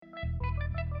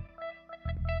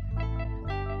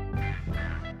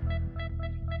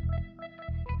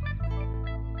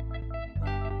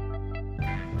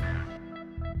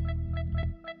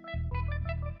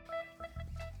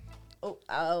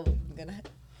I'm gonna.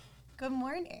 Good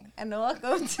morning and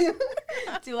welcome to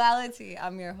Duality.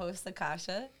 I'm your host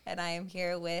Akasha, and I am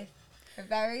here with a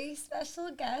very special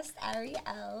guest,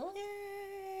 Ariel.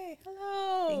 Yay!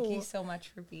 Hello. Thank you so much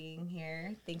for being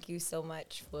here. Thank you so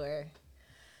much for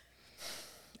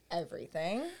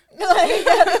everything.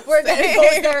 We're gonna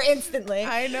go there instantly.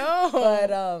 I know. But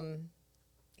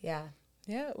yeah.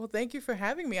 Yeah. Well, thank you for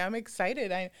having me. I'm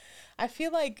excited. I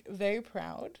feel like very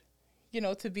proud,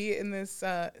 to be in this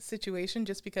situation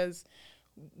just because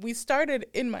we started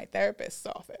in my therapist's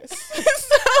office.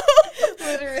 So,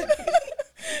 Literally.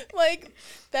 like,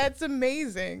 that's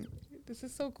amazing. This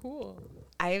is so cool.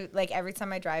 I every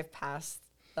time I drive past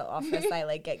the office,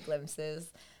 I get glimpses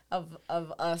of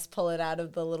us pulling out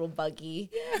of the little buggy,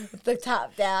 with the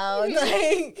top down,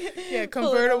 yeah,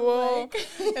 convertible,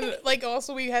 and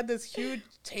also we had this huge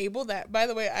table that, by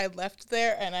the way, I left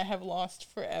there and I have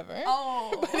lost forever.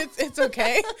 Oh, but it's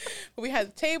okay. But we had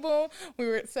a table. We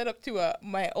were set up to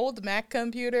my old Mac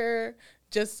computer.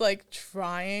 Just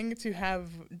trying to have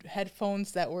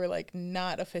headphones that were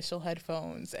not official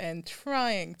headphones and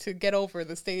trying to get over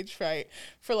the stage fright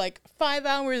for 5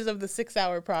 hours of the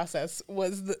 6-hour process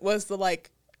was the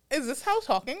is this how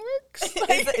talking works?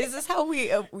 Is this how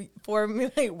we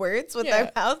formulate words with our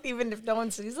mouth even if no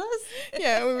one sees us?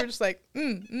 Yeah, we were just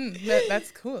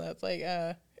that's cool. That's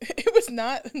it was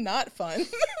not fun.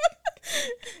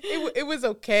 It was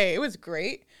okay. It was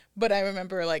great. But I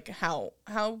remember how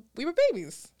we were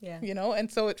babies,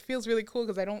 and so it feels really cool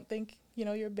because I don't think,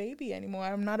 you're a baby anymore.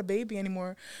 I'm not a baby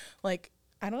anymore. I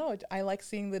don't know. I like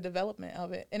seeing the development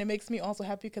of it. And it makes me also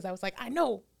happy because I was I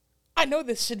know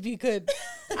this should be good.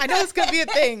 I know this could be a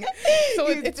thing. So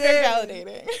it's very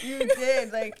validating. You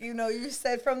did. You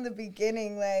said from the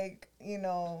beginning,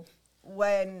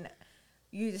 when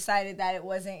you decided that it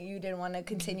wasn't, you didn't want to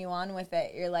continue on with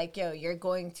it. You're yo, you're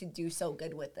going to do so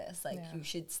good with this. You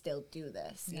should still do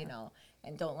this,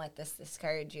 and don't let this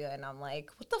discourage you. And I'm what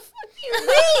the fuck do you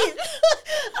mean?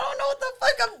 I don't know what the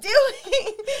fuck I'm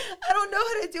doing. I don't know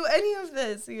how to do any of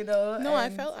this, No,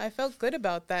 I felt good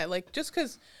about that. Just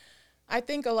because I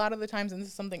think a lot of the times, and this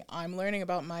is something I'm learning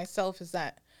about myself, is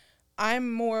that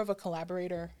I'm more of a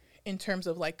collaborator in terms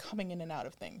of coming in and out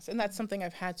of things. And that's something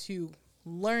I've had to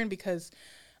learn because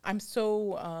I'm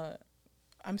so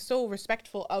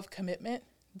respectful of commitment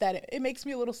that it makes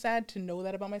me a little sad to know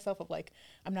that about myself of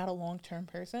I'm not a long-term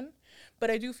person, but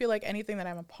I do feel like anything that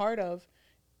I'm a part of,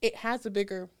 it has a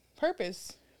bigger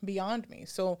purpose beyond me.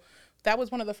 So that was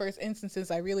one of the first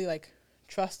instances I really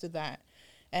trusted that,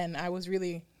 and I was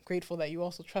really grateful that you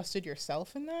also trusted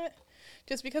yourself in that,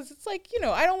 just because it's I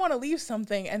don't want to leave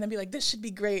something and then be this should be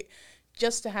great,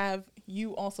 just to have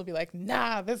you also be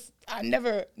nah, this, I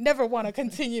never want to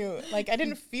continue. I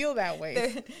didn't feel that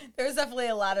way. There's definitely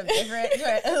a lot of different,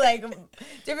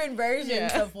 different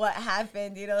versions of what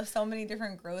happened, so many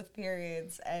different growth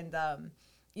periods. And,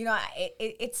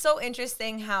 it's so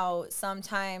interesting how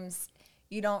sometimes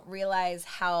you don't realize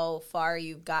how far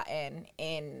you've gotten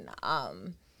in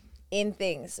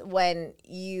things when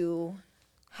you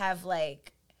have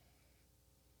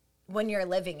when you're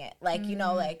living it,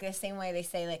 the same way they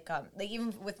say,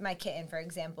 even with my kitten, for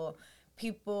example,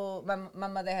 people, my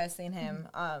mother has seen him,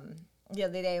 the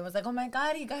other day and was oh my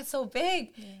God, he got so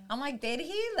big. Yeah. I'm did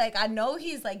he? I know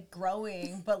he's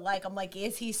growing, but I'm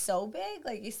is he so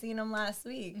big? You seen him last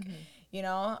week,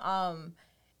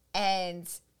 and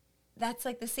that's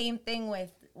the same thing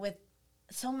with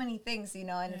so many things,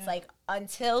 and it's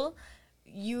until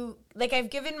you I've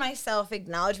given myself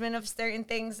acknowledgement of certain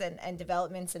things and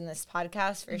developments in this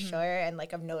podcast for sure, and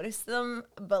I've noticed them,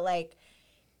 but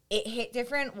it hit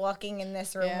different walking in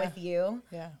this room with you,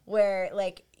 where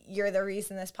you're the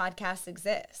reason this podcast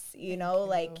exists, you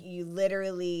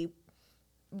literally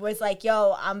was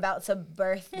yo, I'm about to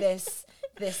birth this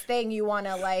thing, you want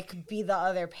to be the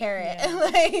other parent,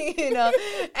 and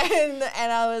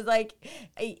I was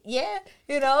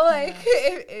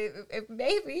if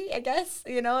maybe, I guess,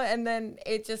 and then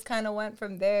it just kind of went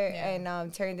from there,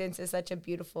 and turned into such a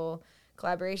beautiful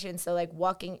collaboration. So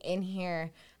walking in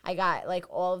here, I got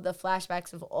all of the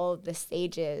flashbacks of all of the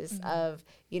stages of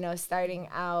starting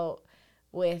out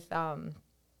with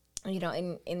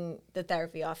in the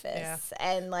therapy office,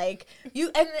 and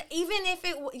you, and even if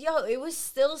it was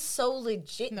still so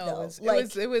legit. No, though.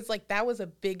 It was that was a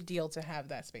big deal to have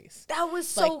that space. That was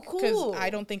so cool. Because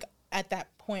I don't think at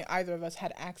that point either of us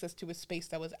had access to a space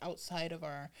that was outside of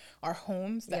our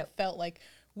homes that felt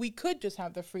we could just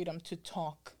have the freedom to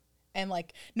talk. And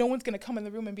no one's gonna come in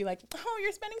the room and be oh,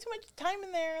 you're spending too much time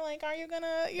in there. Are you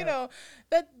gonna,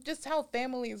 that just how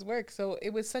families work. So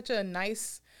it was such a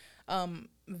nice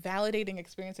validating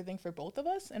experience, I think, for both of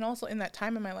us. And also in that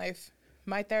time in my life,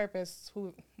 my therapist,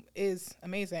 who is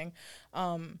amazing,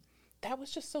 that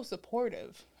was just so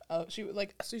supportive. She was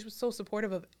so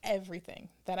supportive of everything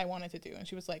that I wanted to do. And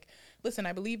she was like, listen,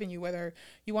 I believe in you, whether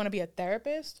you want to be a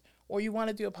therapist or you want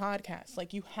to do a podcast,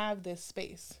 like you have this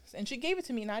space. And she gave it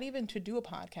to me, not even to do a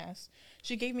podcast.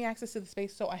 She gave me access to the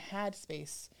space. So I had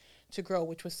space to grow,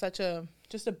 which was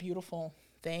just a beautiful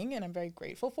thing, and I'm very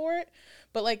grateful for it.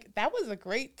 But like that was a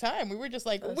great time. We were just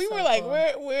like Cool.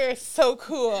 we're so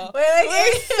cool.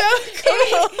 We're so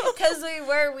cool because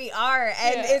we are,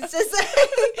 and it's just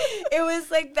it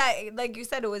was like that, like you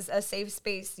said, it was a safe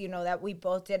space, that we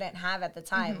both didn't have at the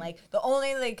time. Like the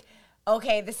only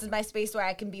okay, this is my space where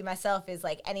I can be myself is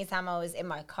like anytime I was in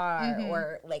my car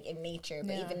or like in nature,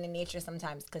 but even in nature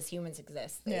sometimes, because humans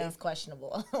exist, it is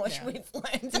questionable, which we've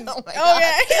learned. Oh my god!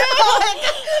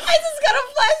 I just got a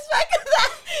flashback of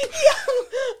that.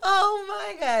 Oh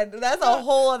my god, that's a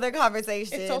whole other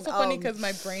conversation. It's also funny because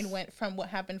my brain went from what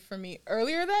happened for me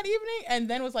earlier that evening, and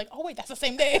then was like, oh wait, that's the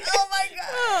same day. Oh my god!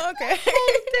 Oh, okay.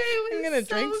 I'm gonna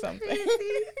drink something. Crazy.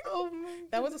 Oh my god.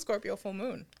 That was a Scorpio full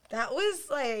moon. That was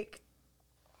like.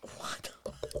 What?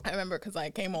 I remember because I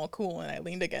came all cool and I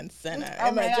leaned against Senna.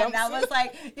 Oh my god, that was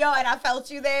like, and I felt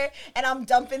you there, and I'm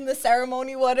dumping the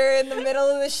ceremony water in the middle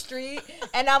of the street,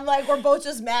 and I'm like, we're both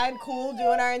just mad cool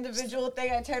doing our individual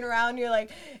thing. I turn around, you're like,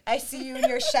 I see you in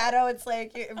your shadow. It's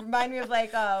like, it reminded me of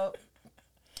like,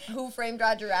 Who Framed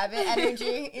Roger Rabbit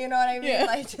energy, you know what I mean? Yeah.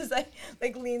 Like just like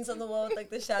leans on the wall with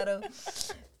like the shadow.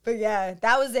 But yeah,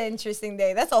 that was an interesting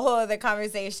day. That's a whole other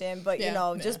conversation. But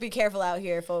just be careful out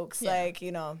here, folks. Yeah. Like,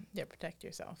 Yeah, protect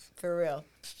yourself. for real.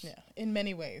 Yeah, in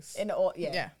many ways. In all,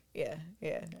 Yeah.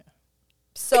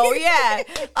 So yeah,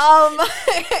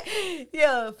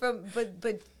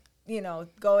 but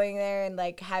going there and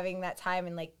like having that time,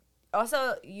 and like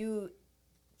also you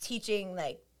teaching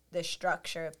like the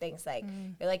structure of things. Like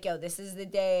you're like, this is the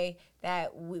day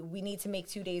that we need to make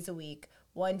 2 days a week.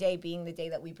 One day being the day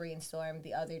that we brainstorm,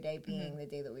 the other day being the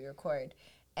day that we record.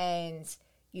 And,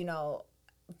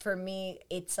 for me,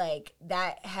 it's like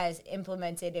that has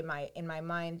implemented in my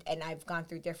mind, and I've gone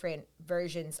through different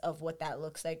versions of what that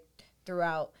looks like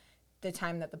throughout the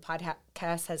time that the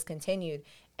podcast has continued.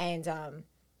 And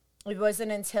it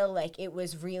wasn't until like it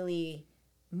was really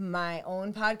my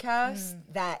own podcast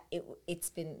that it's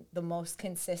been the most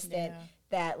consistent,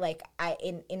 that like I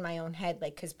in my own head,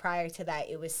 like, because prior to that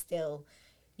it was still,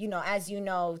 as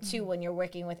too, when you're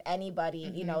working with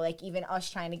anybody, like even us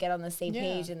trying to get on the same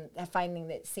page and finding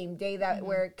that same day that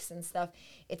works and stuff,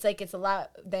 it's like it's a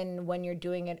lot than when you're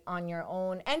doing it on your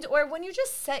own, and or when you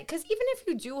just set, because even if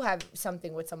you do have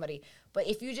something with somebody, but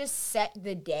if you just set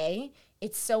the day,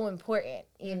 it's so important,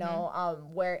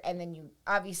 where, and then you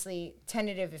obviously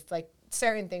tentative if like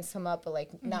certain things come up, but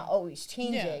like not always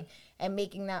changing, and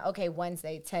making that, okay,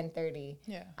 Wednesday 10:30,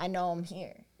 I know I'm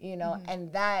here,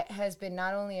 and that has been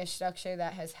not only a structure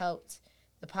that has helped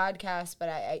the podcast, but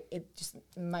it just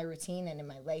my routine and in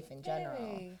my life in general.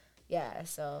 Hey. Yeah,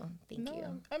 so thank you.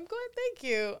 I'm glad. Thank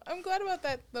you. I'm glad about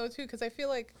that though too, because I feel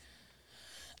like,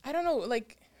 I don't know,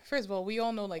 like, first of all, we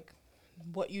all know like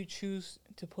what you choose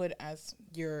to put as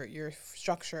your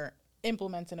structure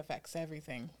implements and affects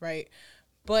everything, right?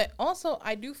 But also,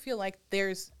 I do feel like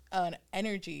there's an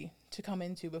energy to come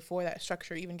into before that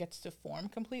structure even gets to form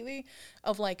completely,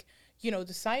 of like,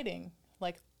 deciding,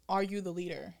 like, are you the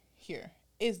leader here?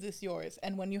 Is this yours?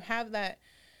 And when you have that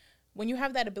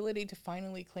ability to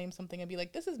finally claim something and be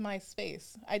like, this is my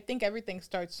space, I think everything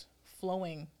starts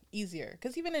flowing easier.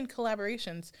 Because even in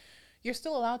collaborations, you're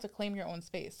still allowed to claim your own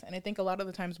space. And I think a lot of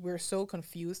the times we're so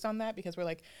confused on that, because we're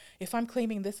like, if I'm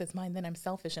claiming this as mine, then I'm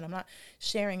selfish and I'm not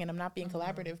sharing and I'm not being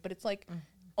collaborative. But it's like,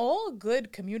 all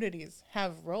good communities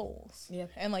have roles. Yeah.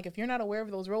 And like, if you're not aware of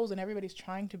those roles and everybody's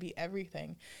trying to be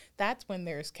everything, that's when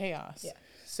there's chaos. Yeah.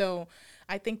 So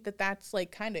I think that that's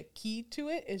like kind of key to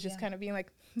it, is just kind of being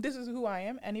like, this is who I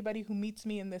am. Anybody who meets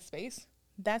me in this space,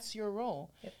 that's your role.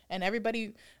 Yep. And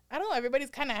everybody, I don't know, everybody's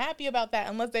kind of happy about that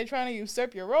unless they're trying to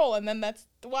usurp your role, and then that's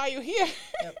why you're here.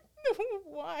 Yep.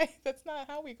 Why? That's not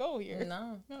how we go here.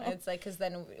 No. It's like, because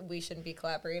then we shouldn't be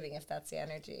collaborating if that's the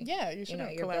energy. Yeah, you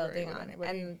shouldn't collaborate with anybody.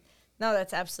 And no,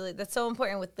 that's so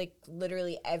important with like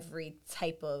literally every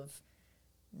type of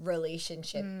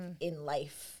relationship in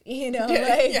life,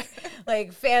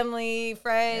 like family,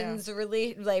 friends,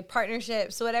 like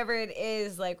partnerships, whatever it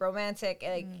is, like romantic,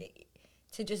 like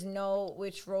to just know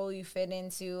which role you fit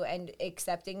into and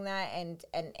accepting that and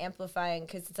amplifying,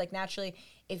 because it's like naturally,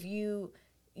 if you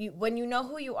when you know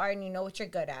who you are and you know what you're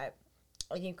good at,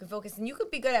 you can focus, and you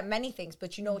could be good at many things,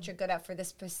 but you know what you're good at for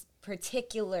this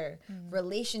particular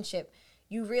relationship.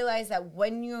 You realize that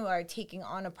when you are taking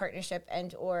on a partnership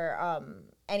and or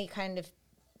any kind of,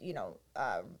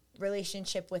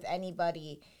 relationship with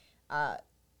anybody,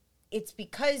 it's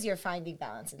because you're finding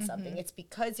balance in something. It's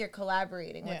because you're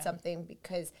collaborating with something,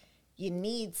 because you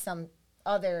need some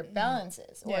other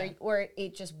balances, or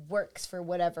it just works for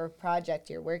whatever project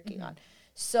you're working on.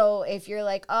 So if you're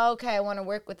like, oh, okay, I want to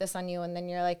work with this on you, and then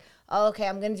you're like, oh, okay,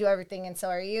 I'm going to do everything, and so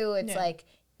are you, it's like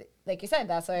you said,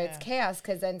 that's why it's chaos,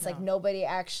 because then it's like nobody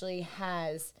actually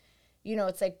has,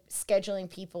 it's like scheduling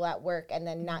people at work and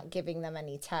then not giving them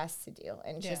any tasks to do,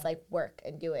 and just like work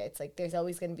and do it. It's like there's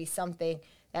always going to be something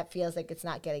that feels like it's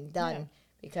not getting done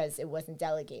because it wasn't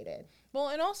delegated. Well,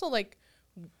 and also, like,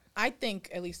 I think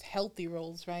at least healthy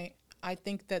roles, right? I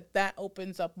think that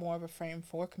opens up more of a frame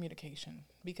for communication,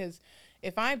 because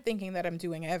if I'm thinking that I'm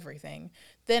doing everything,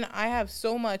 then I have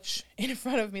so much in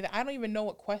front of me that I don't even know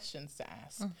what questions to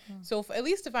ask. So at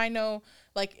least if I know,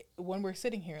 like, when we're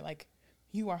sitting here, like,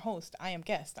 you are host, I am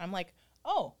guest, I'm like,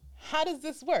 oh, how does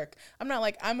this work? I'm not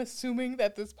like, I'm assuming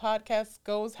that this podcast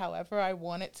goes however I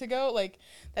want it to go. Like,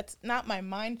 that's not my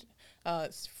mind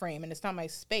frame, and it's not my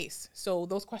space. So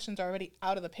those questions are already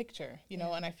out of the picture,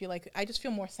 and I feel like I just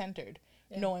feel more centered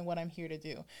knowing what I'm here to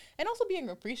do, and also being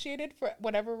appreciated for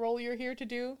whatever role you're here to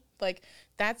do. Like,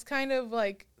 that's kind of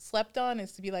like slept on,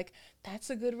 is to be like, that's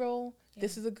a good role.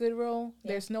 This is a good role.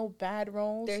 There's no bad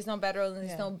roles. There's no bad roles, and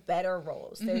there's no better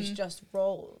roles. There's just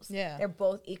roles. They're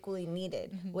both equally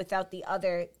needed. Without the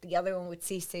other one would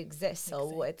cease to exist.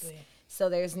 So so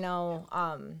there's no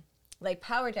like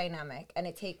power dynamic, and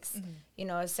it takes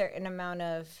a certain amount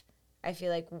of, I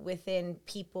feel like, within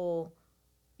people,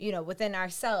 within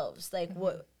ourselves, like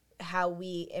how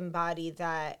we embody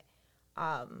that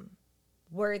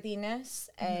worthiness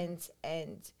and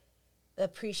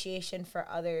appreciation for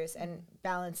others, and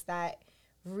balance that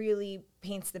really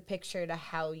paints the picture to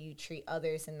how you treat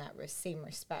others in that same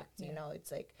respect.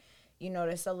 It's like you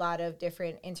notice a lot of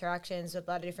different interactions with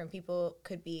a lot of different people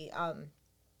could be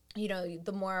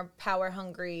the more power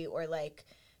hungry, or like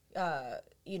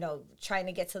trying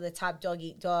to get to the top dog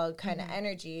eat dog kind of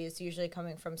energy is usually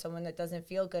coming from someone that doesn't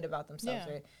feel good about themselves,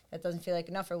 or that doesn't feel like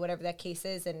enough, or whatever that case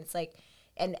is. And it's like,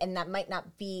 and that might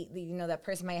not be, that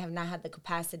person might have not had the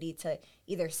capacity to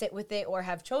either sit with it or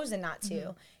have chosen not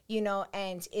to,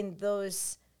 and in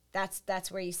those,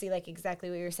 that's where you see, like, exactly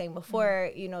what you were saying before,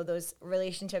 those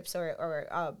relationships or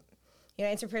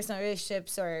interpersonal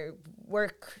relationships or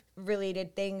work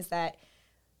related things that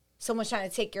someone's trying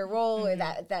to take your role, or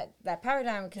that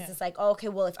paradigm, because it's like, oh, okay,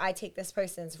 well, if I take this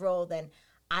person's role, then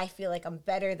I feel like I'm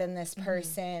better than this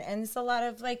person. And it's a lot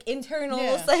of, like,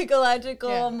 internal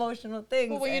psychological emotional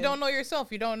things. Well, when you don't know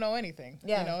yourself, you don't know anything.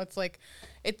 It's like,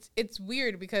 it's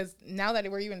weird, because now that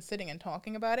we're even sitting and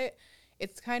talking about it,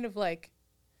 it's kind of like,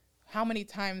 how many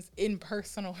times in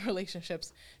personal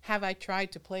relationships have I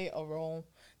tried to play a role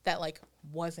that, like,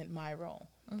 wasn't my role?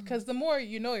 Because the more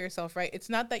you know yourself, right, it's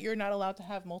not that you're not allowed to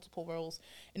have multiple roles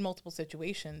in multiple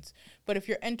situations, but if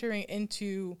you're entering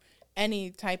into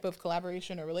any type of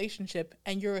collaboration or relationship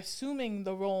and you're assuming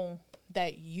the role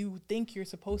that you think you're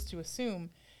supposed to assume,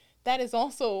 that is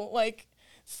also, like,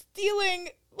 stealing,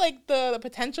 like, the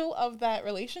potential of that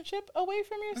relationship away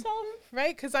from yourself,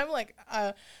 right? Because I'm like,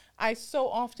 I so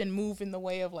often move in the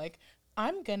way of, like,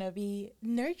 I'm going to be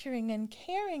nurturing and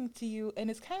caring to you. And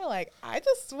it's kind of like, I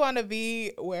just want to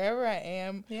be wherever I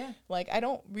am. Like, I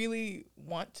don't really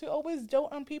want to always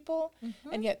dote on people.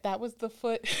 And yet that was the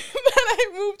foot that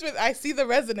I moved with. I see the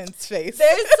resonance face.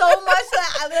 There's so much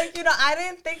that I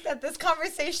didn't think that this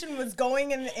conversation was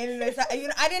going in this.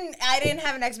 I didn't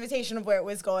have an expectation of where it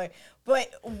was going, but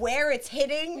where it's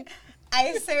hitting,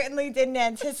 I certainly didn't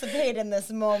anticipate in this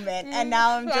moment. And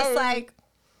now I'm just like,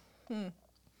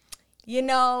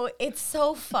 it's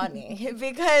so funny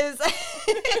because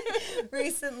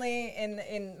recently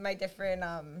in my different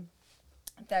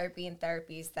therapy and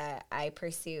therapies that I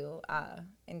pursue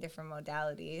in different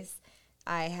modalities,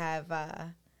 I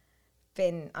have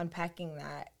been unpacking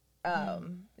that.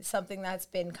 Something that's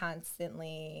been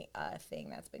constantly a thing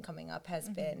that's been coming up has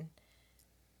been,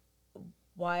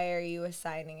 why are you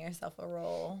assigning yourself a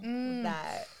role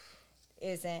that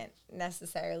isn't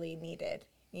necessarily needed?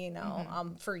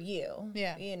 For you,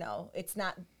 it's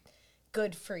not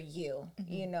good for you,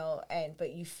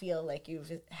 but you feel like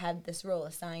you've had this role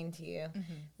assigned to you.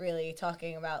 Really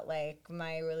talking about, like,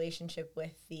 my relationship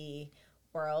with the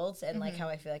world and like how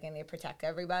I feel like I need to protect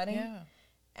everybody,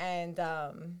 and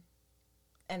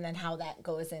then how that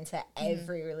goes into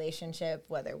every relationship,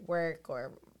 whether work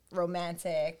or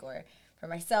romantic or for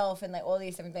myself and like all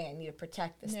these different things. I need to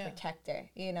protect this Yeah. protector,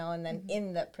 you know, and then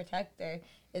in the protector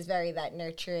is very that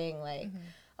nurturing, like,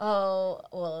 oh,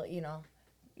 well, you know,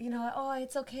 oh,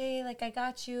 it's okay. Like, I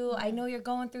got you. I know you're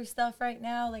going through stuff right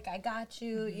now. Like, I got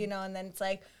you, you know, and then it's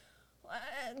like,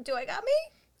 do I got me?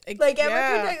 Like, am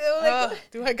I protected?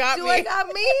 Like, do I got do me? I got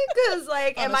me? Because,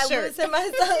 like, On am a I shirt. losing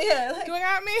myself? Yeah. Like, Do I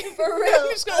got me? for real. I'm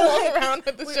just gonna walk around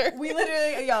with the shirt. we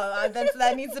literally,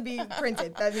 that needs to be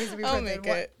printed. That needs to be I'll printed.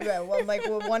 make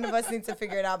it. One of us needs to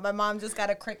figure it out. My mom just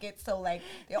got a Cricut, so like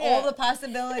all the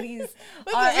possibilities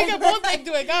Listen, are. we can both make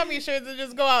 "Do I got me" shirts and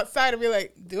just go outside and be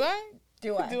like, "Do I?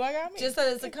 Do I? Do I got me?" Just so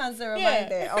it's a constant Yeah.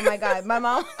 reminder. Oh my God, my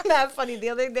mom. That funny. The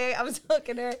other day I was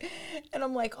talking to her, and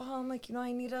I'm like,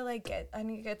 I need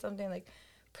to get something like.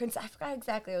 Prince, I forgot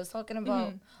exactly. I was talking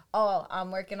about.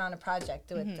 I'm working on a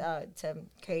project with to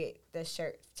create this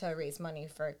shirt to raise money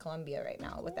for Colombia right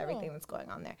now with everything that's going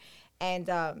on there, and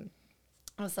I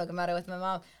was talking about it with my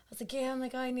mom. I was like, yeah, I'm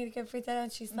like, oh, I need to get printed out.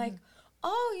 And she's like,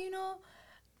 oh, you know,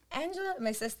 Angela,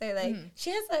 my sister, like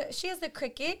she has the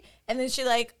Cricut, and then she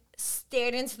like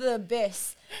stared into the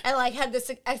abyss and like had this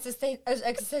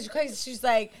existential crisis. She's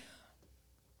like,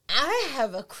 I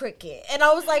have a Cricut. And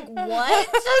I was like,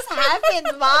 what just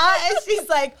happened, Ma? And she's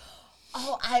like,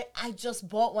 oh, I just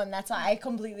bought one. That's why I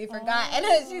completely forgot. And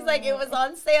then she's like, it was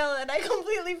on sale and I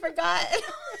completely forgot.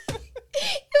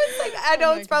 It was like, I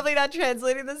know it's probably not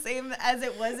translating the same as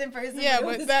it was in person. Yeah,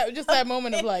 but that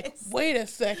moment of like, wait a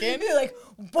second. You're like,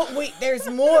 but wait, there's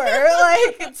more.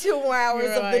 Like 2 more hours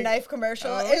You're of like, the knife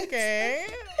commercial. Okay.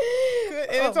 Good.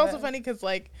 And it's also man. funny because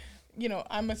like, you know,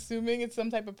 I'm assuming it's some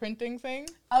type of printing thing.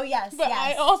 Oh, yes, But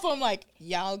I also am like,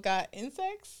 y'all got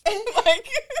insects? Like,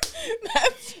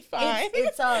 that's fine.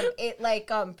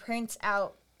 It prints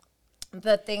out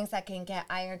the things that can get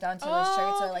ironed onto the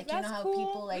shirts, or like, you know that's how cool.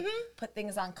 people like put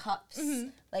things on cups,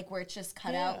 like where it's just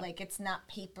cut out, like it's not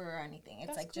paper or anything. It's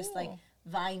That's like just like cool.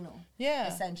 vinyl, Yeah.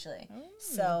 essentially.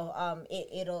 So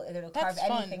it'll carve That's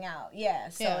fun. anything out. Yeah.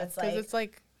 So Yeah, it's 'cause like it's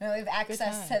like, you know, we have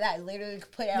access to that. Literally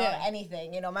could put out Yeah.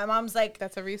 anything. You know, my mom's like,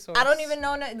 that's a resource. I don't even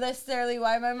know necessarily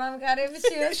why my mom got it, but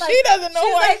she was like, She doesn't know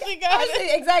she's why like, she got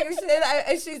it.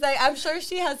 Exactly. She's like, I'm sure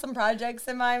she has some projects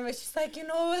in mind, but she's like, you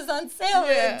know, it was on sale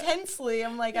Yeah. intensely.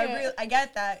 I'm like, Yeah. I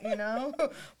get that, you know.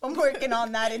 I'm working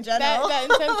on that in general.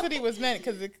 That intensity was meant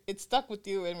because it stuck with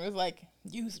you and was like,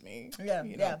 use me. Yeah,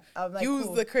 you know? yeah. I'm like, use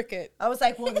cool. the Cricut. I was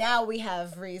like, well, now we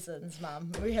have reasons,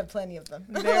 Mom. We have plenty of them.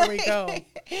 There we go.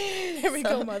 There we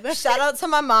go, mother. Shout out to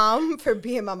my mom for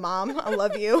being my mom. I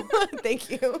love you. Thank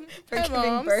you for Hi,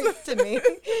 giving moms. birth to me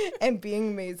and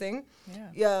being amazing.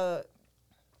 Yeah.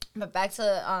 But back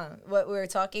to what we were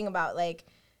talking about, like,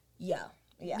 yeah.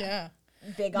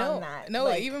 Big on that. No,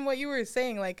 like, even what you were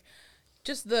saying, like,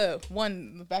 just the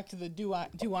one, back to the do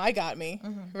I got me,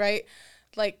 right?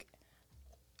 Like,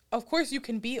 of course you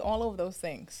can be all of those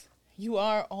things. You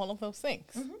are all of those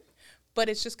things. But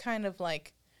it's just kind of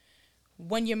like,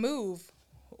 when you move,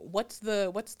 what's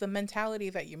the mentality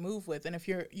that you move with? And if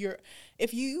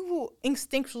if you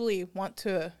instinctually want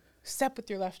to step with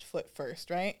your left foot first,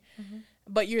 right?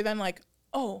 But you're then like,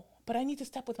 oh, but I need to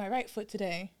step with my right foot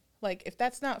today. Like, if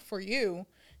that's not for you,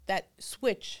 that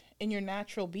switch in your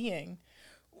natural being,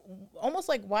 almost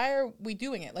like, why are we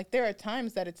doing it? Like, there are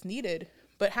times that it's needed,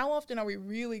 but how often are we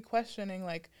really questioning,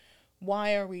 like,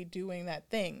 why are we doing that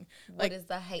thing? what Like, is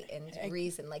the heightened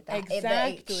reason? Like, that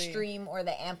Exactly. the extreme or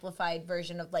the amplified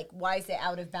version of, like, why is it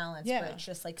out of balance? Yeah. But it's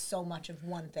just, like, so much of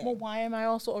one thing. well, why am I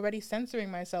also already censoring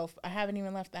myself? I haven't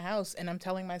even left the house and I'm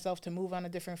telling myself to move on a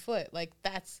different foot. Like,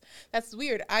 that's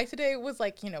weird. I today was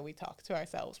like, you know, we talk to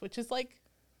ourselves, which is like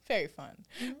very fun.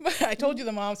 But I told you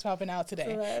the mom's popping out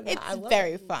today. I It's love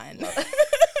very fun.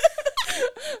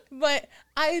 But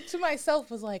I to myself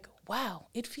was like, wow,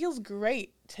 it feels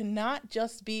great to not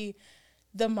just be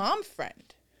the mom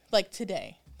friend like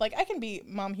today. Like, I can be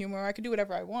mom humor, I can do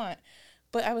whatever I want.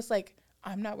 But I was like,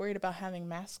 I'm not worried about having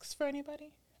masks for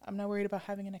anybody. I'm not worried about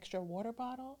having an extra water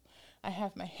bottle. I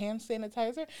have my hand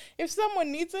sanitizer. If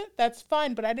someone needs it, that's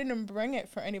fine, but I didn't bring it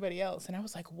for anybody else. And I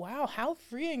was like, wow, how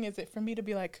freeing is it for me to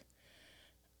be like,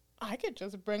 I could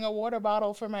just bring a water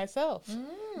bottle for myself.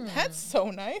 That's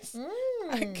so nice.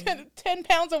 I get 10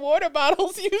 pounds of water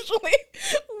bottles usually.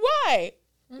 Why?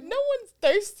 No one's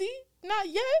thirsty. Not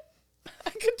yet.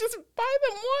 I could just buy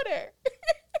them water.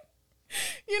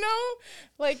 You know?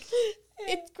 Like,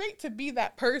 it's great to be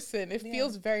that person. It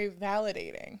feels very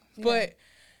validating. But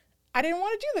I didn't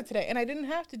want to do that today, and I didn't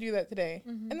have to do that today.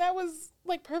 And that was,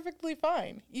 like, perfectly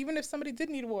fine. Even if somebody did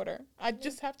need water, I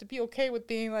just have to be okay with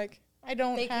being like, I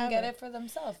don't they have can get it for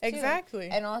themselves too. Exactly.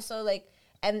 And also, like,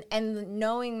 and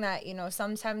knowing that, you know,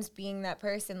 sometimes being that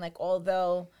person, like,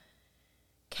 although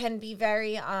can be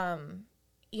very,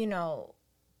 you know,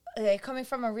 like coming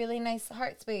from a really nice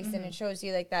heart space, and it shows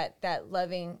you like that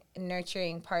loving,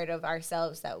 nurturing part of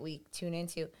ourselves that we tune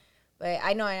into. But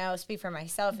I know, and I'll speak for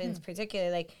myself in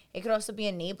particular, like it could also be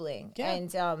enabling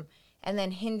and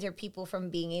then hinder people from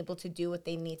being able to do what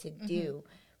they need to do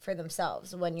for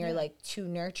themselves when you're like too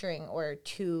nurturing or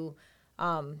too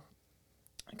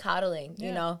coddling.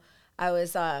 You know, I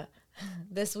was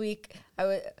this week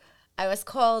I was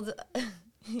called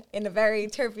in a very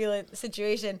turbulent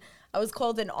situation. I was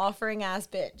called an offering ass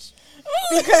bitch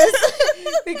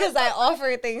because I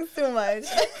offer things too much.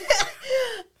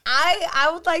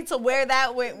 I would like to wear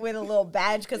that with a little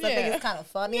badge because I think it's kind of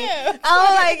funny. Yeah,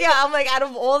 I'm like, out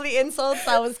of all the insults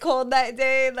I was called that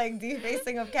day, like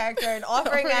defacing of character and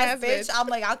offering ass bitch, I'm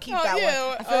like, I'll keep that one.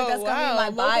 I feel like that's gonna be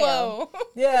my bio.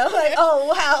 Yeah, like, oh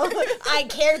wow, I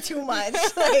care too much.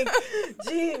 Like,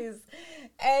 jeez,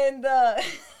 and I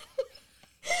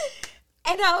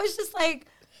was just like,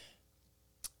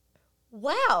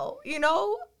 wow, you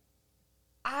know,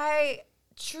 I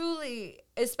truly,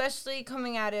 especially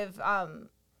coming out of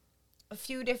a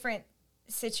few different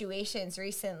situations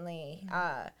recently,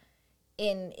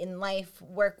 in life,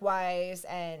 work-wise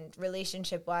and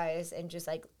relationship-wise, and just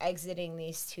like exiting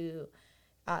these two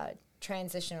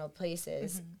transitional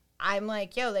places, I'm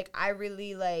like, yo, like I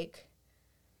really like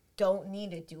don't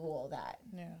need to do all that.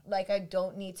 Yeah. Like I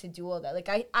don't need to do all that. Like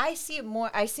I see it more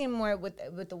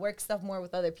with the work stuff, more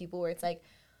with other people, where it's like,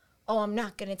 oh, I'm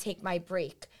not going to take my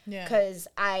break because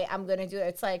I'm going to do it.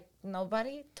 It's like,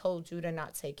 nobody told you to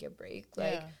not take your break.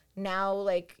 Like, now,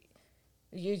 like,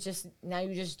 you just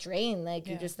drain. Like,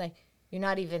 you just, like, you're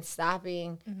not even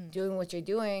stopping doing what you're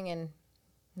doing. And,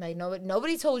 like,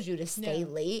 nobody told you to stay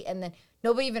late. And then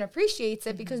nobody even appreciates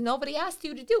it because nobody asked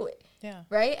you to do it. Yeah.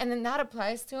 Right? And then that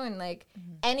applies to, in, like,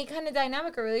 any kind of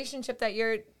dynamic or relationship that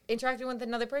you're interacting with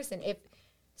another person. If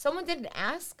someone didn't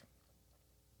ask,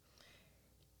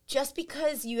 just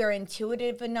because you are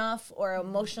intuitive enough or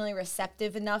emotionally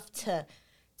receptive enough to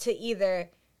either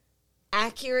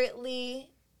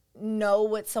accurately know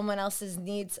what someone else's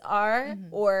needs are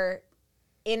or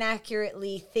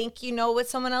inaccurately think you know what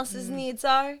someone else's needs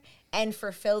are and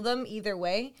fulfill them either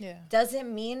way,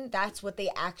 doesn't mean that's what they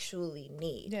actually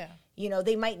need. Yeah. You know,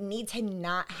 they might need to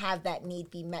not have that need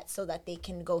be met so that they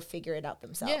can go figure it out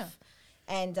themselves. Yeah.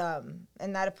 And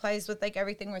that applies with, like,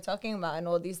 everything we're talking about, and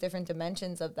all these different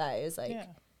dimensions of that is, like,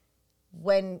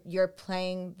 when you're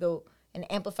playing an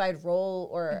amplified role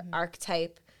or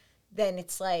archetype, then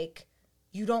it's, like,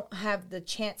 you don't have the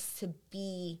chance to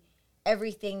be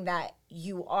everything that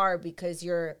you are because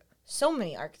you're so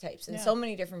many archetypes and so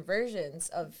many different versions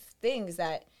of things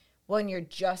that when you're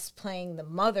just playing the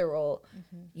mother role,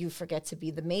 you forget to be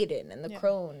the maiden and the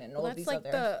crone and all these other.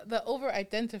 That's like the over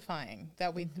identifying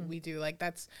that we do. Like,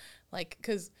 that's like,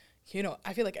 because, you know,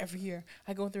 I feel like every year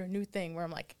I go through a new thing where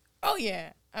I'm like, oh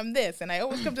yeah, I'm this, and I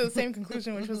always come to the same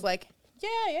conclusion, which was like,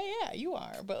 yeah, you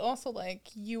are, but also like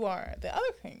you are the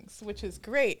other things, which is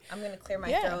great. I'm gonna clear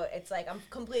my throat. It's like I'm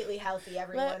completely healthy,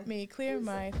 everyone. Let me clear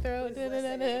my throat.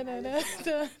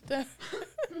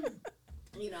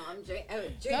 You know, I'm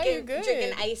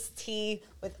drinking iced tea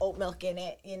with oat milk in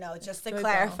it, you know, just to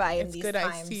clarify in these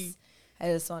times. Tea.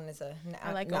 And this one is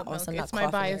I like oat milk. It's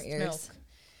my biased milk.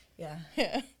 Yeah.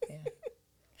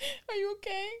 Are you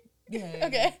okay? Yeah.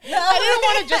 Okay. I didn't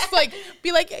want to just like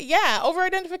be like, over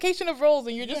identification of roles,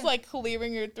 and you're just like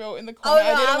clearing your throat in the corner.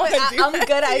 Oh no, I'm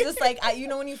good. I just like you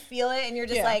know when you feel it and you're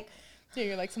just like. Yeah,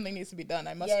 you're like, something needs to be done.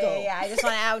 I must go. Yeah. I just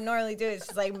want to. I would normally do it. It's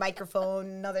just like microphone,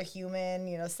 another human.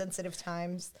 You know, sensitive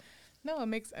times. No, it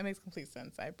makes complete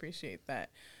sense. I appreciate that,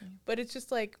 but it's just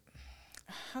like,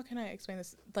 how can I explain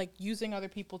this? Like using other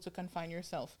people to confine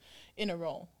yourself in a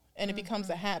role. And it becomes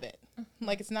a habit.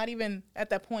 Like, it's not even, at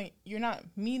that point, you're not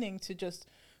meaning to just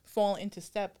fall into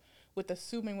step with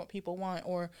assuming what people want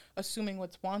or assuming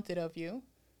what's wanted of you,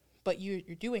 but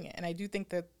you're doing it. And I do think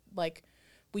that, like,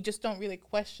 we just don't really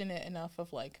question it enough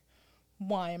of, like,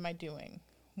 why am I doing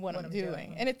what I'm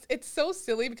doing? And it's so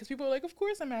silly because people are like, of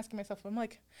course I'm asking myself. I'm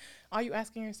like, are you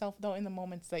asking yourself, though, in the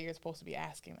moments that you're supposed to be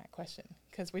asking that question?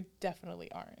 Because we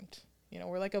definitely aren't. You know,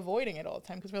 we're like avoiding it all the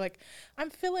time because we're like, I'm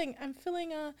filling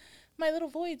my little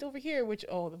voids over here, which,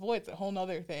 the void's a whole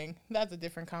nother thing. That's a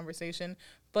different conversation.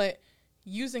 But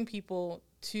using people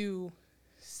to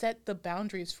set the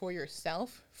boundaries for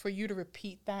yourself, for you to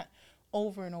repeat that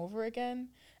over and over again,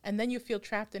 and then you feel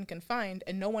trapped and confined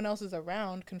and no one else is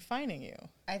around confining you.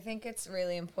 I think it's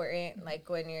really important, like,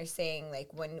 when you're saying, like,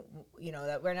 when, you know,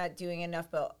 that we're not doing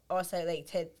enough, but also, like,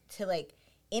 to like,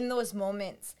 in those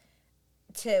moments,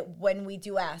 to when we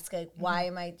do ask, like, why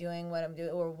am I doing what I'm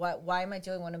doing, or why am I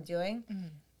doing what I'm doing?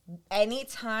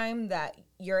 anytime that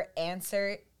your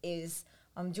answer is,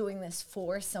 I'm doing this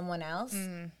for someone else,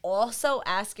 also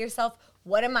ask yourself,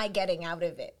 what am I getting out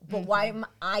of it? But why am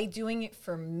I doing it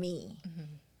for me?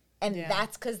 And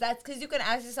that's because you can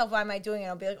ask yourself, why am I doing it?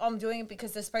 I'll be like, oh, I'm doing it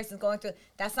because this person's going through.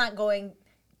 That's not going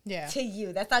to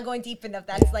you. That's not going deep enough.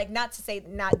 That's like, not to say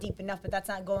not deep enough, but that's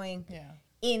not going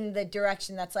in the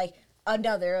direction that's like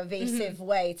another evasive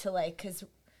way to like, because,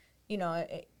 you know,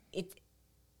 it's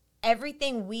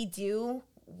everything we do,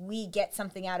 we get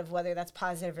something out of, whether that's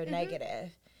positive or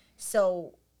negative.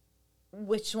 So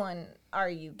which one are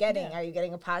you getting? Are you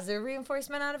getting a positive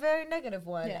reinforcement out of it or a negative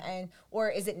one? And or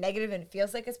is it negative and it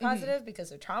feels like it's positive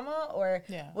because of trauma, or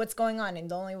what's going on?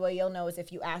 And the only way you'll know is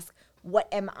if you ask, what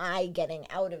am I getting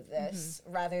out of this,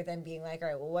 rather than being like, all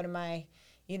right, well, what am I,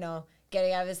 you know,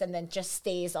 getting out of this, and then just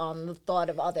stays on the thought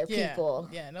of other people.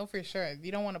 No, for sure.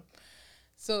 You don't want to.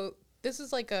 So this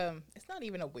is like it's not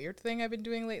even a weird thing I've been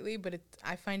doing lately, but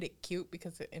I find it cute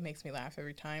because it makes me laugh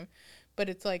every time. But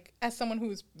it's like, as someone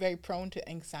who's very prone to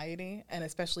anxiety, and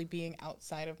especially being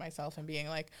outside of myself and being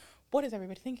like, what is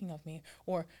everybody thinking of me?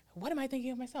 Or what am I thinking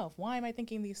of myself? Why am I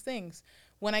thinking these things?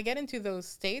 When I get into those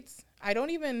states, I don't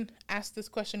even ask this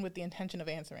question with the intention of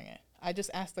answering it. I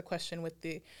just ask the question with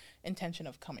the intention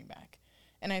of coming back.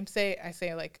 And I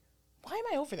say like, why am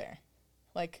I over there?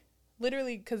 Like,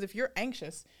 literally, because if you're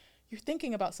anxious, you're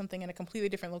thinking about something in a completely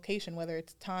different location, whether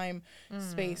it's time,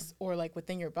 space, or like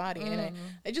within your body. And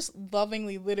I just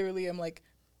lovingly, literally, I'm like,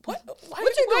 what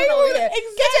you doing over here?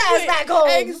 Exactly. Get your ass back home.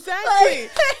 Exactly.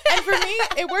 And for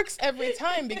me, it works every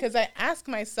time because I ask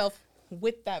myself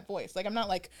with that voice. Like, I'm not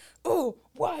like, oh,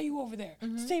 why are you over there?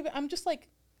 Stay. I'm just like,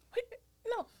 what?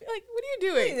 No, like, what are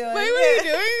you doing? Like, what are you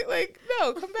doing? Like,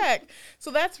 no, come back.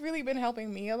 So that's really been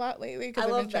helping me a lot lately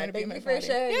because I've been trying to be my body.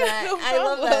 Sharing that. No, I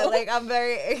love that. Like, I'm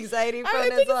very anxiety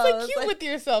prone as well. I think it's like cute with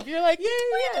yourself. You're like, what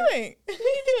are you doing? What are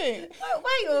you doing?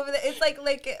 Why are you over there? It's like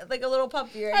a little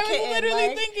puppy or a kitten. I was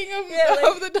literally thinking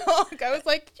of the dog. I was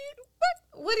like,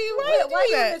 what do you? Why are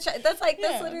you in the trash?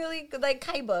 That's literally like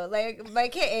Kaiba, like my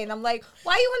kitten. I'm like,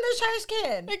 why are you in the trash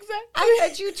can? Exactly. I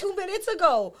fed you 2 minutes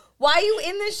ago. Why are you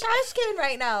in this trash can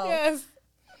right now? Yes.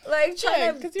 Like,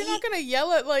 trying to, because you're not gonna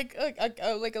yell at like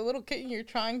a little kitten. You're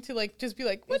trying to like just be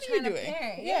like, what are you doing?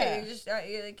 You're just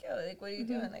you're like, yo, like, what are you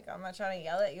doing? Like, I'm not trying to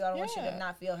yell at you. I don't want you to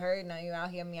not feel heard. Now you're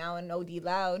out here meowing OD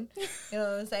loud. You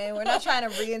know what I'm saying? We're not trying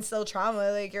to reinstill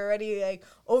trauma. Like, you're already like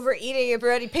overeating. If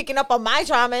you're already picking up on my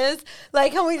traumas,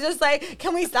 like, can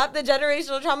we stop the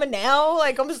generational trauma now?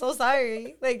 Like, I'm so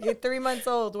sorry. Like, you're 3 months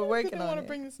old. We're working on it. I want to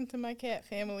bring this into my cat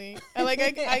family. I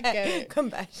get it.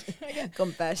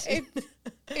 Compassion.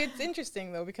 It's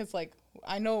interesting though, because like,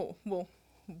 I know, well,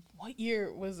 what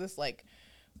year was this, like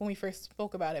when we first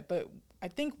spoke about it, but I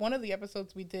think one of the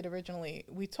episodes we did originally,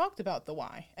 we talked about the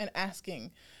why and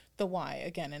asking the why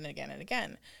again and again and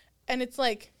again. And it's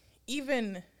like,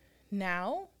 even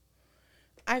now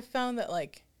I found that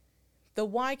like the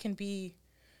why can be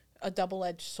a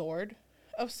double-edged sword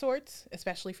of sorts,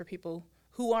 especially for people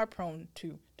who are prone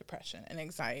to depression and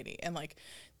anxiety and like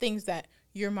things that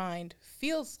your mind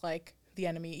feels like the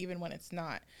enemy even when it's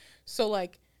not. So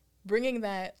like bringing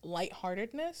that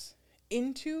lightheartedness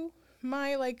into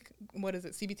my like, what is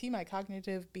it, CBT, my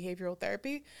cognitive behavioral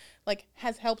therapy, like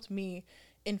has helped me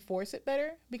enforce it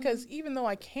better, because even though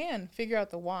I can figure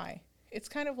out the why, it's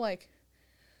kind of like,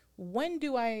 when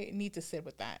do I need to sit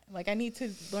with that? Like, I need to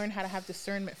learn how to have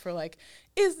discernment for like,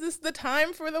 is this the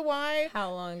time for the why?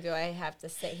 How long do I have to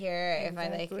sit here?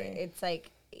 Exactly. If I like, it's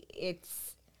like,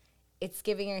 it's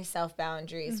giving yourself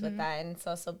boundaries with that. And it's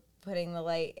also putting the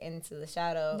light into the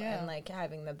shadow and like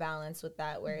having the balance with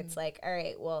that, where it's like, all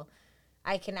right, well,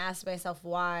 I can ask myself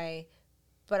why,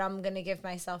 but I'm going to give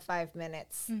myself 5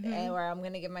 minutes or I'm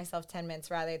going to give myself 10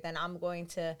 minutes rather than I'm going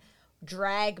to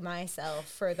drag myself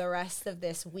for the rest of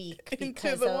this week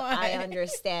because I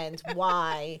understand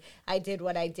why I did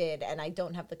what I did, and I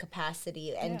don't have the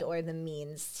capacity and or the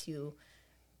means to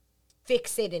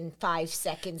fix it in 5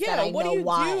 seconds that I know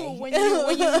why. What do you do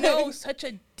when you know such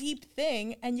a deep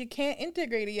thing and you can't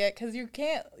integrate it yet, because you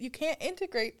can't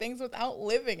integrate things without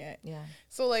living it. Yeah.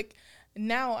 So like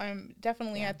now I'm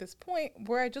definitely at this point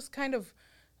where I just kind of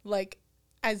like,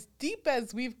 as deep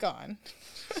as we've gone,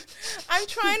 I'm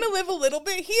trying to live a little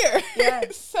bit here.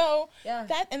 Yes. So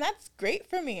that's great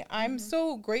for me. I'm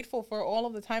so grateful for all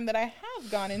of the time that I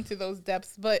have gone into those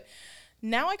depths. But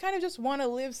now I kind of just want to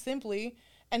live simply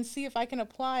and see if I can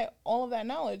apply all of that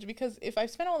knowledge, because if I've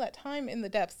spent all that time in the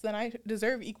depths, then I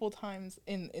deserve equal times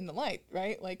in the light,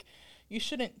 right? Like, you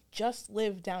shouldn't just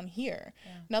live down here.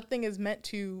 Yeah. Nothing is meant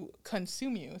to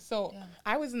consume you. So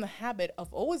I was in the habit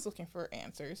of always looking for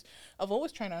answers, of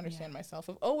always trying to understand myself,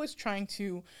 of always trying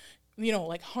to, you know,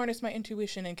 like harness my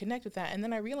intuition and connect with that. And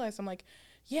then I realized I'm like,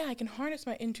 yeah, I can harness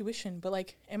my intuition, but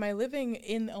like, am I living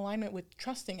in alignment with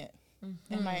trusting it?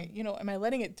 Mm-hmm. Am I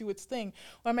letting it do its thing?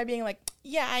 Or am I being like,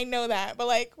 yeah, I know that, but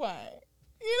like, why?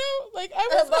 You know, like, I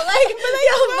was but like,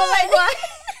 why?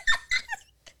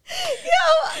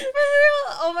 Yo, for real.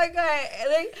 Oh my God.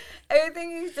 Like,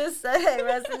 everything you just said, I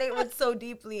resonate with so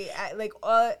deeply. Like,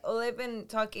 all I've been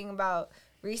talking about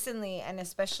recently, and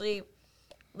especially,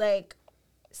 like,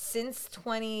 since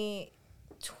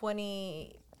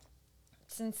 2020,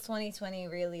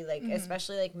 really, like,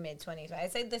 especially, like, mid-2020. I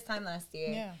said this time last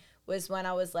year was when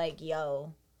I was like,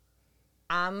 yo,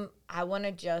 I want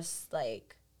to just,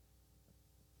 like,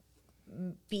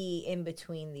 be in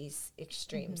between these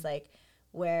extremes, like,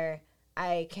 where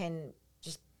I can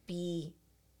just be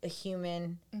a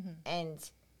human and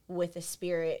with a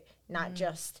spirit, not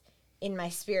just in my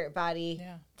spirit body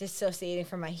dissociating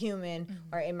from my human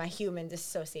or in my human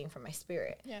dissociating from my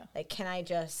spirit. Yeah. Like, can I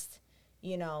just,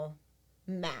 you know,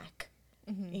 Mac,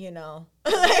 you know?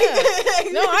 No,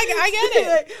 I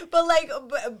get it. But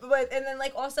and then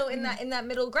like also in that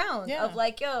middle ground of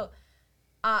like, yo,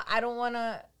 I don't want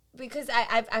to, because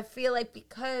I feel like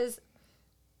because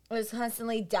I was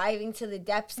constantly diving to the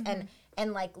depths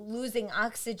and like losing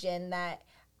oxygen, that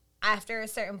after a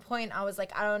certain point I was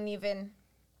like, I don't even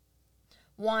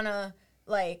want to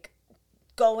like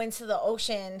go into the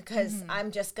ocean because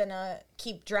I'm just gonna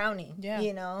keep drowning,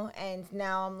 you know? And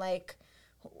now I'm like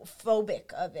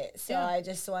phobic of it, so I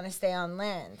just want to stay on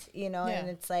land, you know? And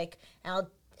it's like,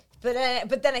 but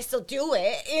then I still do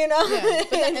it, you know?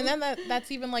 And then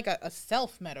that's even like a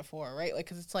self metaphor, right? Like,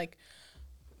 because it's like,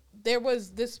 there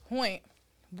was this point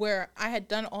where I had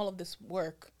done all of this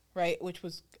work, right, which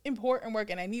was important work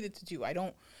and I needed to do. I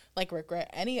don't like regret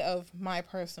any of my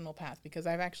personal path, because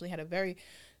I've actually had a very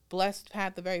blessed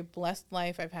path, a very blessed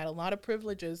life. I've had a lot of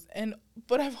privileges,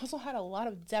 but I've also had a lot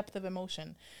of depth of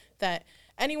emotion that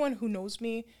anyone who knows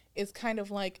me is kind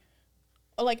of like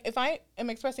if I am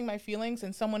expressing my feelings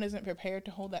and someone isn't prepared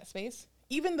to hold that space,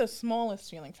 even the smallest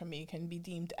feeling from me can be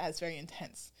deemed as very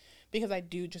intense, because I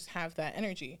do just have that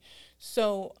energy.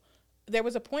 So there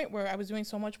was a point where I was doing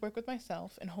so much work with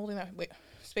myself and holding that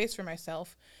space for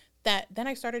myself that then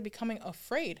I started becoming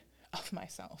afraid of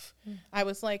myself. I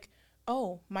was like,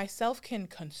 oh, myself can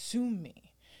consume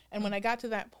me. And when I got to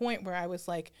that point where I was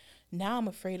like, now I'm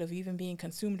afraid of even being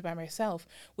consumed by myself,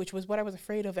 which was what I was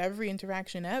afraid of every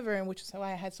interaction ever, and which is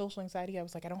why I had social anxiety. I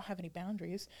was like, I don't have any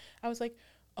boundaries. I was like,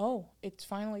 oh, it's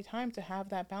finally time to have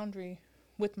that boundary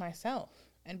with myself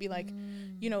and be like,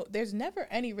 you know, there's never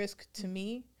any risk to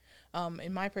me,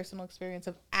 in my personal experience,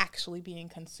 of actually being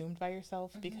consumed by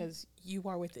yourself, because you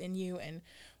are within you, and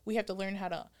we have to learn how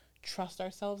to trust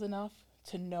ourselves enough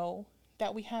to know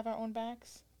that we have our own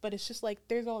backs. But it's just like,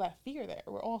 there's all that fear there.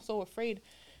 We're all so afraid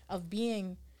of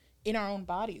being in our own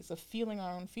bodies, of feeling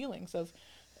our own feelings, of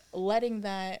letting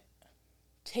that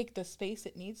take the space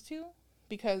it needs to,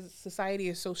 because society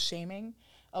is so shaming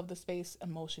of the space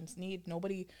emotions need.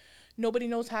 Nobody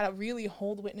knows how to really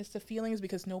hold witness to feelings,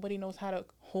 because nobody knows how to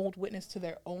hold witness to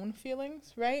their own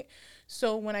feelings, right?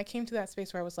 So when I came to that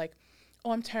space where I was like,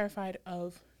 oh, I'm terrified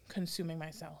of consuming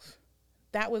myself,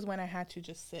 that was when I had to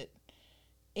just sit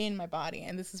in my body.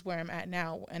 And this is where I'm at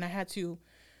now. And I had to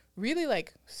really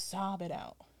like sob it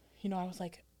out. You know, I was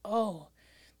like, oh,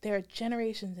 there are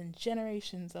generations and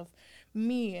generations of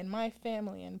me and my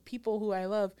family and people who I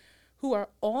love who are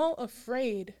all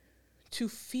afraid to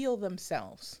feel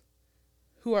themselves,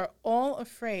 who are all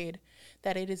afraid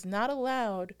that it is not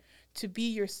allowed to be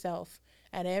yourself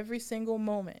at every single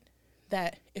moment,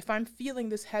 that if I'm feeling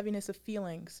this heaviness of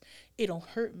feelings, it'll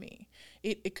hurt me.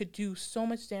 It could do so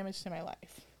much damage to my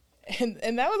life.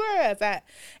 And that was where I was at.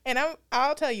 And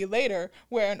I'll tell you later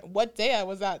what day I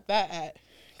was at that at,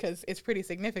 because it's pretty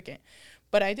significant.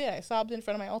 But I did. I sobbed in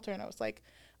front of my altar and I was like,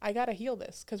 I got to heal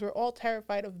this, because we're all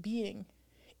terrified of being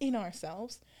in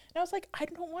ourselves. And I was like, I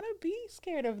don't want to be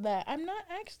scared of that. I'm not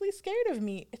actually scared of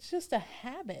me. It's just a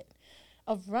habit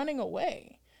of running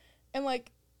away. And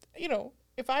like, you know,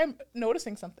 if I'm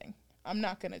noticing something, I'm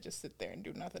not going to just sit there and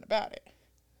do nothing about it.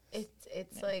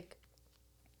 It's like,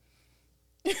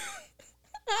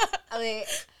 I mean,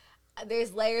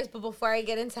 there's layers, but before I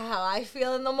get into how I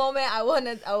feel in the moment, I want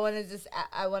to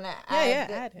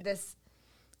add this.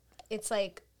 It's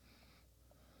like,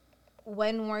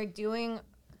 when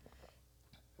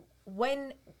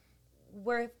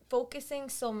we're focusing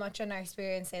so much on our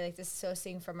spirit and say like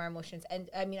disassociating from our emotions, and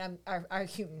I mean our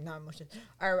human, not emotions,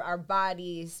 our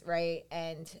bodies, right,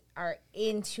 and are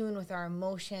in tune with our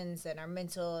emotions and our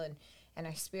mental and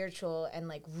our spiritual, and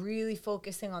like really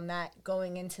focusing on that,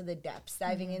 going into the depths,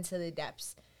 diving into the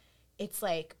depths. It's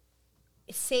like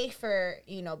safer,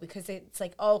 you know, because it's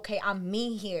like, oh, okay, I'm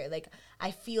me here, like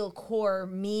I feel core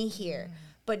me here.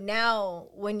 But now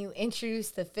when you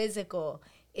introduce the physical,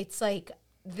 it's like,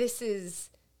 this is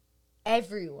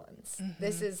everyone's.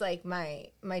 This is like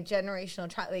my generational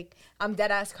trauma. Like, I'm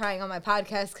dead ass crying on my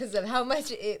podcast because of how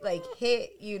much it like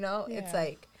hit, you know. It's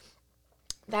like,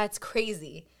 that's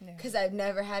crazy because I've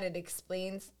never had it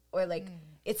explained, or like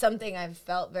it's something I've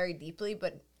felt very deeply,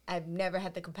 but I've never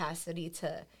had the capacity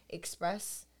to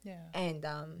express. And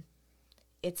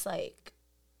it's like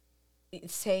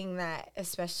saying that,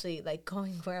 especially like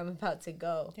going where I'm about to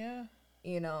go.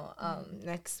 You know,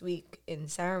 next week in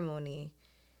ceremony,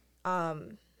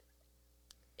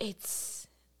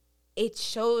 it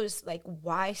shows like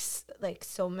why like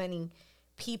so many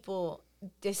people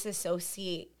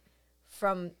disassociate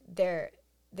from their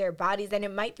bodies, and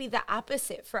it might be the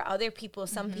opposite for other people.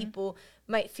 Some people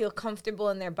might feel comfortable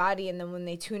in their body, and then when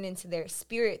they tune into their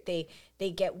spirit, they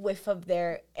get whiff of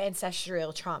their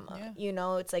ancestral trauma. You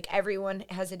know, it's like everyone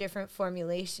has a different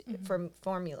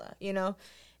formula, you know.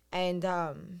 And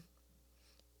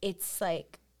it's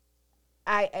like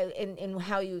in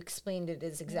how you explained it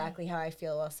is exactly how I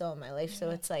feel also in my life. So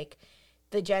it's like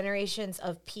the generations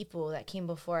of people that came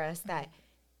before us that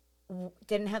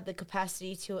didn't have the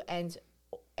capacity to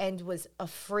and was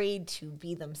afraid to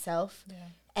be themselves.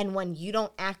 And when you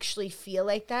don't actually feel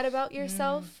like that about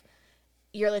yourself,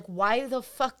 you're like, why the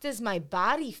fuck does my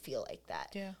body feel like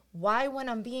that? Why, when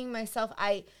I'm being myself,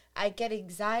 I get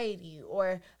anxiety,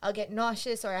 or I'll get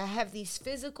nauseous, or I have these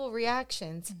physical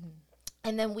reactions.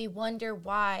 And then we wonder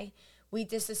why we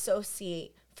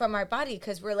disassociate from our body,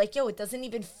 because we're like, yo, it doesn't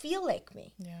even feel like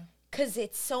me. Because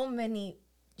it's so many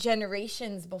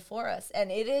generations before us,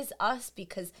 and it is us,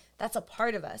 because that's a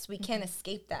part of us. We can't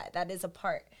escape that. That is a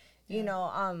part. You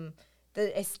know,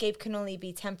 the escape can only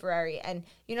be temporary, and,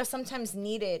 you know, sometimes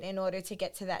needed in order to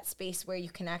get to that space where you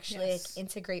can actually like,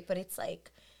 integrate. But it's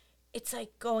like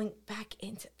going back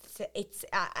into it's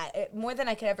more than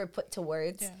I could ever put to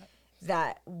words.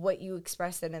 That what you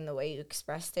expressed it and the way you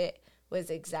expressed it was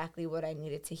exactly what I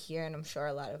needed to hear, and I'm sure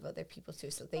a lot of other people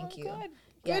too. So thank you.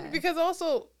 Good, because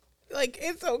also, like,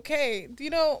 it's okay. Do you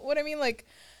know what I mean? Like,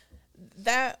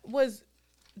 that was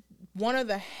one of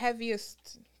the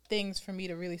heaviest things for me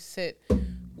to really sit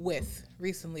with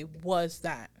recently, was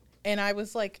that. And I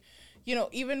was like, you know,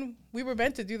 even we were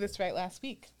meant to do this right last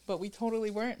week, but we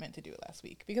totally weren't meant to do it last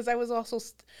week, because I was also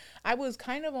I was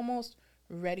kind of almost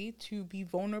ready to be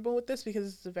vulnerable with this,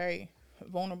 because it's a very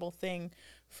vulnerable thing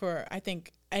for, I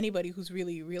think, anybody who's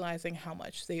really realizing how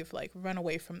much they've like run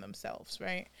away from themselves,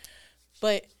 right?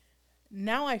 But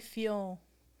now I feel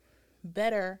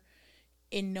better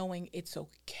in knowing it's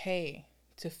okay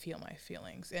to feel my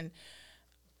feelings. And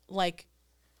like,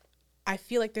 I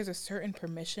feel like there's a certain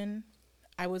permission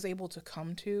I was able to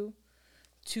come to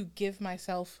give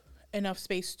myself enough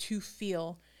space to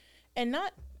feel, and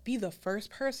not be the first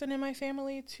person in my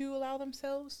family to allow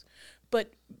themselves,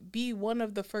 but be one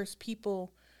of the first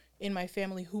people in my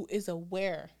family who is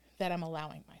aware that I'm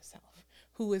allowing myself,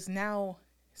 who is now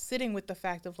sitting with the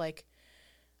fact of like,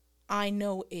 I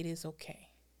know it is okay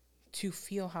to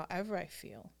feel however I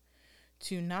feel,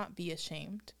 to not be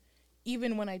ashamed,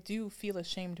 even when I do feel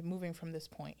ashamed moving from this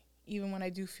point, even when I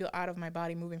do feel out of my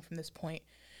body moving from this point.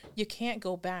 You can't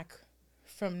go back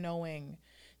from knowing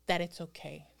that it's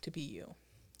okay to be you.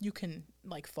 You can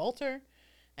like falter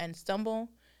and stumble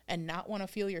and not want to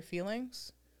feel your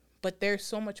feelings, but there's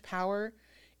so much power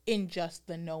in just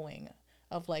the knowing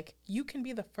of like, you can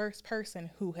be the first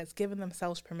person who has given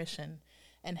themselves permission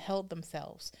and held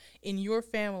themselves in your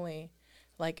family.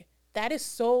 Like, that is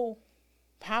so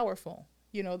powerful.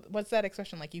 You know, what's that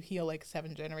expression? Like, you heal like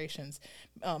 7 generations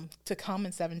to come,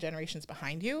 and 7 generations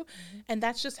behind you. And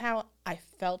that's just how I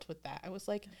felt with that. I was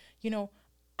like, you know,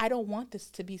 I don't want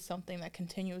this to be something that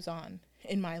continues on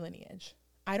in my lineage.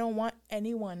 I don't want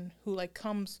anyone who like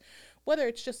comes, whether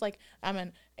it's just like I'm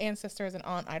an ancestor as an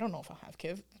aunt, I don't know if I'll have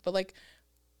kids, but like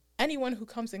anyone who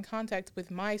comes in contact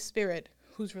with my spirit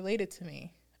who's related to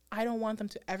me, I don't want them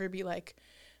to ever be like,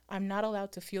 I'm not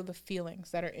allowed to feel the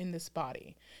feelings that are in this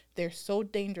body. They're so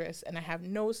dangerous, and I have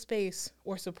no space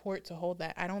or support to hold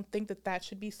that. I don't think that that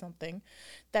should be something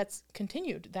that's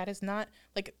continued. That is not,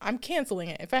 like, I'm canceling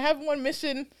it. If I have one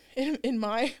mission in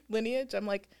my lineage, I'm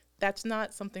like, that's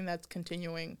not something that's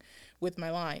continuing with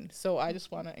my line. So I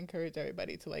just want to encourage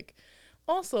everybody to like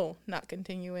also not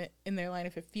continue it in their line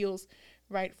if it feels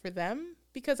right for them,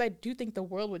 because I do think the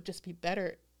world would just be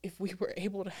better if we were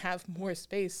able to have more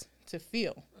space to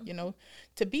feel, you know,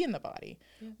 to be in the body.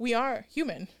 Yeah. We are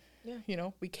human. Yeah. You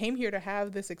know, we came here to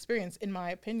have this experience, in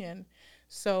my opinion.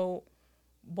 So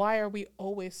why are we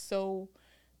always so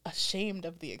ashamed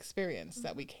of the experience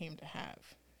that we came to have?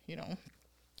 You know,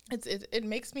 it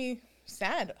makes me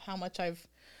sad how much I've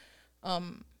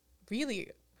really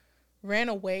ran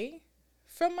away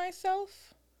from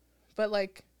myself, but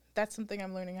like that's something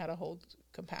I'm learning how to hold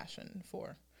compassion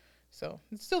for. So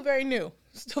it's still very new.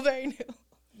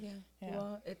 Yeah.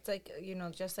 Well, it's like, you know,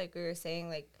 just like we were saying,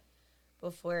 like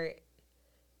before,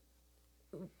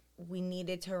 we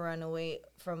needed to run away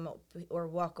from or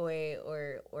walk away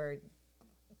or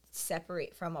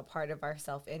separate from a part of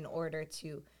ourselves in order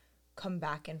to come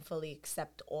back and fully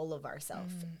accept all of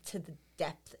ourselves to the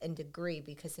depth and degree.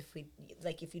 Because if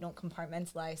you don't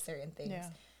compartmentalize certain things,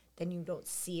 then you don't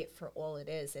see it for all it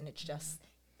is, and it's just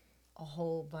a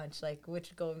whole bunch, like,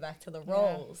 which going back to the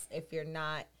roles, if you're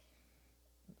not,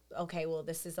 okay, well,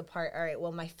 this is a part, all right,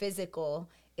 well, my physical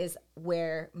is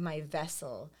where my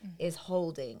vessel is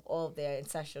holding all of the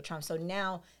ancestral trauma. So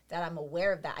now that I'm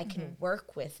aware of that, I can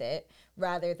work with it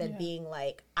rather than being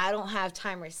like, I don't have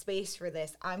time or space for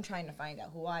this. I'm trying to find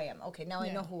out who I am. Okay, now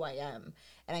I know who I am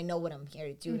and I know what I'm here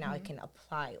to do. Now I can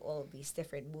apply all of these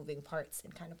different moving parts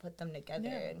and kind of put them together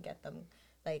and get them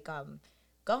like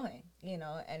going, you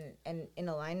know, and in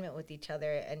alignment with each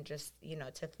other, and just, you know,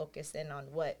 to focus in on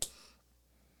what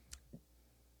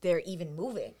they're even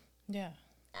moving. Yeah.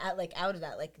 Out of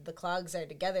that, like the clogs are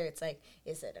together. It's like,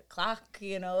 is it a clock?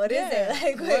 You know, what is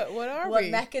it? Like, what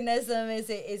mechanism is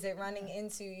it running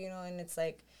into? You know, and it's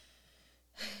like,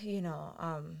 you know,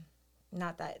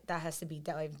 not that has to be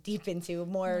dived deep into.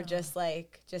 More just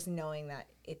knowing that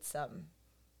it's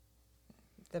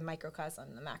the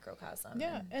microcosm, the macrocosm.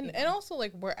 Yeah, and also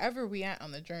like wherever we at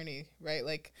on the journey, right?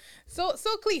 Like so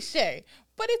cliche,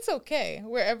 but it's okay.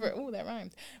 Wherever that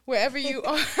rhymes. Wherever you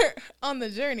are on the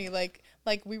journey, like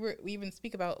we even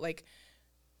speak about, like,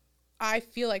 I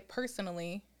feel like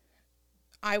personally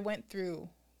I went through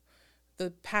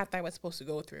the path I was supposed to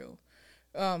go through.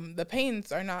 The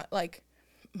pains are not like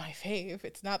my fave.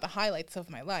 It's not the highlights of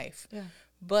my life. Yeah.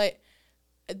 But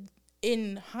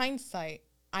in hindsight,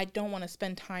 I don't want to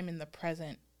spend time in the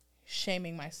present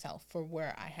shaming myself for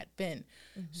where I had been.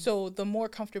 So the more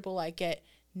comfortable I get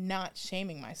not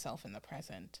shaming myself in the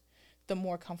present, the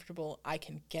more comfortable I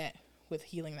can get with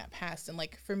healing that past. And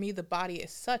like, for me, the body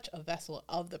is such a vessel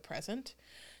of the present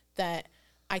that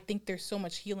I think there's so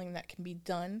much healing that can be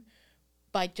done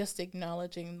by just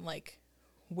acknowledging, like,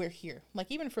 we're here.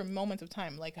 Like, even for moments of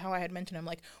time, like how I had mentioned, I'm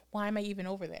like, why am I even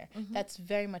over there? That's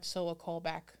very much so a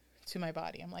callback to my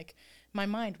body. I'm like, my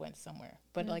mind went somewhere,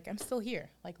 but like, I'm still here.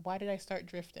 Like, why did I start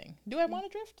drifting? Do I want to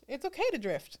drift? It's okay to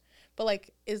drift, but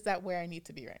like, is that where I need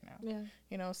to be right now? Yeah.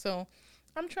 You know, so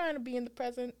I'm trying to be in the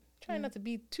present, trying not to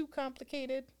be too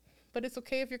complicated, but it's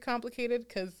okay if you're complicated,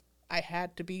 because I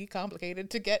had to be complicated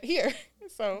to get here.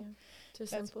 So to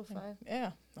simplify.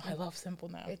 Yeah. I love simple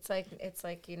now. It's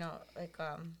like, you know, like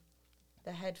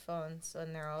the headphones,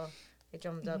 when they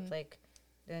jumped up, like,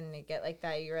 then they get like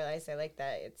that, you realize they like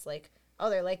that. It's like, oh,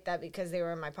 they're like that because they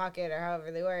were in my pocket or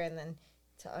however they were, and then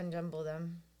to unjumble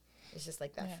them, it's just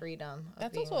like that freedom.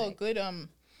 That's also like, a good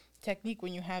technique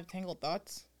when you have tangled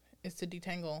thoughts, is to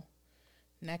detangle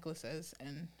necklaces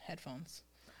and headphones.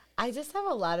 I just have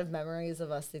a lot of memories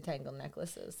of us detangled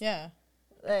necklaces. Yeah.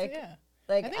 Like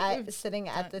sitting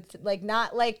at the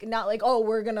not like oh,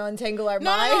 we're gonna untangle our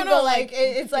mind, but like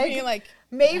it's like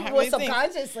maybe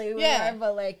subconsciously we are,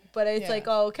 but it's like,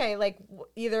 oh, okay, like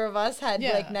either of us had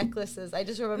like necklaces. I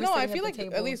just remember sitting I feel at the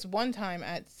like table. At least one time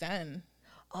at Zen.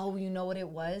 Oh, you know what it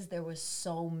was? There was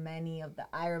so many of the.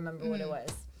 I remember what it was.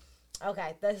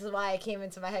 Okay, this is why I came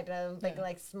into my head, and I'm thinking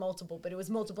like multiple, but it was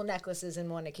multiple necklaces in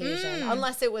one occasion.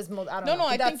 Unless it was, I don't know. No,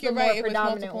 I think you're right. It was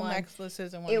multiple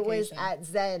necklaces in one occasion. It was at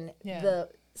Zen. Yeah.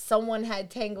 Someone had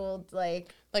tangled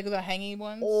like the hanging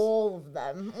ones. All of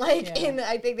them, I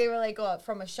think they were like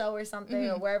from a show or something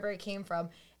or wherever it came from,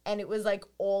 and it was like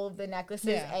all of the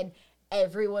necklaces and.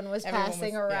 Everyone was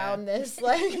passing around this,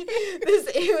 like,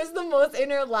 it was the most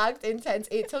interlocked, intense.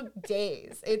 It took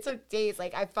days.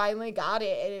 Like, I finally got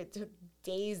it, and it took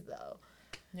days, though.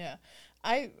 Yeah.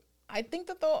 I think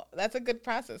that's a good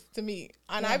process to me.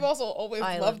 And I've also always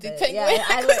loved detangling.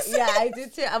 Yeah, I do,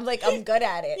 too. I'm like, I'm good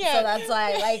at it, so that's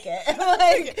why I like it.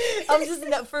 Like, I'm just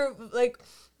not for, like,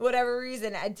 whatever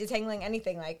reason, detangling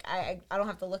anything. Like, I don't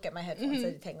have to look at my headphones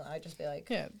to detangle. I just be like...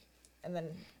 Yeah. And then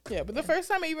yeah, but the first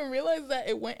time I even realized that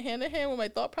it went hand in hand with my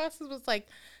thought process was like,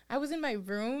 I was in my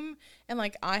room and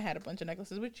like I had a bunch of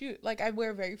necklaces, which you like. I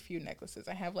wear very few necklaces.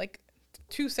 I have like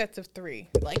 2 sets of 3,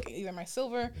 like either my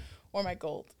silver or my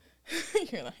gold.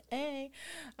 You're like, hey,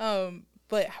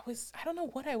 but I don't know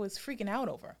what I was freaking out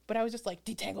over, but I was just like,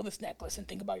 detangle this necklace and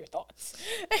think about your thoughts.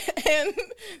 And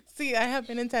see, I have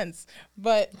been intense,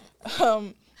 but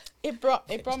it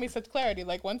brought me such clarity.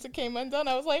 Like once it came undone,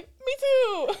 I was like, me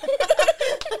too.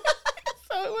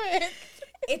 So it went.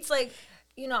 It's like,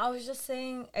 you know, I was just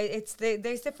saying,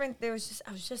 there's different. I was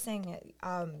just saying it.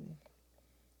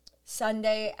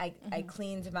 Sunday, I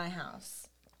cleaned my house.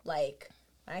 Like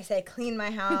when I say clean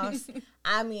my house,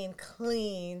 I mean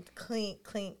clean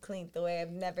the way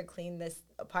I've never cleaned this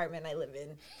apartment I live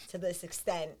in to this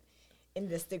extent, in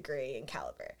this degree and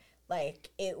caliber. Like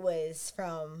it was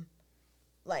from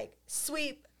like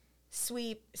sweep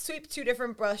 2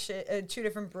 different brushes, 2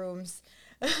 different brooms,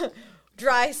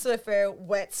 dry Swiffer,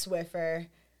 wet Swiffer,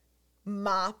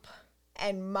 mop,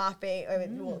 and mopping,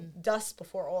 well, dust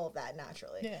before all of that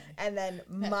naturally. Yeah. And then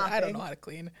mopping. I don't know how to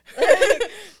clean.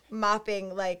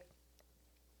 Mopping like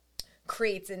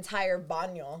Create's entire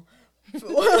baño. like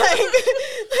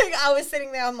I was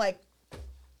sitting there, I'm like,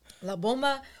 La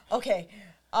Bomba, okay.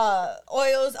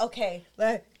 Oils, okay.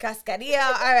 La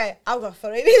Cascarilla, all right. I'll go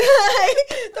for it.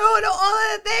 Like, throwing all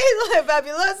of the things, like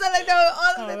Fabulosa, like throwing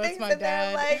all of the things in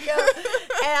there, like,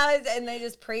 and they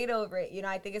just prayed over it. You know,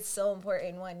 I think it's so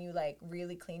important when you like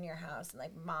really clean your house and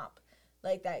like mop,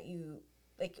 like that you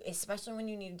like, especially when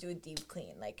you need to do a deep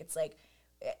clean. Like it's like,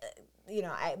 you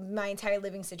know, my entire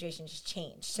living situation just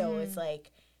changed, so it's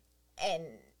like, and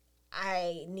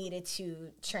I needed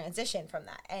to transition from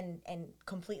that and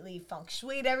completely feng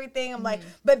shuied everything. I'm like,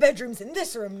 my bedroom's in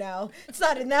this room now. It's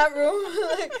not in that room.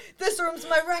 Like, this room's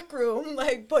my rec room.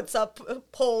 Like, puts up a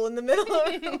pole in the middle of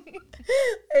the room.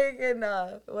 Like, and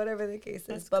whatever the case is.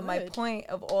 That's but good. my point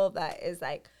of all of that is,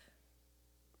 like,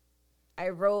 I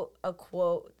wrote a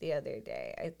quote the other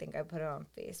day. I think I put it on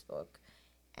Facebook.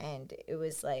 And it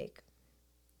was like,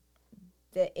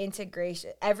 the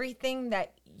integration, everything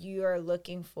that you are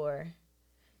looking for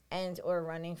and or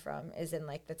running from is in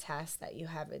like the task that you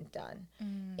haven't done,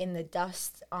 in the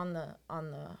dust on the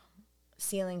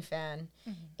ceiling fan,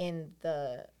 in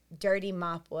the dirty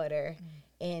mop water,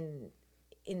 in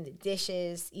the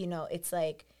dishes. You know, it's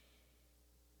like,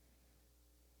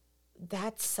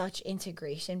 that's such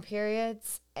integration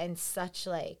periods and such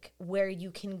like where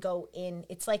you can go in.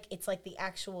 It's like the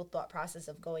actual thought process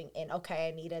of going in. Okay,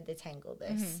 I need to detangle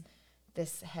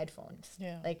this headphones.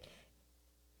 Yeah. Like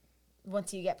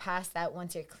once you get past that,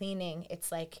 once you're cleaning,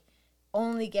 it's like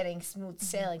only getting smooth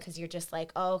sailing because you're just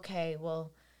like, oh, okay,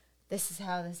 well, this is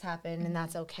how this happened and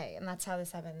that's okay, and that's how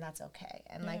this happened and that's okay,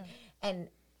 and like, and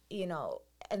you know,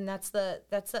 and that's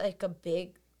like a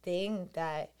big thing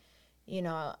that, you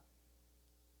know,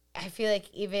 I feel like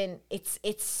even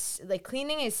it's like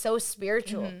cleaning is so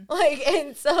spiritual, like,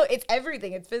 and so it's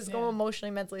everything. It's physical,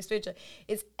 emotionally, mentally, spiritual.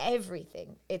 It's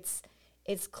everything. It's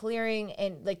clearing,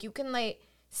 and like you can light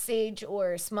sage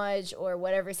or smudge or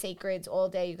whatever sacreds all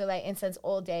day. You can light incense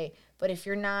all day, but if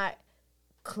you're not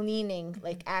cleaning,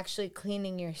 like actually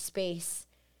cleaning your space,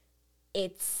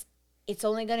 it's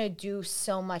only going to do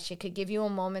so much. It could give you a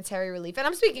momentary relief. And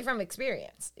I'm speaking from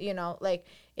experience, you know, like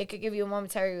it could give you a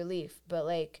momentary relief, but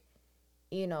like,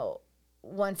 you know,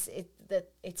 once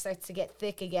it starts to get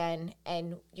thick again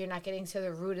and you're not getting to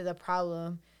the root of the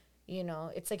problem, you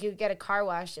know, it's like you get a car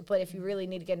wash, but if you really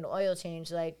need to get an oil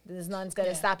change, like there's nothing's going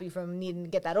to stop you from needing to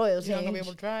get that oil change. You're not going to be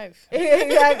able to drive.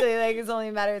 Exactly. Like it's only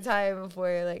a matter of time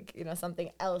before like, you know,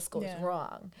 something else goes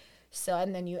wrong. So,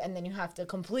 and then you have to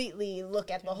completely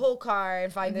look at the whole car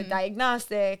and find the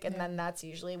diagnostic. And then that's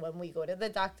usually when we go to the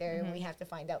doctor and we have to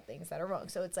find out things that are wrong.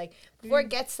 So it's like, before it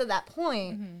gets to that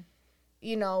point,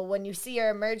 you know, when you see your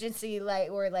emergency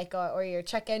light or like, or your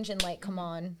check engine light come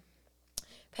on,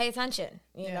 pay attention,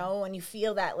 you know, when you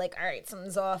feel that like, all right,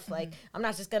 something's off. Like, I'm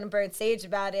not just going to burn sage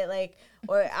about it. Like,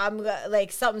 or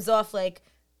like something's off. Like,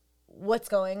 what's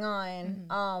going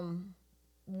on?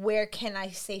 Where can I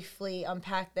safely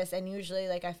unpack this? And usually,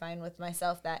 like, I find with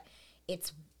myself that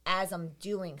it's as I'm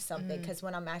doing something, because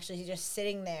when I'm actually just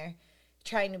sitting there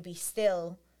trying to be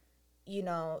still, you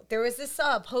know, there was this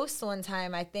post one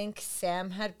time, I think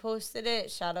Sam had posted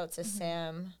it. Shout out to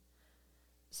Sam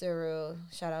Zuru.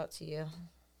 Shout out to you,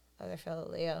 other fellow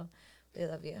Leo. We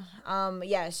love you.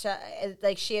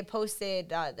 Like she had posted,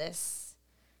 this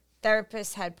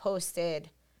therapist had posted,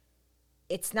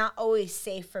 it's not always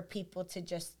safe for people to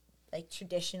just like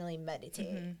traditionally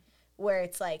meditate, where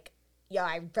it's like yo,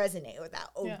 I resonate with that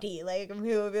OD. Like, people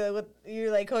will be like, what,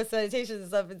 you like host meditations and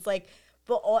stuff. It's like,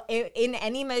 but in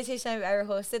any meditation I've ever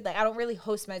hosted, like, I don't really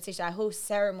host meditation. I host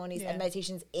ceremonies and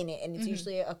meditations in it. And it's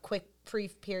usually a quick,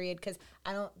 brief period, because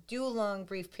I don't do long,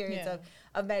 brief periods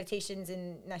of meditations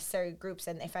in necessary groups.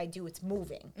 And if I do, it's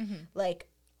moving. Like,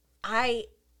 I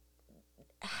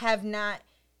have not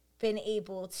been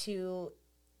able to,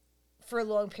 for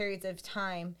long periods of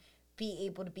time, be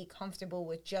able to be comfortable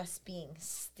with just being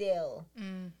still.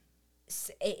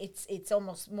 It's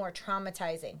almost more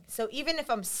traumatizing. So even if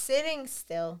I'm sitting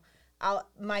still,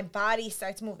 my body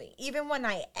starts moving. Even when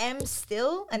I am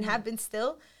still and have been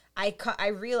still, I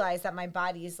realize that my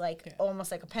body is like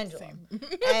almost like a pendulum. And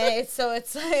it's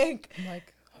like I'm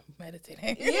like, I'm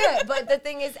meditating. Yeah, but the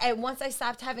thing is, and once I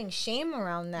stopped having shame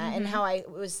around that and how I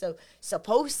was so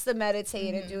supposed to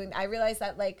meditate and doing, I realized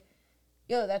that, like,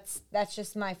 yo, that's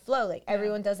just my flow. Like,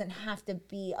 everyone doesn't have to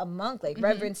be a monk. Like,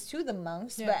 reverence to the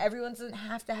monks, but everyone doesn't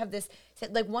have to have this,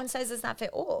 like, one size does not fit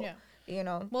all. You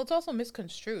know? Well, it's also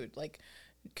misconstrued. Like,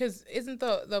 because isn't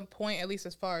the point, at least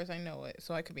as far as I know it,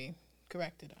 so I could be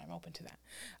corrected, I'm open to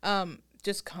that,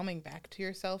 just coming back to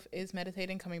yourself is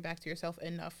meditating, coming back to yourself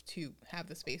enough to have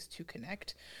the space to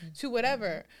connect to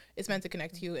whatever is meant to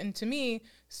connect to you. And to me,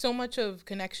 so much of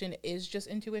connection is just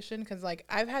intuition, because, like,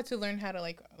 I've had to learn how to,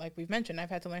 like we've mentioned,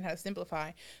 I've had to learn how to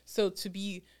simplify. So to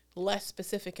be less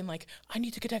specific and, like, I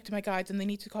need to connect to my guides and they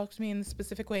need to talk to me in this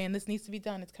specific way and this needs to be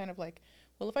done, it's kind of like,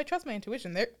 well, if I trust my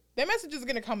intuition, their message is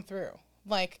going to come through.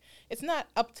 Like, it's not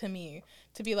up to me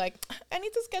to be like, I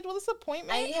need to schedule this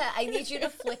appointment. I need you to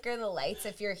flicker the lights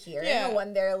if you're here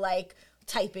when they're, like,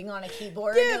 typing on a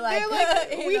keyboard. Yeah, they're like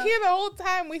we hear the whole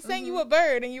time. We sang you a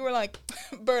bird, and you were like,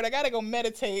 bird, I gotta go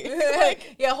meditate.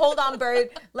 Like, yeah, hold on, bird.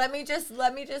 Let me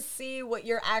just see what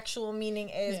your actual meaning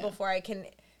is before I can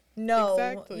know.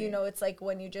 Exactly. You know, it's like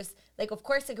when you just, like, of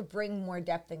course it could bring more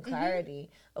depth and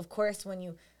clarity. Of course, when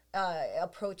you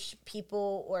approach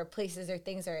people or places or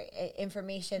things or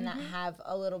information that have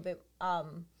a little bit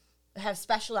have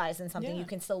specialized in something, you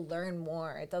can still learn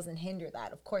more. It doesn't hinder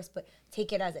that, of course, but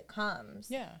take it as it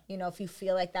comes. You know, if you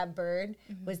feel like that bird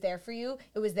was there for you,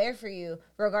 it was there for you,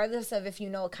 regardless of if you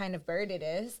know what kind of bird it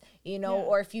is, you know,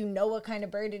 or if you know what kind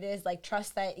of bird it is, like,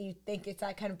 trust that you think it's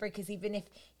that kind of bird, because even if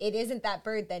it isn't that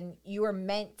bird, then you are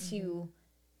meant to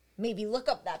maybe look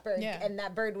up that bird, and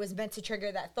that bird was meant to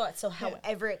trigger that thought. So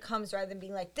however it comes, rather than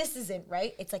being like, this isn't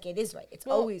right, it's like, it is right. It's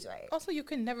always right. Also, you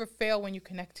can never fail when you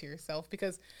connect to yourself,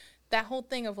 because that whole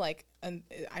thing of, like,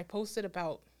 I posted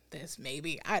about this,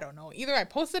 maybe, I don't know, either I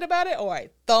posted about it or I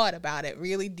thought about it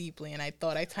really deeply and I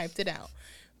thought I typed it out.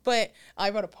 But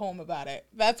I wrote a poem about it.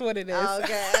 That's what it is.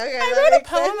 Okay. I wrote a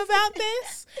poem about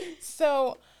this.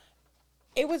 So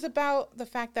it was about the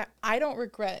fact that I don't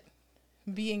regret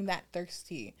being that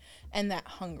thirsty and that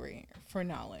hungry for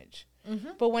knowledge.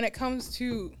 But when it comes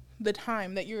to the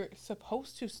time that you're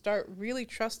supposed to start really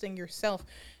trusting yourself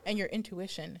and your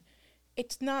intuition,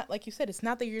 it's not, like you said, it's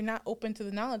not that you're not open to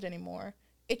the knowledge anymore.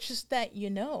 It's just that you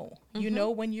know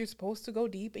when you're supposed to go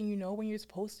deep, and you know when you're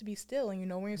supposed to be still, and you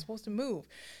know when you're supposed to move.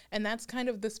 And that's kind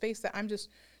of the space that I'm just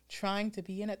trying to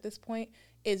be in at this point,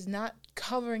 is not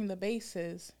covering the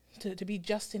bases to be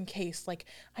just in case. Like,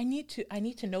 I need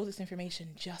to know this information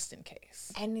just in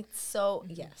case. And it's so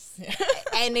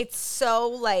and it's so,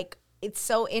 like, it's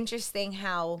so interesting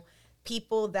how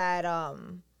people that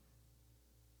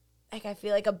like, I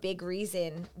feel like a big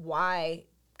reason why,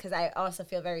 because I also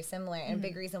feel very similar, and a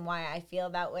big reason why I feel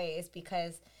that way is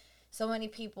because so many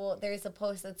people, there's a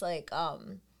post that's like,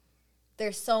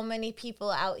 there's so many people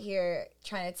out here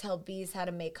trying to tell bees how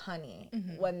to make honey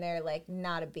when they're, like,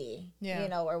 not a bee, you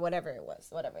know, or whatever it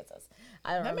says.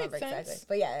 I don't remember exactly.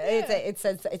 But it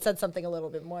said something a little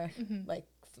bit more, like,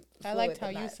 I liked how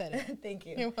you said it. Thank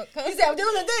you. You're welcome. You said, I'm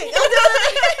doing the thing.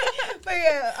 But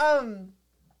yeah,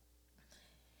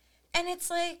 and it's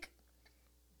like,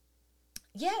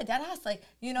 yeah, that has, like,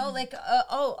 you know, like,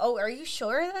 are you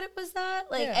sure that it was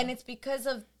that? Like, and it's because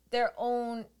of their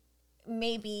own,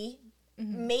 maybe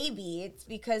it's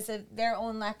because of their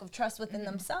own lack of trust within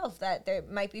themselves that they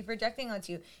might be projecting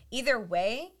onto you. Either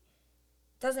way,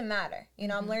 doesn't matter. You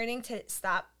know, I'm learning to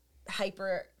stop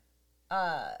hyper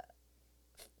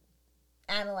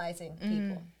analyzing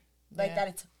people. Like, that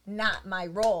it's not my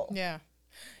role.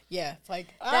 Yeah, it's like,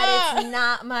 that it's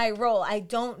not my role. I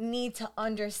don't need to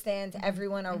understand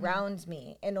everyone around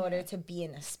me in order to be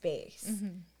in a space,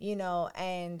 you know,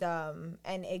 and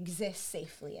exist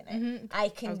safely in it. I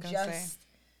can just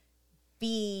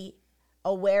be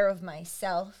aware of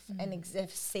myself and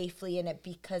exist safely in it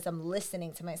because I'm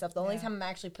listening to myself. The only time I'm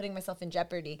actually putting myself in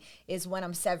jeopardy is when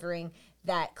I'm severing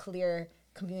that clear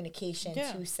communication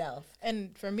to self.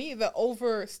 And for me, the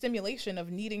overstimulation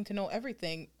of needing to know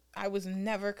everything, I was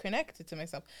never connected to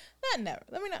myself. Not never.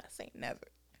 Let me not say never.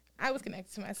 I was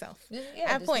connected to myself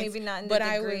at points, maybe not in the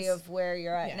degree of where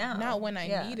you're at now. Not when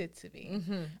I needed to be.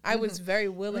 I was very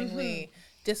willingly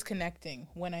disconnecting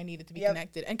when I needed to be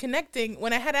connected, and connecting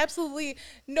when I had absolutely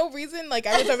no reason. Like,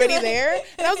 I was already there,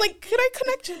 and I was like, could I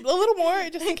connect a little more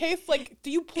just in case? Like, do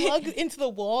you plug into the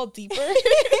wall deeper?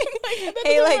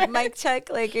 Hey, like, mic check.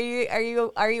 Like, are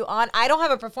you on? I don't have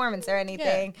a performance or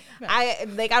anything. No. I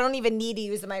don't even need to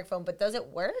use the microphone, but does it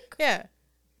work? Yeah.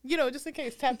 You know, just in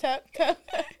case. Tap, tap, tap.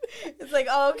 It's like,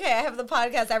 oh, okay, I have the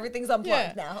podcast. Everything's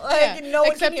unplugged now. Like, no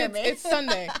one can hear me. It's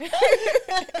Sunday.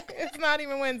 It's not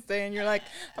even Wednesday. And you're like,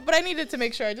 but I needed to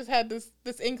make sure. I just had this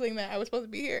inkling that I was supposed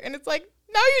to be here. And it's like,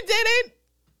 no, you didn't.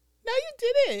 No, you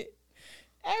didn't.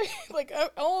 Like,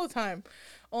 all the time.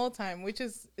 All the time. Which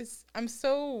is it's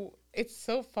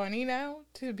so funny now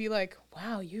to be like,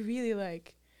 wow, you really,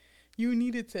 like, you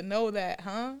needed to know that,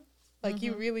 huh? Like,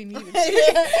 you really needed to. I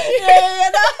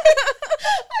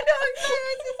know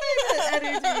exactly what to say.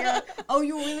 Energy, oh,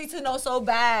 you really to know so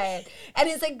bad. And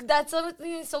it's like, that's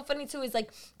something that's so funny too, is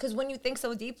like, because when you think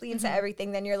so deeply into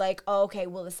everything, then you're like, oh, okay,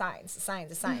 well, the science.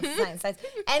 And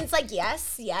it's like,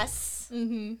 yes.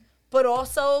 But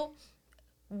also,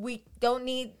 we don't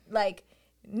need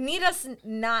us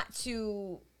not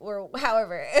to, or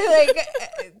however, like,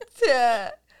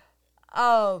 to,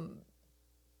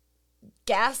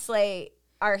 gaslight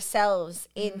ourselves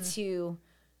into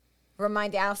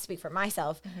reminding, I'll speak for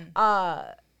myself,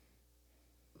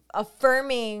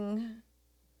 affirming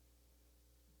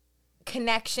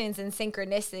connections and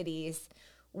synchronicities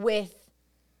with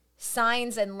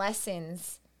signs and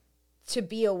lessons to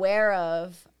be aware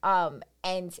of,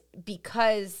 and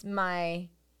because my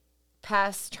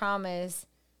past traumas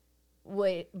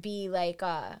would be like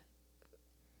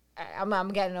I'm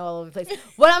getting all over the place.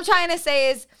 What I'm trying to say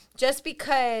is, just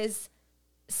because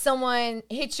someone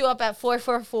hits you up at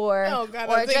 444,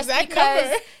 or just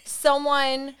because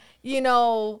someone,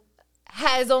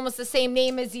 has almost the same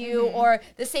name as you, or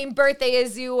the same birthday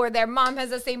as you, or their mom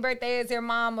has the same birthday as your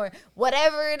mom, or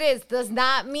whatever it is, does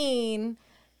not mean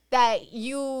that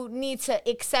you need to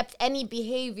accept any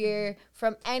behavior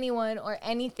from anyone or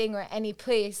anything or any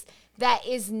place that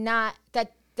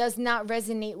does not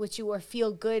resonate with you or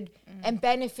feel good and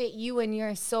benefit you and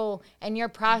your soul and your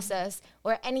process,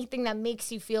 or anything that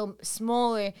makes you feel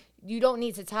smaller. You don't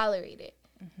need to tolerate it.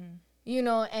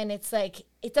 And it's like,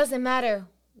 it doesn't matter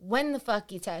when the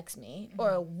fuck you text me,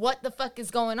 or what the fuck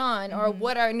is going on, or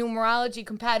what our numerology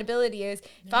compatibility is.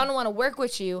 If I don't want to work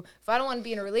with you, if I don't want to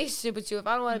be in a relationship with you, if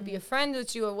I don't want to be a friend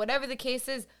with you, or whatever the case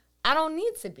is, I don't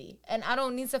need to be. And I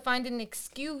don't need to find an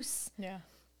excuse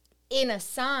in a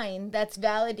sign that's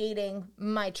validating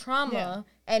my trauma,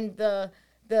 and the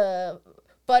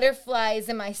butterflies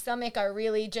in my stomach are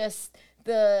really just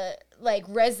the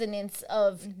resonance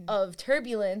of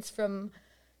turbulence from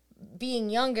being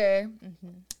younger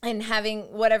and having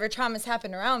whatever traumas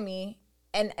happen around me,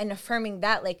 and affirming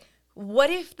that. Like, what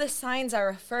if the signs are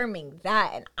affirming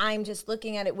that, and I'm just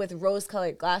looking at it with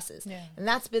rose-colored glasses? And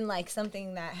that's been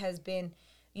something that has been,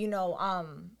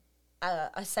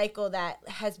 a cycle that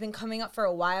has been coming up for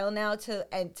a while now, to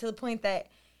the point that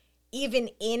even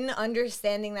in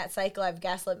understanding that cycle, I've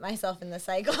gaslit myself in the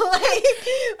cycle.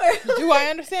 Do I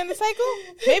understand the cycle?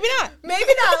 Maybe not.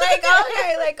 Maybe not.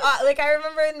 Okay. I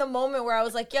remember in the moment where I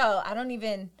was like, yo, I don't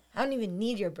even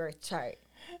need your birth chart.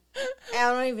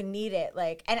 I don't even need it.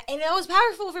 And it was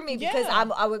powerful for me, because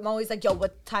I'm always like, yo,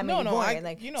 what time are you born?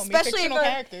 Especially fictional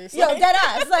characters. Yo, dead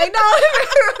ass. No,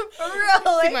 for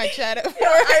real. See my chat at 4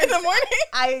 in the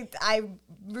morning. I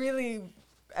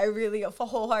really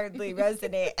wholeheartedly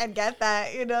resonate and get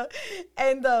that,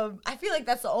 and I feel like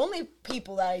that's the only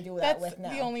people that I do that with now.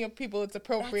 That's the only people it's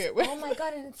appropriate with. Oh my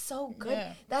God, and it's so good.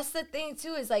 That's the thing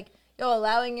too, is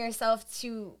allowing yourself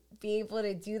to be able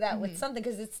to do that with something,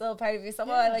 because it's still a part of yourself.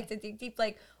 Oh, I like to dig deep.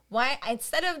 Why,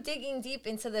 instead of digging deep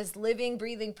into this living,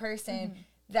 breathing person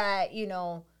that,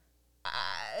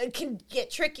 can get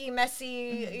tricky,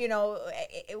 messy,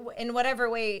 in whatever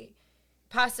way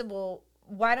possible,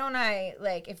 why don't I,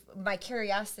 if my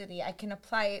curiosity, I can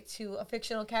apply it to a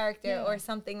fictional character or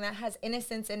something that has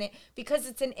innocence in it, because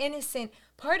it's an innocent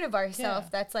part of ourselves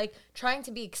that's trying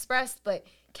to be expressed, but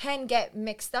can get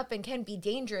mixed up and can be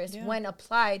dangerous when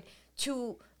applied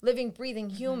to living, breathing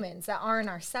humans that aren't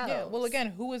ourselves. Yeah, well, again,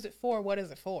 who is it for? What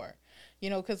is it for?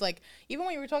 Because even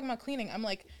when you were talking about cleaning, I'm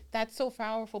like, that's so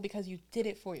powerful because you did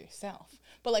it for yourself.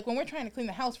 But when we're trying to clean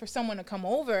the house for someone to come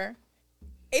over,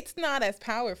 it's not as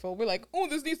powerful. We're like, oh,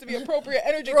 this needs to be appropriate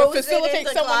energy to Throws it facilitate in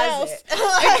the someone closet.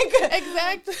 else.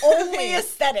 Exactly. Only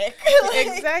aesthetic.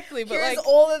 Exactly. But here's like,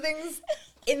 all the things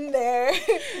in there.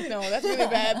 no, that's really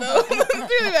bad though. It's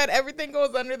really bad. Everything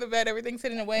goes under the bed. Everything's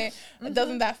hidden away.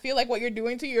 Doesn't that feel like what you're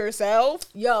doing to yourself?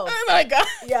 Yo. Oh my God.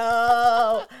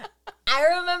 Yo.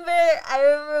 I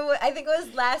remember, I think it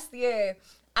was last year.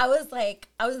 I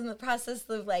was in the process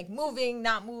of like moving,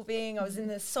 not moving. I was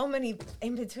in so many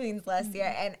in-betweens last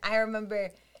year. And I remember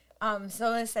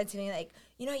someone said to me, like,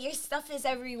 you know, your stuff is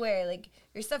everywhere. Like,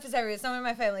 your stuff is everywhere. Someone in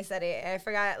my family said it. And I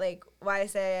forgot, like, why I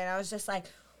said it. And I was just like,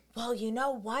 well, you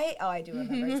know why? Oh, I do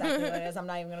remember exactly what it is. I'm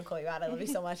not even going to call you out. I love you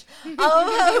so much.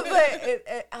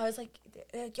 But I was like,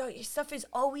 yo, your stuff is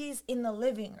always in the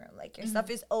living room. Like, your stuff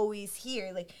is always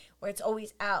here, like, where it's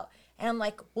always out. And I'm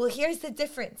like, well, here's the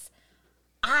difference.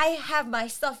 I have my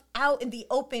stuff out in the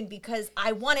open because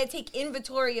I want to take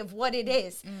inventory of what it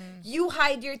is. You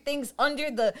hide your things under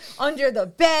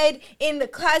the bed, in the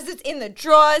closets, in the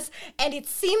drawers, and it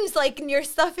seems like your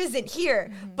stuff isn't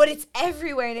here, but it's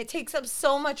everywhere and it takes up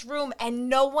so much room and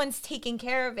no one's taking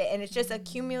care of it, and it's just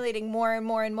accumulating more and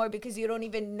more and more because you don't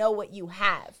even know what you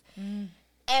have. And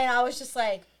I was just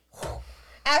like, whew.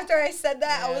 After I said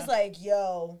that, I was like,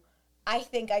 yo, I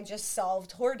think I just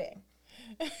solved hoarding.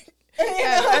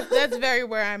 Yeah, that's very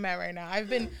where I'm at right now. I've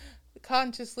been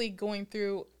consciously going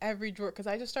through every drawer because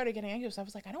I just started getting anxious. I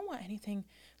was like, I don't want anything,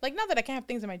 like, not that I can't have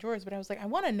things in my drawers, but I was like, I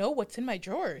want to know what's in my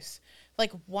drawers.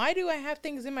 Like, why do I have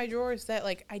things in my drawers that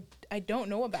like I don't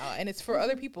know about, and it's for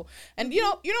other people? And you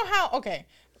know how, okay,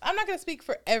 I'm not gonna speak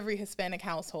for every Hispanic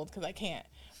household because I can't,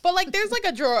 but like there's like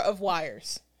a drawer of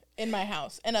wires in my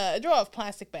house and a drawer of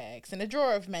plastic bags and a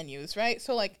drawer of menus, right?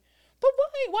 So like, but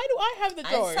why do I have the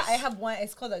drawers? I have one.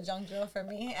 It's called a junk drawer for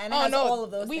me, and it has all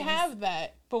of those we things. have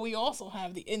that, but we also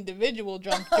have the individual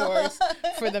junk drawers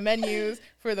for the menus,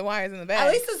 for the wires and the bags.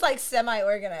 At least it's like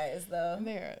semi-organized, though.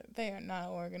 They are not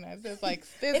organized. There's It's like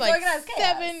chaos,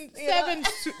 seven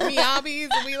Miyabis,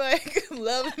 and we like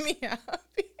love Miyabi.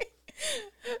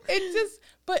 It's just,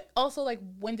 but also like,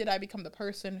 when did I become the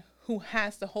person who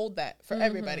has to hold that for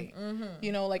everybody?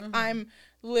 You know, like I'm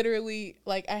literally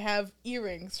like, I have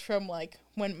earrings from like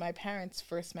when my parents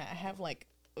first met. I have like,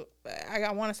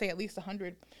 I want to say at least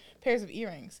 100 pairs of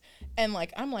earrings, and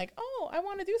like I'm like, oh, I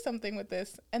want to do something with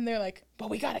this, and they're like, but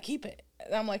we gotta keep it.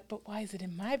 And I'm like, but why is it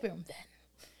in my room then?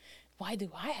 Why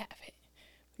do I have it?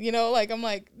 You know, like I'm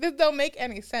like, this don't make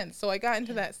any sense. So I got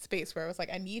into that space where I was like,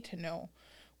 I need to know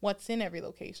what's in every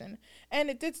location,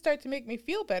 and it did start to make me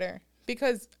feel better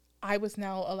because I was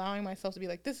now allowing myself to be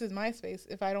like, this is my space.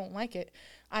 If I don't like it,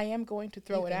 I am going to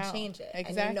throw it out. Change it.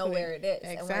 Exactly. And you know where it is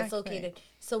and where it's Exactly. located.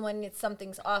 So when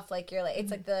something's off, like you're like,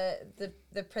 it's like the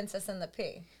Princess and the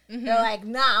Pea. They're like,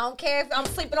 nah, I don't care if I'm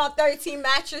sleeping on 13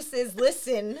 mattresses.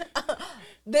 Listen,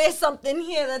 there's something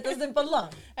here that doesn't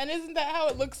belong. And isn't that how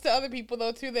it looks to other people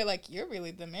though too? They're like, you're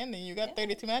really demanding. You got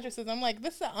 32 mattresses. I'm like,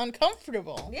 this is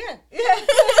uncomfortable. Yeah.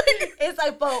 It's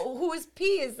like, but whose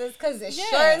pee is this? Because it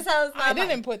sure as hell is not I mine.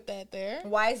 didn't put that there.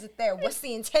 Why is it there? What's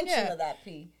the intention of that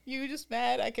pee? You just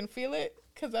mad I can feel it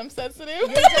because I'm sensitive? You're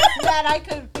just mad I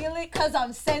could feel it because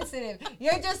I'm sensitive.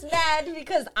 You're just mad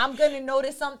because I'm going to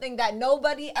notice something that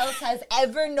nobody else has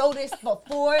ever noticed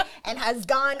before and has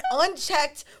gone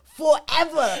unchecked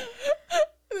forever.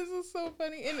 This is so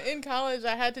funny. In college,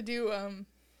 I had to do,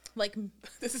 like,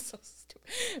 this is so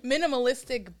stupid,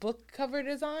 minimalistic book cover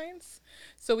designs.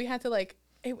 So we had to, like,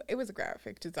 it was a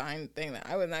graphic design thing that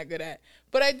I was not good at.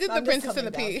 But I did the Princess and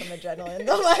the Pea. Some adrenaline.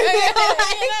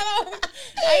 I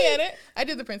get it. I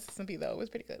did the Princess and Pea, though. It was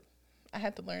pretty good. I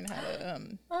had to learn how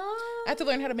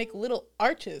to make little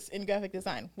arches in graphic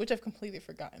design, which I've completely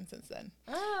forgotten since then.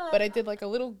 But I did like a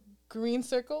little green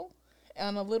circle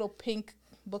on a little pink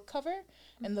book cover,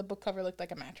 and the book cover looked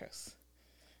like a mattress.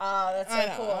 Oh, that's so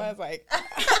cool. I was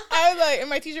like,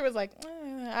 and my teacher was like,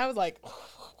 I was like,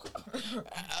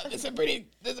 this is pretty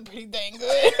dang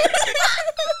good.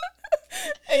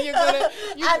 And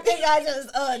I think I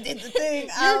just did the thing.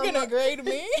 You're gonna grade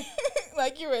me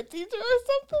like you're a teacher or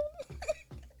something.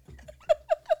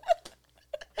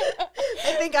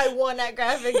 I think I won at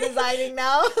graphic designing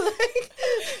now.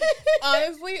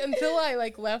 Honestly, until I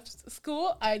like left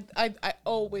school, I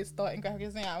always thought in graphic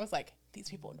design, I was like, these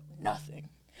people know nothing.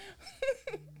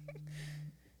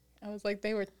 I was like,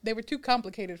 they were too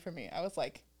complicated for me. I was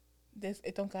like,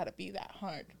 it don't gotta be that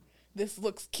hard. This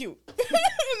looks cute. And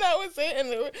that was it. And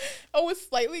it would always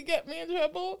slightly get me in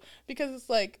trouble because it's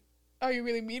like, are you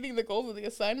really meeting the goals of the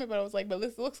assignment? But I was like, but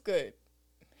this looks good.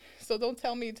 So don't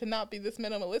tell me to not be this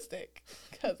minimalistic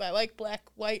because I like black,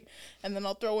 white, and then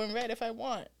I'll throw in red if I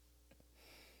want.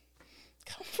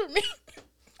 Come for me.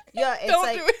 Yeah, it's Don't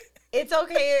like do it. it's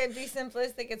okay to be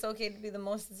simplistic. It's okay to be the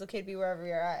most. It's okay to be wherever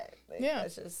you're at. Like, Yeah.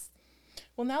 That's just.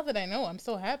 Well, now that I know, I'm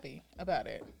so happy about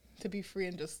it, to be free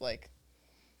and just like,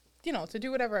 to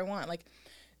do whatever I want. Like,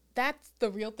 that's the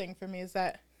real thing for me, is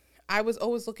that I was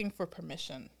always looking for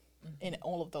permission in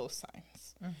all of those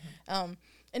signs.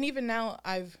 And even now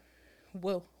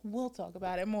we'll talk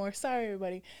about it more. Sorry,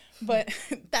 everybody. But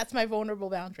that's my vulnerable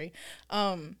boundary.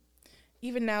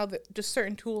 Even now, that just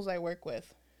certain tools I work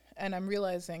with, and I'm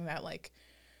realizing that, like,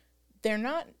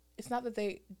 it's not that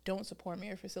they don't support me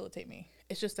or facilitate me.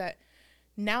 It's just that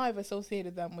now I've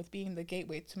associated them with being the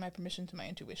gateway to my permission to my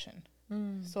intuition.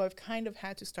 So I've kind of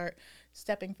had to start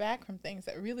stepping back from things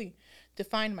that really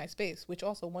define my space, which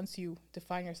also, once you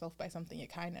define yourself by something, you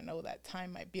kind of know that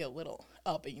time might be a little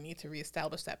up and you need to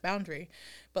reestablish that boundary.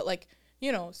 But, like,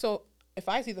 so if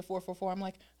I see the 444, I'm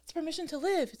like, it's permission to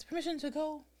live. It's permission to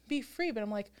go be free. But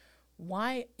I'm like,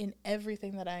 why in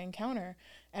everything that I encounter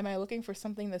am I looking for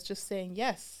something that's just saying,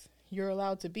 yes, you're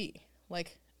allowed to be?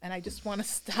 Like, and I just want to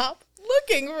stop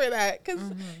looking for that, because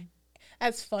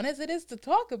as fun as it is to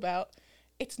talk about,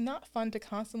 it's not fun to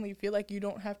constantly feel like you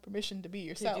don't have permission to be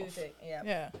yourself. To do things. Yep.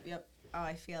 Yeah. Yep. Oh,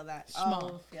 I feel that.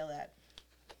 Small. Oh, feel that.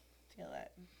 Feel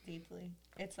that deeply.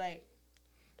 It's like,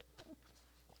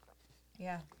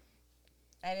 yeah.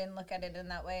 I didn't look at it in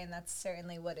that way, and that's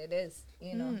certainly what it is.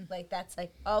 Like, that's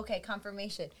like, oh, okay,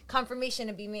 confirmation. Confirmation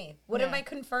to be me. What am I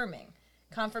confirming?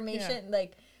 Confirmation,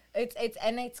 like,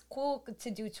 it's cool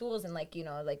to do tools, and, like,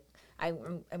 like,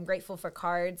 I'm grateful for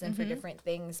cards and for different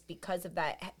things because of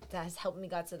that. That has helped me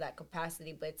got to that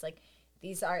capacity. But it's like,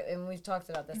 these are, and we've talked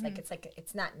about this, like,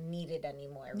 it's not needed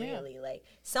anymore, really. Like,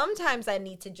 sometimes I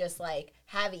need to just, like,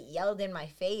 have it yelled in my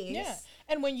face. Yeah.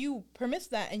 And when you permit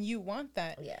that and you want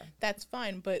that, that's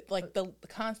fine. But, like, the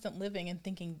constant living and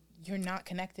thinking you're not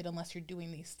connected unless you're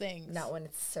doing these things. Not when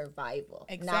it's survival.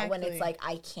 Exactly. Not when it's like,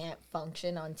 I can't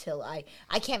function until I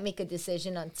can't make a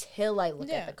decision until I look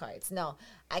at the cards. No,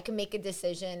 I can make a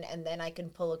decision and then I can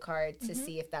pull a card to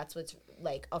see if that's what's,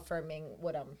 like, affirming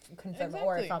what I'm confirming,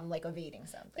 or if I'm, like, evading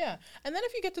something. Yeah. And then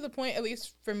if you get to the point, at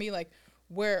least for me, like,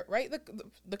 where, right,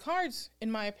 the cards,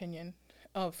 in my opinion,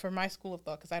 for my school of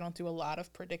thought, because I don't do a lot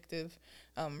of predictive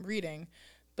reading,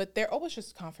 but they're always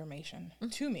just confirmation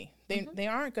to me. They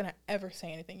aren't going to ever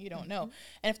say anything you don't know.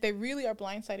 And if they really are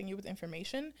blindsiding you with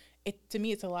information, to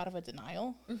me, it's a lot of a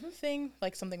denial thing,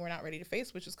 like something we're not ready to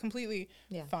face, which is completely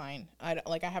fine. I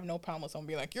have no problem with someone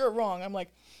being like, you're wrong. I'm like,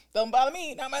 don't bother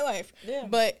me, not my life. Yeah.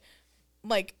 But,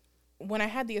 like, when I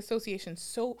had the association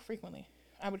so frequently,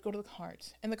 I would go to the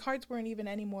cards, and the cards weren't even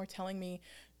anymore telling me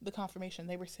the confirmation.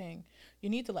 They were saying, you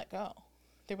need to let go.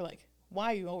 They were like,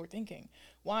 why are you overthinking?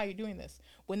 Why are you doing this?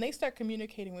 When they start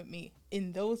communicating with me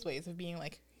in those ways of being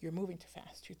like, you're moving too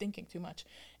fast, you're thinking too much,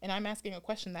 and I'm asking a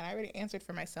question that I already answered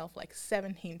for myself like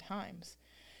 17 times,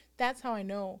 that's how I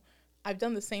know I've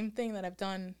done the same thing that I've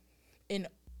done in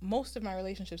most of my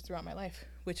relationships throughout my life,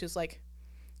 which is, like,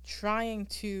 trying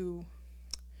to,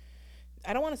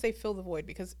 I don't want to say fill the void,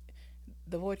 because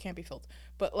the void can't be filled,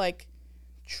 but, like,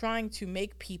 trying to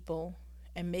make people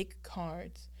and make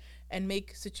cards and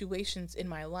make situations in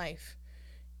my life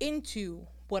into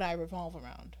what I revolve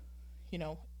around,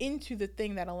 into the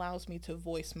thing that allows me to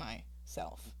voice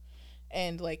myself.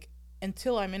 And, like,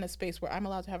 until I'm in a space where I'm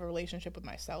allowed to have a relationship with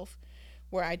myself,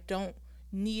 where I don't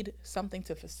need something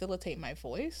to facilitate my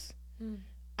voice,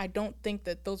 I don't think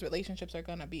that those relationships are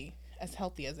going to be as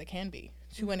healthy as they can be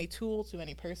to any tool, to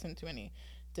any person, to any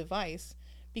device,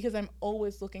 because I'm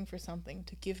always looking for something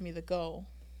to give me the go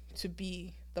to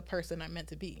be the person I'm meant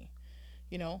to be,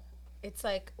 It's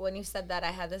like, when you said that,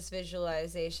 I had this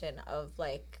visualization of,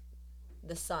 like,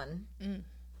 the sun,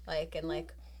 like, and,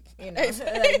 like,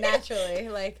 like, naturally,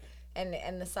 like,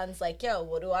 and the sun's like, yo,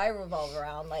 what do I revolve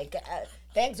around? Like,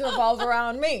 things revolve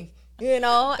around me,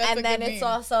 That's and then it's meme.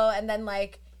 also, and then,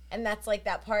 like, and that's, like,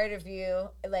 that part of you,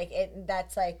 like,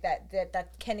 that's, like,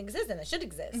 that can exist and it should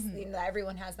exist.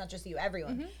 Everyone has, not just you,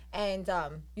 everyone. And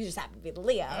you just happen to be the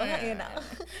Leo,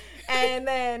 and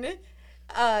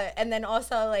then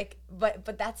also, like,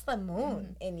 but that's the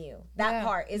moon in you. That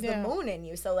part is the moon in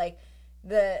you. So, like,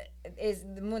 the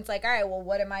moon's like, all right, well,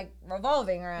 what am I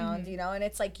revolving around? And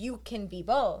it's like, you can be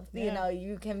both.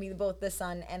 You can be both the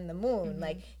sun and the moon.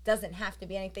 Like, it doesn't have to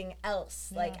be anything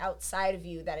else like outside of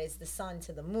you that is the sun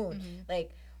to the moon.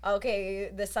 Like, okay,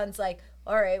 the sun's like,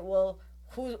 all right, well,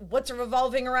 what's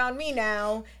revolving around me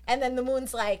now? And then the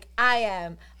moon's like,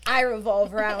 I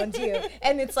revolve around you.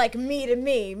 And it's like, me to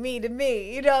me.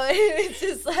 It's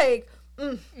just like,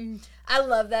 I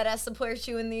love that I support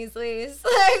you in these ways.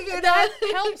 Like, That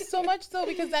helps so much, though,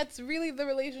 because that's really the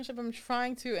relationship I'm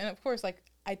trying to, and of course, like,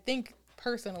 I think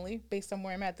personally, based on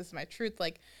where I'm at, this is my truth,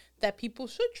 like, that people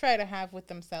should try to have with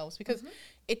themselves, because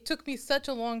it took me such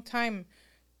a long time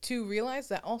to realize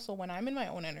that also when I'm in my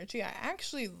own energy, I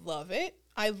actually love it.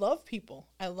 I love people.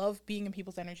 I love being in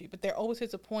people's energy, but there always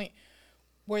hits a point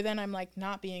where then I'm like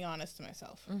not being honest to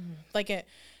myself. Like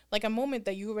a moment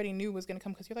that you already knew was going to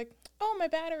come because you're like, oh, my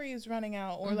battery is running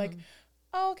out, or like,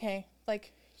 oh, okay,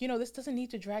 like, you know, this doesn't need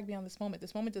to drag me on this moment.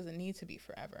 This moment doesn't need to be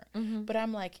forever. But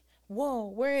I'm like, whoa,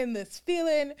 we're in this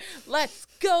feeling. Let's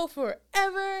go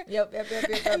forever. Yep.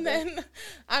 And then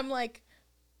I'm like,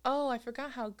 oh, I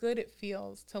forgot how good it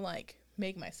feels to like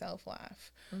make myself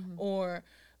laugh. Or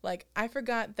like, I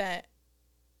forgot that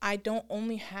I don't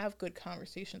only have good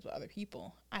conversations with other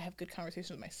people. I have good conversations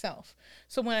with myself.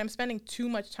 So when I'm spending too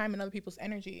much time in other people's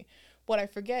energy, what I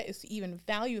forget is to even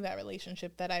value that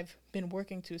relationship that I've been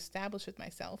working to establish with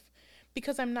myself,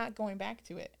 because I'm not going back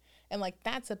to it. And like,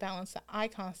 that's a balance that I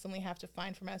constantly have to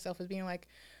find for myself, is being like,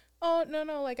 oh,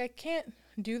 no, like I can't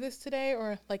do this today,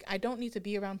 or like I don't need to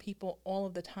be around people all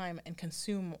of the time and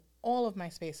consume all of my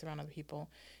space around other people.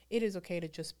 It is okay to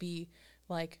just be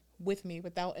like with me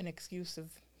without an excuse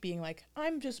of being like,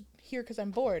 I'm just here because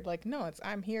I'm bored. Like, no, it's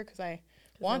I'm here because I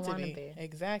want to be.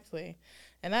 Exactly.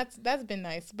 And that's been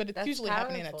nice, but it's usually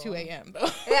powerful. Happening at 2 a.m. though.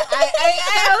 Yeah,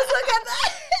 I was looking at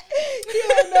that.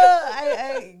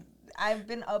 Yeah, no, I've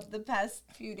been up the past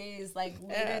few days like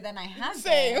later than I have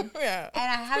been. Yeah.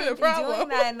 And I haven't been doing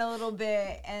that in a little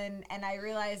bit, and I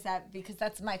realized that because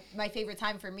that's my favorite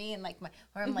time for me, and like where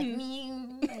I'm like me,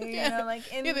 you know, like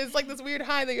there's like this weird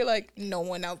high that you're like, no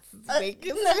one else is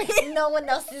making no one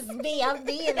else is me. I'm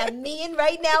me, and I'm meing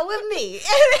right now with me.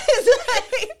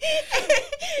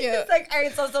 It's like all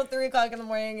right, so 3:00 in the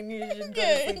morning, and you just go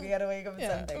to sleep. You gotta wake up at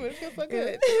something. It feels so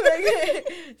good.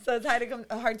 So it's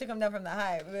hard to come down from the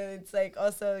high, but it's like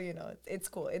also, you know, it's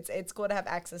cool. It's cool to have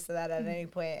access to that at any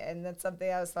point, and that's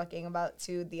something I was talking about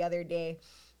too the other day,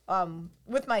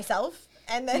 with myself,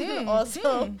 and then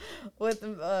also with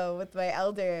my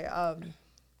elder.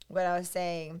 What I was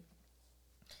saying,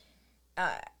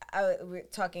 we're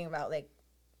talking about like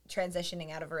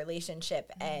transitioning out of a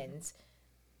relationship, and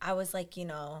I was like, you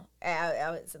know, I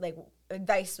was like,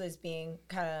 advice was being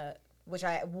kind of, which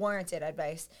I warranted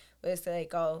advice was to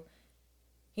like go,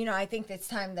 you know, I think it's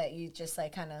time that you just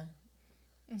like kind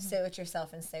of sit with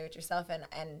yourself and stay with yourself.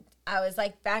 And I was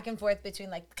like back and forth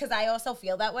between like, because I also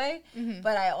feel that way,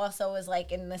 but I also was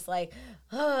like in this like,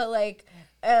 like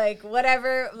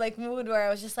whatever like mood where I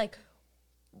was just like,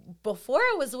 before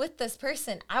I was with this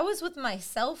person, I was with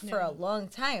myself for a long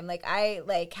time. Like I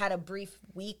like had a brief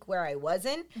week where I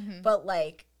wasn't, but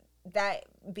like that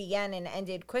began and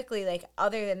ended quickly. Like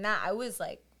other than that, I was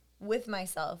like with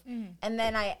myself, and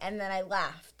then I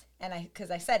laughed, and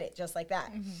because I said it just like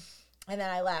that, and then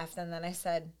I laughed, and then I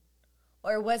said,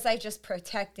 or was I just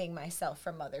protecting myself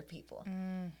from other people?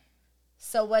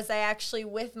 So was I actually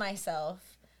with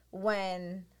myself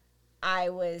when I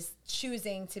was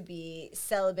choosing to be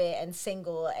celibate and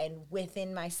single and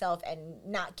within myself and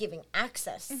not giving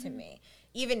access to me,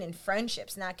 even in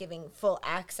friendships, not giving full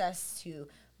access to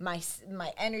my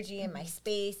energy and my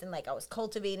space, and like I was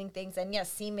cultivating things, and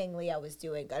yes, seemingly I was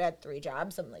doing good. I had 3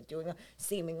 jobs. I'm like doing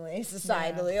seemingly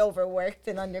societally overworked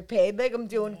and underpaid. Like I'm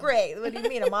doing great. What do you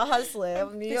mean? I'm a hustler.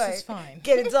 I'm New York. This is fine.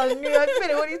 Get it done in New York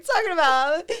City. What are you talking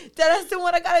about? That's doing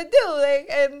what I gotta do. Like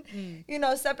and you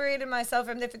know, separated myself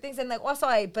from different things, and like also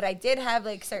I did have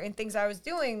like certain things I was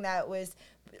doing that was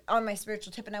on my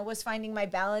spiritual tip, and I was finding my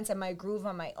balance and my groove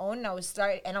on my own.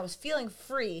 And I was feeling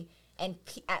free and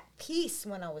at peace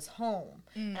when I was home.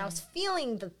 And I was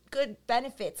feeling the good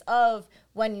benefits of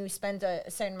when you spend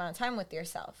a certain amount of time with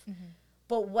yourself.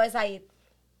 But was I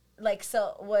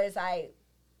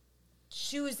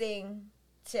choosing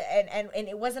to, and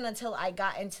it wasn't until I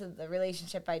got into the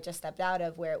relationship I just stepped out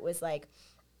of where it was like,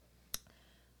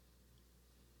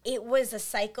 it was a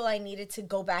cycle I needed to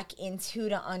go back into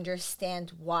to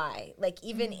understand why. Like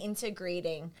even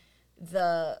integrating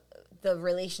the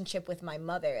relationship with my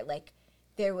mother, like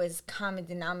there was common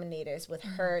denominators with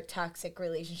her toxic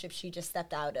relationship she just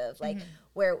stepped out of, like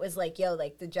where it was like, yo,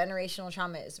 like the generational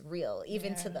trauma is real,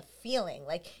 even to the feeling,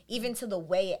 like even to the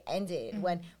way it ended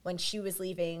when she was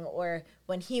leaving or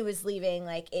when he was leaving,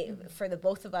 like it for the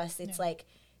both of us, it's like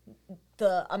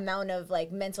the amount of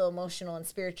like mental, emotional, and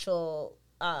spiritual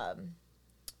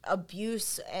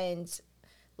abuse and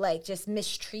like just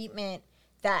mistreatment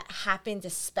that happened,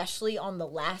 especially on the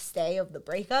last day of the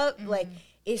breakup, like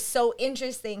is so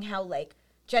interesting how like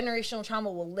generational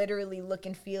trauma will literally look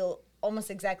and feel almost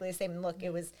exactly the same. And look,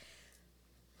 it was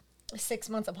 6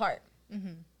 months apart.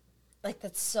 Like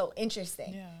that's so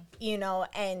interesting, you know,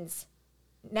 and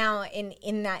now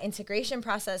in that integration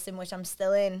process in which I'm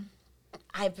still in,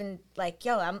 I've been like,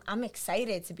 yo, I'm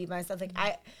excited to be myself. Like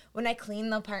when I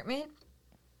cleaned the apartment,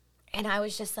 and I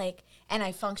was just like, and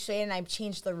I feng shui and I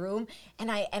changed the room, and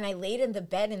I laid in the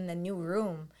bed in the new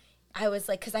room. I was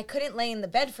like, because I couldn't lay in the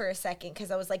bed for a second,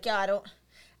 because I was like, yo,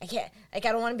 I can't, like,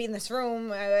 I don't want to be in this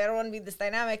room. I don't want to be this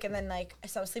dynamic. And then, like,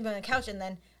 so I was sleeping on the couch, and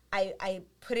then I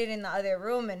put it in the other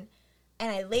room, and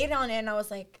I laid on it, and I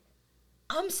was like,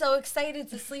 I'm so excited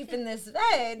to sleep in this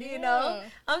bed, you know?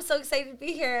 I'm so excited to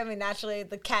be here. I mean, naturally,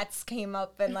 the cats came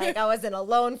up, and, like, I wasn't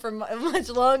alone for much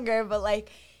longer, but,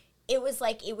 like, it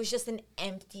was just an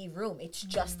empty room. It's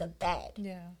just a bed.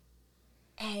 Yeah.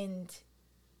 And,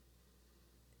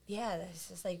 yeah, that's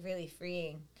just, like, really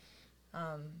freeing.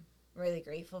 Really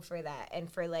grateful for that. And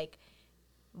for, like,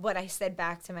 what I said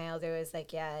back to my elder was,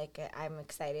 like, yeah, like, I'm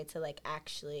excited to, like,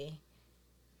 actually,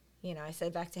 you know, I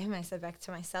said back to him, I said back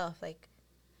to myself, like,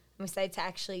 I'm excited to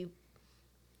actually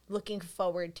looking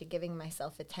forward to giving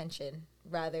myself attention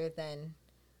rather than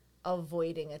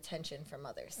avoiding attention from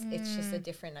others. It's just a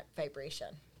different vibration,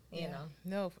 you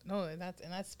know? No, and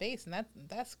that's space, and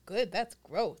that's good. That's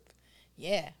growth.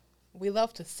 Yeah. We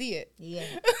love to see it. Yeah.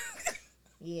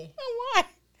 Yeah. Why?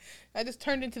 I just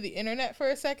turned into the internet for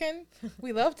a second.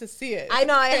 We love to see it. I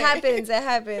know, it happens. It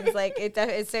happens. Like,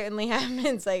 it certainly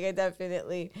happens. Like, I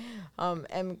definitely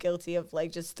am guilty of,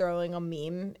 like, just throwing a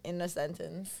meme in a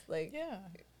sentence. Like, yeah.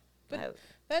 But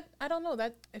that, I don't know,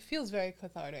 that it feels very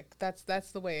cathartic.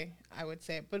 That's the way I would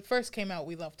say it. But first came out,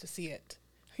 we love to see it.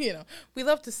 You know, we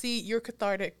love to see your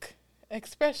cathartic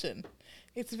expression.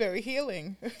 It's very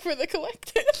healing for the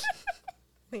collective.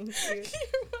 Thank you.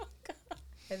 You're welcome.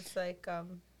 It's like,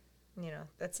 you know,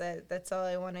 that's all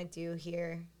I want to do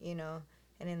here, you know,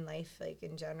 and in life, like,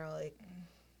 in general, like,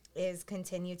 is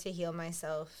continue to heal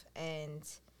myself and,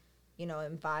 you know,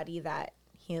 embody that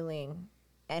healing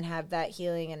and have that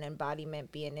healing and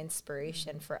embodiment be an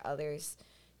inspiration for others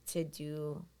to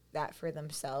do that for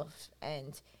themselves.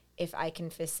 And if I can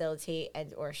facilitate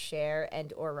and or share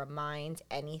and or remind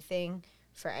anything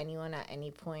for anyone at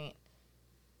any point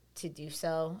to do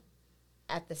so,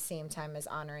 at the same time as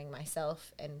honoring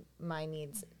myself and my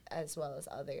needs as well as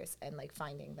others, and, like,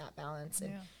 finding that balance.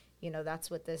 And, you know, that's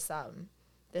what this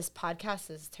podcast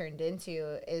has turned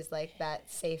into, is, like, that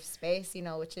safe space, you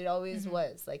know, which it always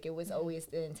was. Like, it was always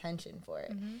the intention for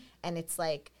it. And it's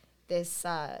like this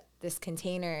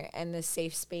container and this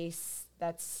safe space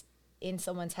that's in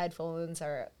someone's headphones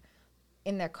or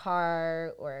in their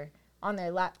car or on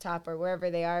their laptop or wherever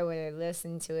they are when they're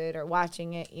listening to it or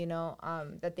watching it, you know,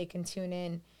 that they can tune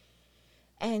in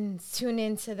and tune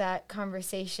into that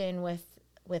conversation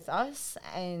with us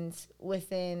and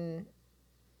within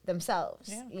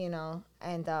themselves, you know.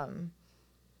 And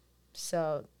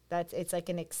so it's like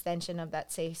an extension of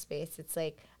that safe space. It's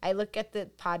like, I look at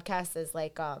the podcast as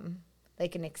like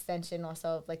an extension also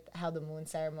of, like, how the moon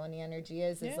ceremony energy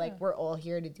is. It's like, we're all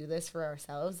here to do this for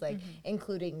ourselves, like,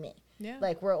 including me. Yeah.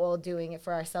 Like, we're all doing it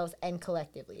for ourselves and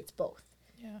collectively. It's both.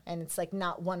 Yeah. And it's like,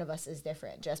 not one of us is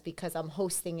different. Just because I'm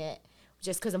hosting it,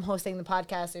 just because I'm hosting the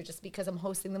podcast, or just because I'm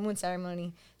hosting the moon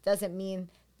ceremony, doesn't mean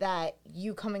that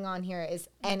you coming on here is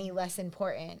any less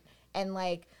important. And,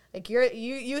 like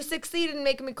you succeeded in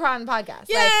making me cry on the podcast.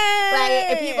 Yay!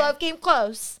 Like, if people have came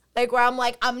close, like, where I'm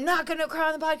like, I'm not going to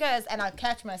cry on the podcast, and I'll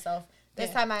catch myself.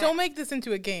 This time don't make this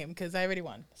into a game, because I already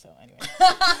won. So anyway.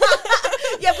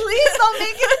 Yeah, please don't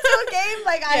make it into a game.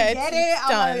 Like, I get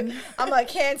it. I'm a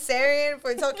Cancerian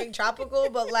for talking tropical,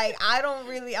 but, like,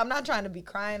 I'm not trying to be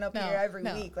crying up here every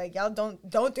week. Like, y'all don't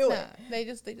do it. They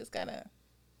just gotta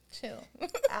chill.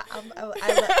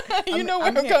 You know where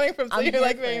I'm coming from, so you're,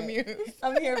 like, very amused.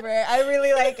 I'm here for it. I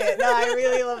really like it. No, I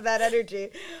really love that energy.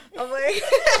 I'm like,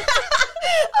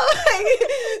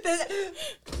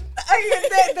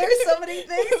 there's so many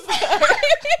things.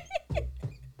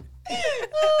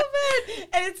 Oh, man.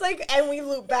 And it's like, and we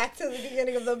loop back to the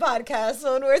beginning of the podcast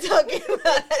when we're talking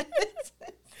about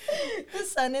the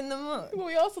sun and the moon. Well,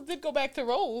 we also did go back to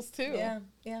roles, too. Yeah.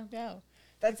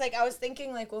 That's like, I was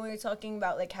thinking, like, when we were talking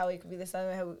about, like, how we could be the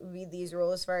sun, how we could be these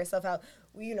roles for ourselves, how,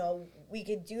 you know, we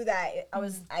could do that.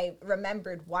 I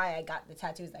remembered why I got the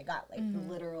tattoos I got, like, the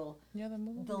literal,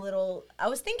 I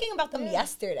was thinking about them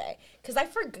yesterday, because I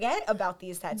forget about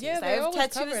these tattoos. Yeah, I have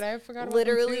tattoos covered. I forgot about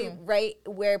literally them too. Right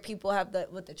where people have the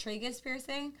tragus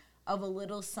piercing of a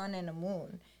little sun and a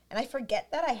moon. And I forget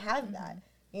that I have that,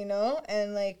 you know?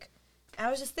 And, like, I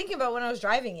was just thinking about when I was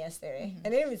driving yesterday. I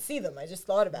didn't even see them. I just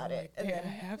thought about it. And then, I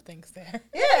have things there.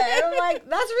 Yeah, and I'm like,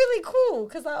 that's really cool,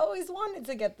 because I always wanted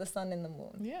to get the sun and the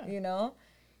moon. Yeah. You know?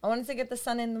 I wanted to get the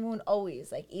sun and the moon always.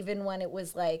 Like, even when it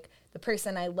was, like, the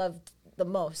person I loved the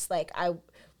most. Like,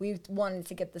 we wanted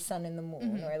to get the sun and the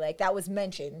moon, or like that was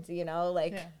mentioned, you know,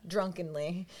 like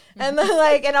drunkenly. And then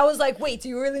like, and I was like, wait, do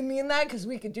you really mean that? Because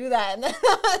we could do that. And then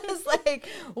I was like,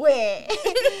 wait,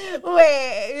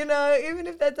 you know, even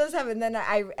if that does happen, then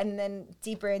and then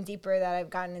deeper and deeper that I've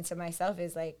gotten into myself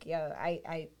is like, yo,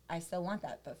 I still want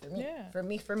that, but for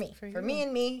me, for me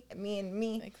and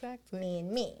me, exactly, me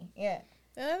and me, yeah.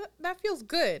 That feels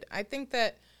good. I think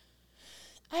that,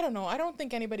 I don't know, I don't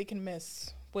think anybody can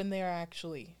miss when they're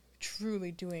actually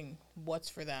truly doing what's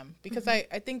for them. Because I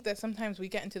think that sometimes we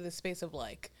get into this space of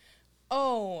like,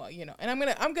 oh, you know, and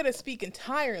I'm gonna speak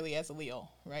entirely as a Leo,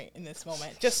 right, in this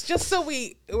moment. Just so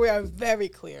we are very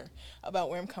clear about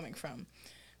where I'm coming from.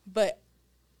 But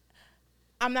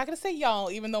I'm not gonna say y'all,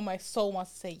 even though my soul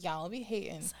wants to say y'all. I'll be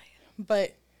hating.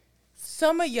 But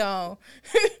some of y'all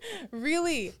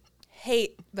really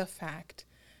hate the fact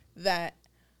that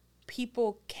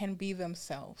people can be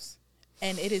themselves,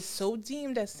 and it is so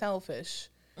deemed as selfish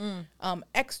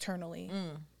externally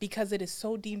because it is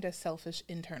so deemed as selfish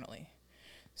internally.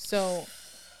 So,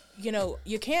 you know,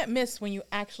 you can't miss when you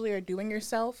actually are doing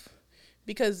yourself,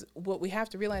 because what we have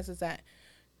to realize is that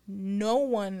no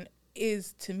one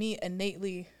is, to me,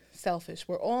 innately selfish.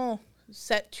 We're all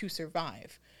set to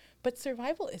survive, but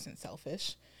survival isn't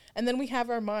selfish. And then we have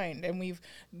our mind, and we've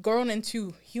grown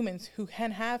into humans who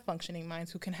can have functioning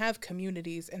minds, who can have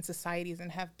communities and societies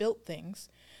and have built things.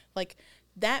 Like,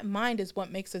 that mind is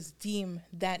what makes us deem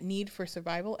that need for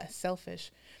survival as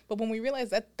selfish. But when we realize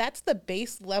that that's the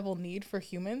base level need for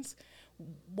humans,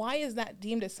 why is that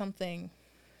deemed as something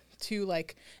to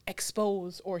like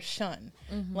expose or shun?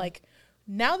 Like,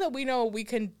 now that we know we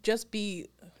can just be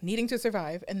needing to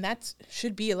survive, and that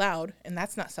should be allowed, and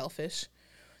that's not selfish,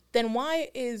 then why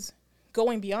is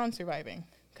going beyond surviving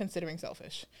considering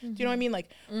selfish? Do you know what I mean? Like,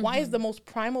 why is the most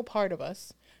primal part of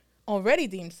us already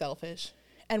deemed selfish,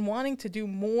 and wanting to do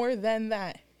more than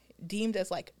that deemed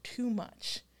as like too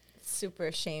much?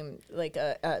 Super shamed, like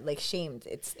shamed.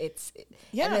 It's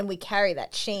Yeah. And then we carry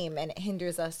that shame, and it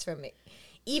hinders us from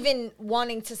even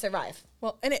wanting to survive.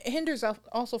 Well, and it hinders us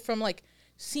also from like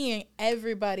seeing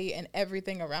everybody and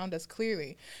everything around us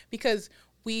clearly, because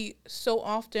we so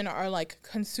often are like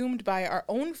consumed by our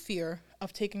own fear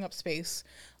of taking up space,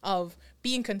 of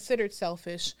being considered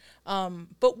selfish.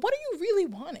 But what are you really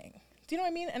wanting? Do you know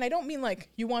what I mean? And I don't mean like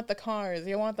you want the cars,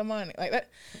 you want the money, like that.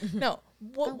 No.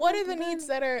 What are the needs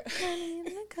that are...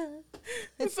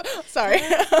 Sorry.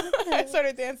 I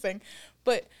started dancing.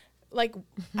 But like,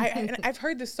 and I've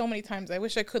heard this so many times. I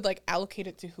wish I could like allocate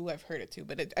it to who I've heard it to,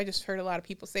 but I just heard a lot of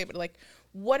people say it. But like,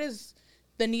 what is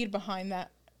the need behind that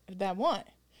want?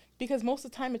 Because most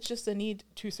of the time it's just a need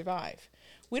to survive.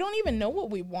 We don't even know what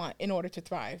we want in order to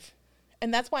thrive.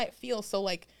 And that's why it feels so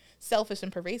like selfish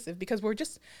and pervasive, because we're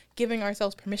just giving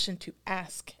ourselves permission to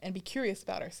ask and be curious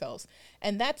about ourselves.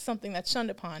 And that's something that's shunned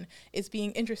upon, is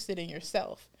being interested in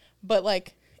yourself. But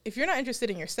like, if you're not interested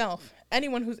in yourself,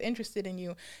 anyone who's interested in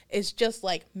you is just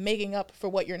like making up for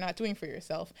what you're not doing for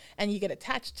yourself. And you get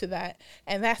attached to that.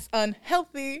 And that's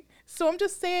unhealthy. So I'm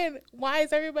just saying, why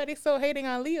is everybody so hating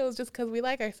on Leos just because we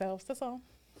like ourselves? That's all.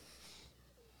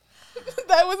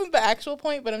 That wasn't the actual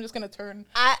point, but I'm just going to turn.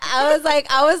 I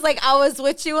was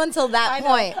with you until that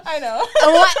point. I know.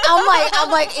 I'm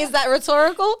like, is that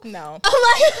rhetorical? No. I'm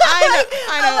like, I know.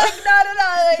 I'm like,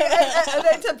 no. And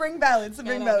then to bring balance, to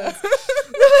bring up.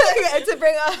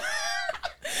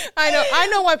 I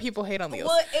know why people hate on Leos.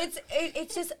 Well,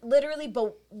 it's just literally,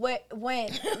 but when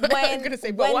I'm gonna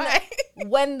say, but why?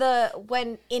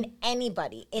 when in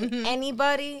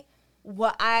anybody,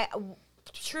 what I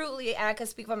truly, and I can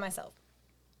speak for myself.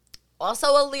 Also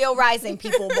a Leo rising,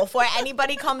 people, before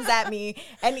anybody comes at me.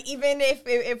 And even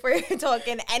if we're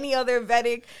talking any other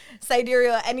Vedic,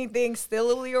 sidereal, anything,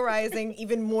 still a Leo rising,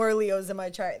 even more Leos in my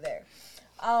chart there.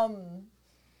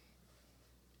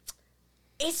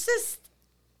 It's just,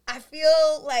 I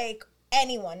feel like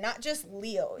anyone, not just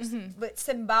Leos, but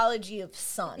symbology of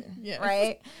sun,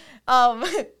 right?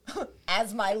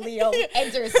 As my Leo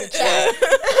enters the chat,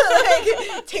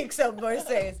 like, takes up more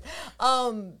space.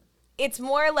 It's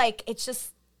more like, it's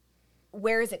just,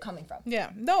 where is it coming from? Yeah,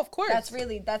 no, of course. That's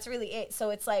really it. So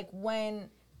it's like when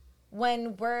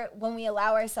we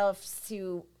allow ourselves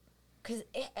to, because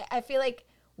I feel like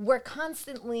we're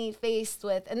constantly faced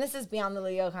with, and this is beyond the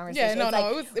Leo conversation. Yeah,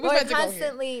 it was we're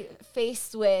constantly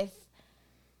faced with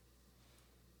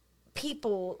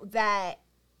people that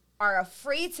are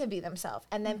afraid to be themselves,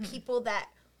 and then people that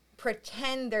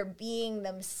pretend they're being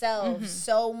themselves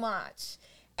so much,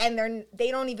 and they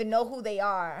don't even know who they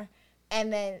are,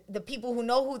 and then the people who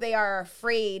know who they are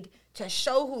afraid to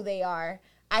show who they are,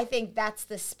 I think that's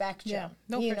the spectrum. Yeah.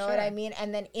 No, you for know sure. what I mean?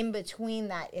 And then in between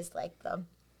that is like the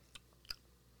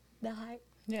high,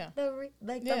 Yeah.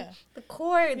 the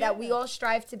core that we Yeah. all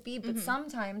strive to be, but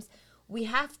sometimes we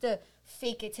have to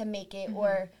fake it to make it,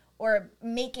 or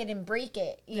make it and break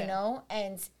it, you know,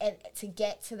 and to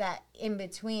get to that in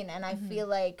between. And I feel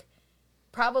like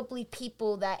probably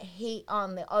people that hate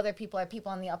on the other people are people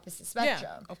on the opposite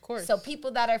spectrum. Yeah, of course. So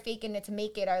people that are faking it to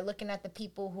make it are looking at the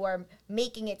people who are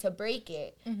making it to break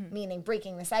it, meaning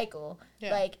breaking the cycle.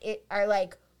 Yeah. Like, it are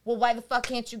like, well, why the fuck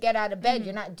can't you get out of bed?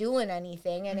 You're not doing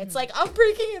anything. And it's like, I'm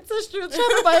breaking ancestral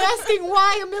trauma by asking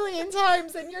why a million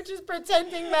times, and you're just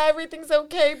pretending that everything's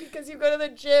okay because you go to the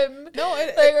gym. No,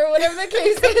 or whatever the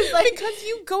case is. Like, because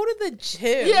you go to the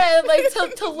gym. yeah, like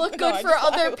to look good for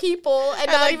other people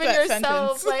and I not like even that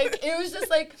yourself. sentence. Like, it was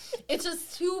just like, it's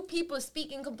just two people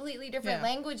speaking completely different Yeah.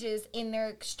 languages in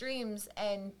their extremes,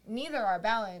 and neither are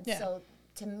balanced. Yeah. So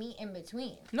to meet in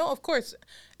between. No, of course.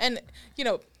 And you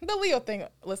know, the Leo thing,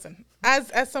 listen, as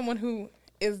someone who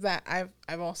is that,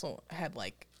 I've also had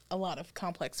like a lot of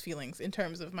complex feelings in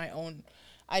terms of my own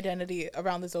identity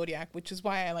around the zodiac, which is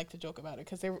why I like to joke about it,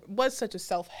 because there was such a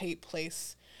self-hate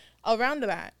place around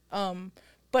that.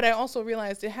 But I also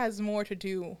realized it has more to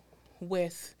do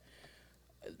with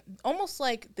almost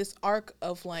like this arc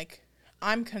of like,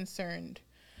 I'm concerned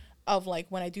of like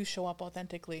when I do show up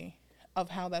authentically, of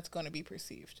how that's going to be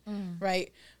perceived,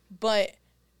 right? But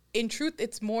in truth,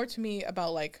 it's more to me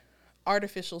about like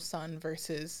artificial sun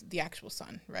versus the actual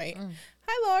sun, right?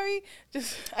 Hi, Laurie.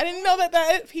 Just, I didn't know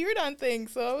that appeared on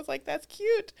things, so I was like, that's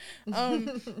cute.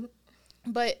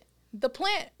 But the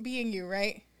plant, being you,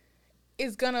 right,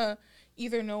 is gonna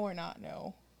either know or not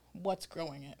know what's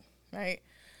growing it, right?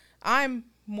 I'm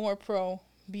more pro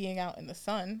being out in the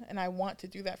sun, and I want to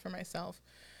do that for myself.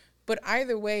 But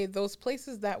either way, those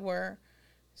places that were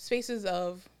spaces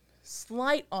of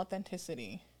slight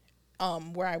authenticity,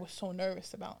 where I was so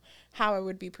nervous about how I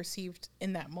would be perceived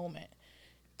in that moment,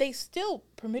 they still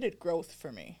permitted growth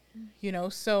for me, you know?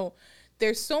 So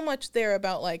there's so much there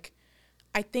about like,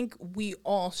 I think we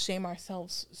all shame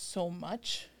ourselves so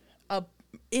much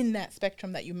in that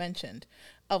spectrum that you mentioned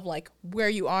of like where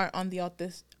you are on the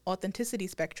authenticity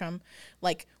spectrum.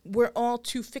 Like, we're all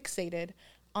too fixated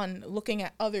on looking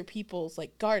at other people's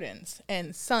like gardens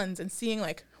and suns and seeing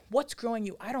like what's growing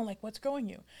you. I don't like what's growing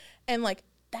you. And like,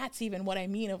 that's even what I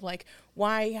mean of like,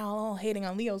 why y'all all hating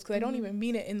on Leos? Because I don't even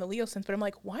mean it in the Leo sense, but I'm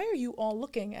like, why are you all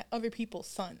looking at other people's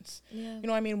suns? Yeah. You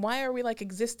know what I mean? Why are we like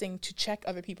existing to check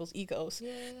other people's egos?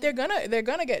 Yeah. They're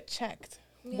gonna get checked,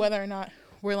 whether or not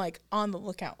we're like on the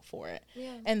lookout for it.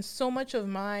 Yeah. And so much of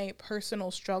my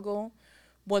personal struggle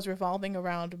was revolving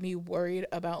around me worried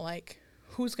about like,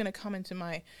 who's going to come into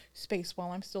my space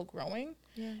while I'm still growing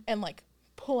and like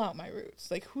pull out my roots?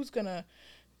 Like, who's going to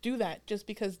do that just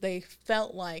because they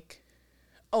felt like,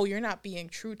 oh, you're not being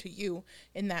true to you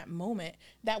in that moment?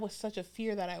 That was such a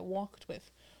fear that I walked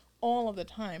with all of the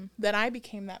time, that I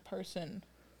became that person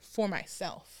for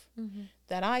myself,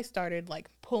 that I started like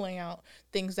pulling out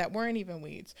things that weren't even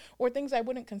weeds, or things I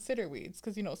wouldn't consider weeds.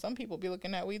 Because, you know, some people be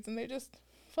looking at weeds and they're just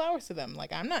flowers to them.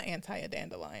 Like, I'm not anti a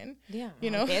dandelion. Yeah, you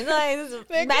know, dandelions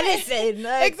medicine.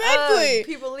 Like, exactly.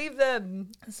 People leave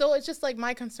them. So it's just like,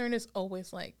 my concern is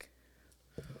always like,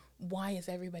 why is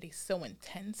everybody so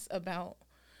intense about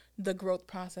the growth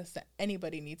process that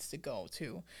anybody needs to go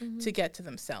to get to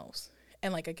themselves?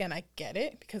 And like, again, I get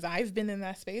it, because I've been in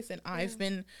that space, and I've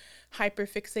been hyper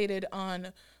fixated on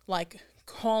like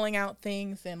calling out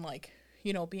things and like,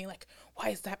 you know, being like, why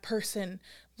is that person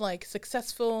like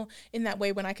successful in that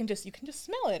way when you can just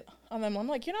smell it on them? I'm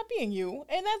like, you're not being you,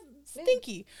 and that's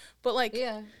stinky. But like,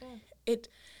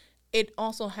 it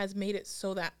also has made it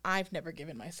so that I've never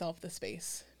given myself the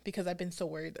space, because I've been so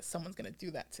worried that someone's gonna do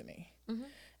that to me.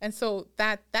 And so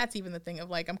that's even the thing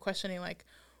of like, I'm questioning like,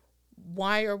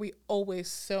 why are we always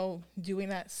so doing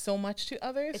that so much to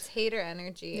others? It's hater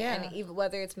energy, and even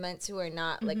whether it's meant to or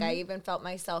not. Like, I even felt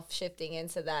myself shifting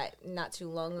into that not too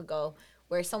long ago,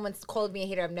 where someone's called me a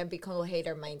hater. I've never become a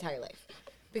hater in my entire life,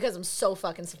 because I'm so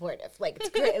fucking supportive. Like, it's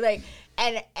great. Like,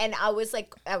 and I was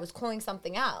like, I was calling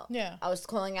something out. Yeah, I was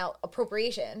calling out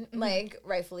appropriation, like,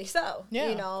 rightfully so. Yeah,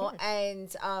 you know,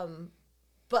 and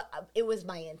but it was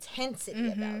my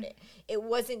intensity about it. It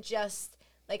wasn't just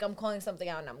like I'm calling something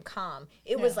out and I'm calm.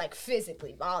 It was like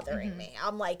physically bothering me.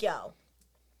 I'm like, yo,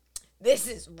 this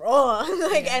is wrong.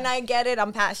 Like, and I get it.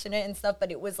 I'm passionate and stuff,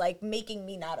 but it was like making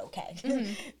me not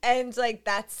okay. And like,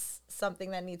 that's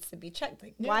something that needs to be checked.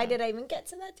 Like, why did I even get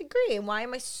to that degree? And why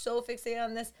am I so fixated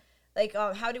on this like,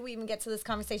 how did we even get to this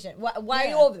conversation? Why are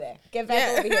you over there? Get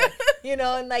back over here. You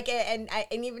know, and like, and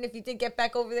even if you did get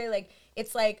back over there, like,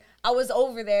 it's like I was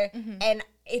over there, and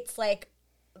it's like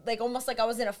almost like I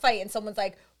was in a fight, and someone's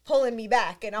like pulling me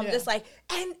back, and I'm just like,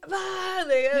 and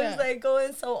I was like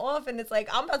going so off, and it's like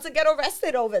I'm about to get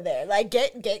arrested over there. Like,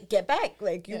 get back.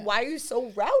 Like, why are you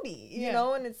so rowdy? You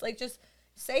know, and it's like, just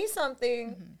say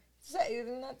something.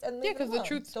 Because the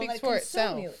truth speaks for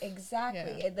itself.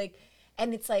 Exactly. And like,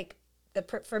 and it's like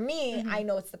for me, I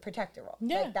know it's the protector role.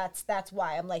 Like, that's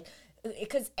why I'm like,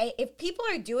 because if people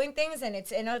are doing things and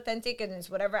it's inauthentic and it's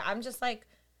whatever, I'm just like,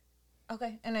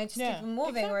 okay, and I just keep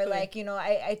moving. Or like, you know,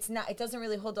 it doesn't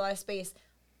really hold a lot of space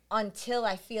until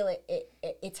I feel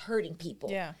it's hurting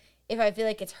people. Yeah. If I feel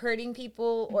like it's hurting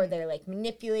people, or they're like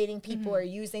manipulating people, or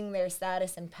using their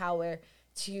status and power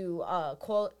to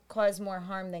cause more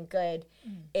harm than good,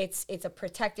 it's a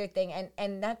protector thing,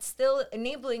 and that's still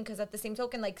enabling, because at the same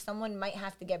token, like, someone might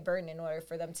have to get burned in order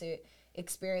for them to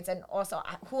experience. And also,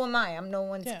 who am I? I'm no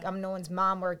one's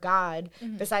mom or God.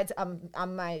 Besides, I'm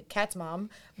my cat's mom,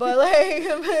 but like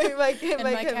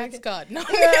my cat's God. No,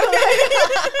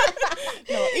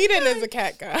 no, Eden is a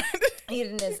cat god.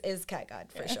 Eden is cat god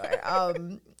for sure.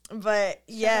 But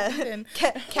yeah,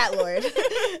 cat lord.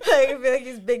 Like, I feel like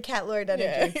he's big cat lord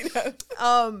energy.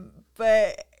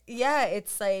 But yeah,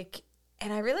 it's like,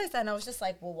 and I realized that, and I was just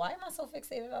like, well, why am I so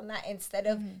fixated on that instead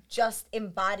of just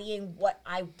embodying what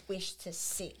I wish to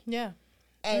see? Yeah.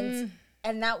 And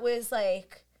that was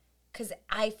like, because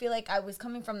I feel like I was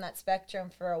coming from that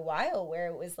spectrum for a while, where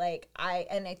it was like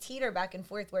I teeter back and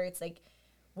forth, where it's like,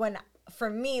 for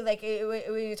me, like,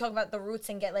 when you talk about the roots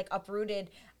and get like uprooted,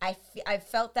 I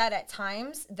felt that at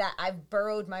times that I've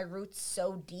burrowed my roots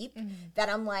so deep that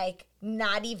I'm like,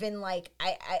 not even like,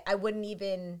 I wouldn't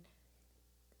even,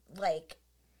 like,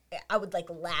 I would like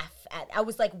laugh at, I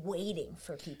was like waiting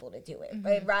for people to do it,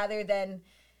 right? Rather than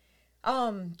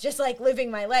just like living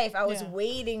my life, I was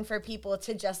waiting for people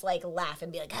to just like laugh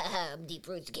and be like, haha, I'm deep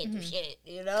roots, can't do shit,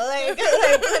 you know, like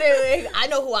literally, I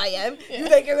know who I am. You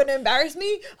think you're gonna embarrass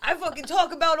me? I fucking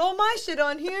talk about all my shit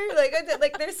on here. Like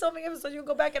there's so many episodes you can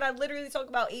go back and I literally talk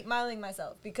about 8 miling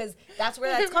myself, because that's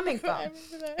where that's coming from.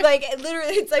 Like,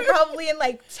 literally, it's like probably in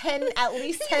like at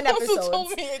least 10 episodes. You also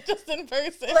told me it just in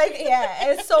person. Like,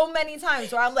 yeah, and so many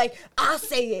times where I'm like, I'll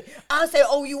say,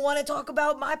 oh, you want to talk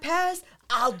about my past?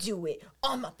 I'll do it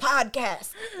on my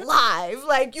podcast live.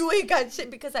 Like, you ain't got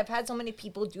shit, because I've had so many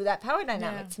people do that power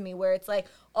dynamic to me, where it's like,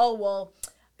 oh, well,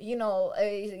 you know,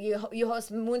 you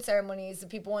host moon ceremonies,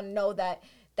 people want to know that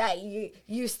you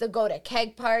used to go to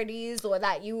keg parties, or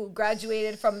that you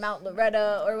graduated from Mount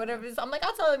Loretta or whatever. So I'm like,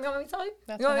 I'll tell them. You want me to tell you?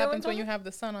 That's what happens when you have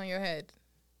the sun on your head.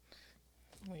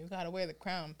 When you gotta wear the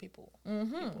crown, people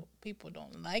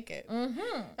don't like it. I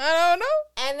don't know.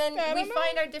 And then we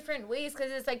find our different ways,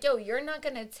 because it's like, yo, you're not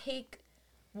gonna take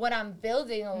what I'm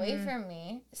building away from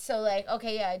me. So like,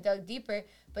 okay, yeah, I dug deeper,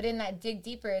 but in that dig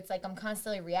deeper, it's like I'm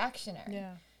constantly reactionary.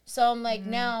 Yeah. So I'm like,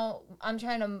 now I'm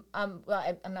trying to, I'm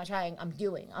not trying, I'm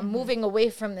doing. I'm moving away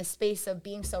from the space of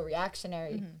being so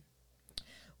reactionary,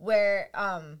 where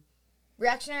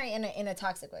reactionary in a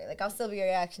toxic way. Like, I'll still be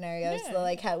reactionary. I'll still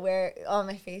like wear on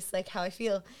my face like how I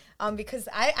feel, because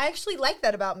I actually like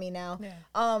that about me now.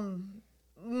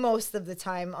 Most of the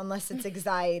time, unless it's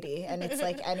anxiety and it's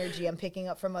like energy I'm picking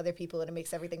up from other people, and it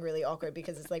makes everything really awkward,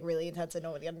 because it's like really intense and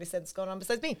nobody understands what's going on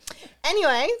besides me.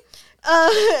 Anyway,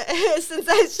 since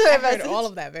I heard all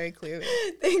of that very clearly.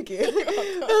 Thank you.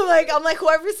 I'm like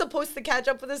whoever's supposed to catch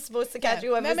up with is supposed to catch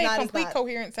you. That makes complete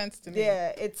coherent sense to me.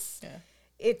 Yeah, it's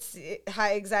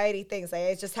high anxiety things.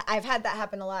 Like, I've had that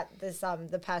happen a lot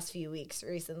the past few weeks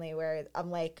recently, where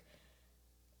I'm like,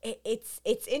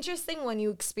 it's interesting when you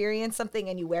experience something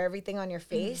and you wear everything on your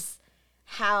face,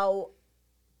 how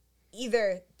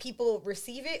either people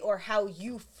receive it or how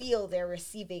you feel they're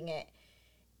receiving it.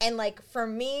 And like, for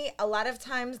me, a lot of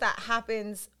times that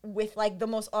happens with like the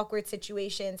most awkward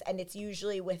situations, and it's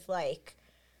usually with like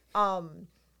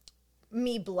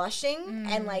me blushing,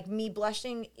 and like me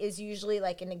blushing is usually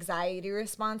like an anxiety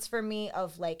response for me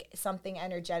of like something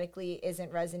energetically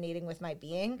isn't resonating with my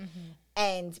being.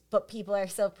 But people are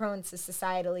so prone to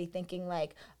societally thinking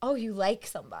like, oh, you like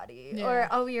somebody, or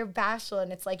oh, you're bashful,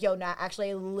 and it's like, yo, nah,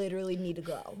 actually I literally need to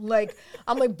go. Like,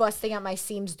 I'm like busting at my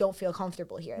seams, don't feel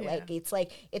comfortable here. Like, it's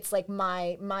like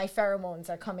my pheromones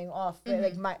are coming off,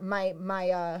 like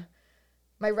my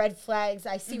red flags,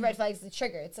 I see red flags, the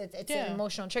trigger. It's an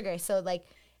emotional trigger. So like,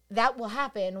 that will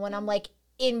happen when I'm like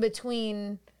in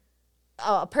between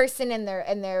a person and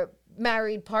their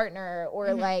married partner,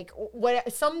 or like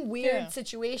some weird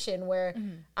situation where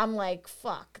I'm like,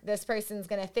 fuck, this person's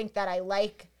gonna think that I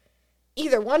like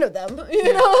either one of them,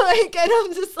 you know, like, and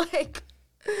I'm just like,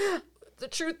 the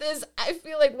truth is, I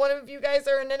feel like one of you guys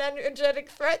are an energetic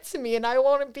threat to me, and I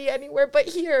won't be anywhere but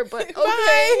here. But okay,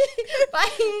 bye.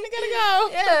 I gotta go.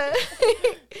 Yeah.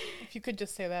 If you could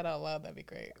just say that out loud, that'd be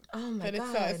great. Oh my but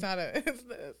God. It's not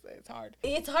it's hard.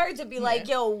 It's hard to be like,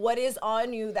 yo, what is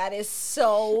on you that is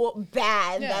so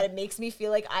bad that it makes me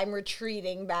feel like I'm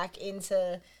retreating back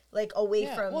into, like, away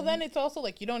from. Well, then it's also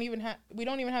like we don't even have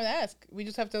to ask. We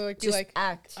just have to like be just like,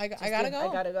 act. I gotta go.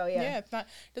 I gotta go. Yeah. Yeah. It's not.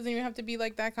 It doesn't even have to be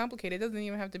like that complicated. It doesn't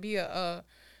even have to be a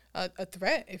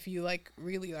threat if you like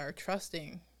really are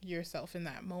trusting yourself in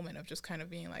that moment of just kind of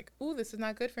being like, ooh, this is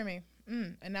not good for me.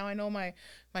 And now I know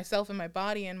myself and my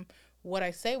body and what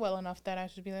I say well enough that I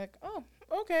should be like, oh,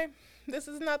 okay, this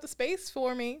is not the space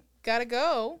for me. Gotta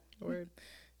go. Or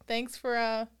thanks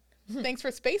for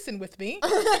spacing with me.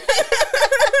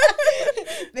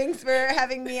 Thanks for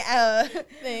having me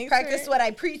practice what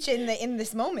I preach in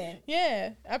this moment. Yeah,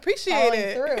 I appreciate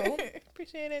it. Through.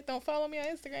 Appreciate it. Don't follow me on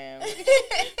Instagram.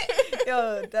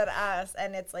 Yo, that ass.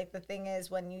 And it's like, the thing is,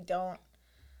 when you're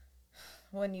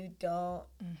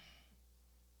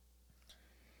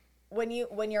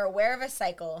aware of a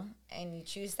cycle and you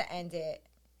choose to end it,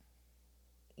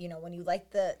 you know, when you like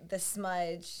the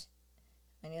smudge,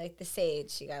 when you like the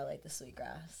sage, you gotta like the sweet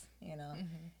grass, you know?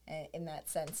 And in that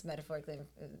sense, metaphorically,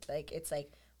 like, it's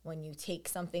like, when you take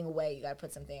something away, you gotta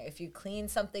put something. If you clean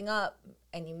something up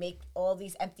and you make all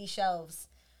these empty shelves,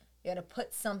 you gotta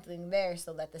put something there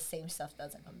so that the same stuff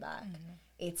doesn't come back.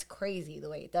 It's crazy the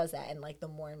way it does that. And like, the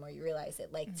more and more you realize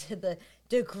it, like, to the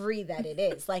degree that it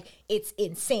is, like, it's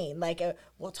insane. Like,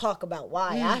 we'll talk about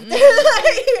why after.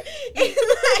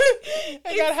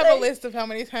 I gotta have a list of how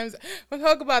many times we'll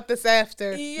talk about this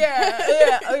after.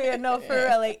 Yeah. Oh yeah, no, for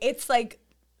real. Like, it's like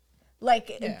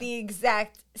the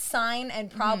exact sign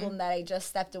and problem that I just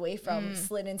stepped away from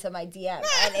slid into my DM.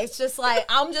 And it's just like,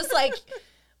 I'm just like,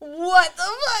 what the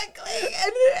fuck? Like,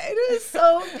 and it was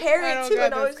so apparent too.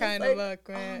 And I was just like, luck,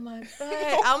 man. Oh my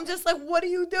God. I'm just like, what are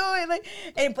you doing? Like,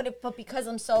 but because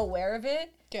I'm so aware of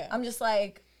it, I'm just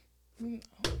like,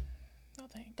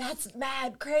 that's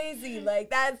mad crazy. Like,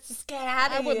 that's just get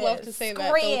out of here. I would love to say that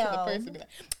though, to the person. Be like,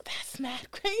 that's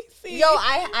mad crazy. Yo,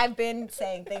 I've been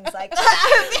saying things like,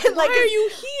 why are you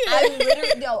here?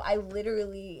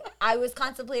 I was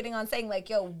contemplating on saying, like,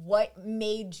 yo, what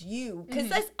made you?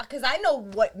 Because I know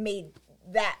what made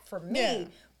that for me,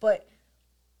 but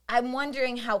I'm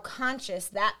wondering how conscious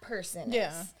that person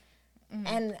is.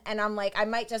 And I'm like, I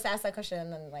might just ask that question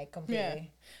and then like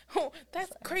completely. Oh,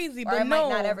 that's crazy, Or but I might no,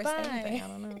 not ever bye. say anything. I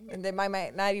don't know. And they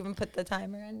might not even put the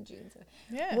timer energy into it.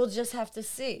 Yeah. We'll just have to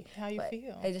see how you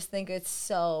feel. I just think it's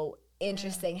so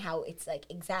interesting how it's like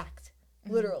exact,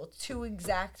 literal, two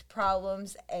exact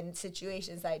problems and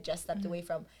situations that I just stepped away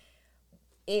from.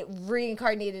 It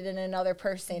reincarnated in another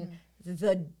person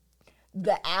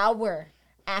the hour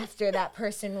after that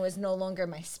person was no longer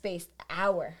my space. The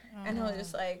hour. And I was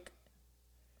just like,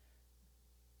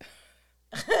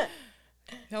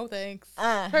 no thanks.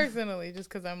 Personally, just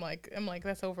because I'm like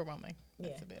that's overwhelming.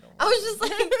 That's a bit overwhelming. I was just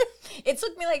like, it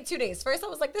took me like 2 days. First, I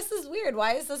was like, this is weird.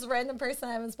 Why is this random person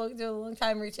I haven't spoken to in a long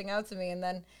time reaching out to me? And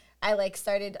then I like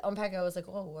started unpacking. I was like,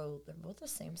 oh, well, they're both the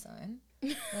same sign.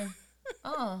 Like,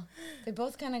 oh, they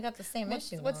both kind of got the same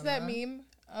issue. What's that meme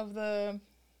of the?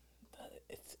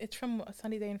 It's from A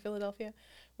Sunny Day in Philadelphia,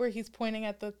 where he's pointing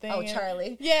at the thing. Oh,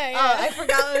 Charlie. Yeah. Oh, I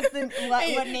forgot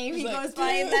what name he goes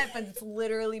by in that, but it's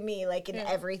literally me. Like in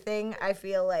everything, I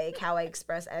feel like how I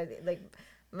express, like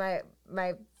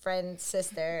my friend's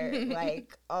sister,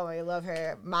 like, oh, I love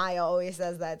her. Maya always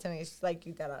says that to me. She's like,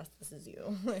 you got us. This is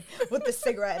you, with the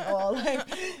cigarette and all, like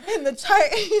in the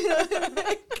chart. You know,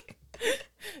 like,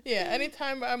 yeah.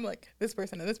 Anytime I'm like this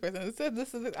person and this person,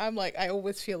 this is. I'm like, I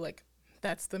always feel like.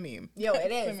 That's the meme. Yo,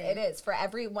 it is. It is. For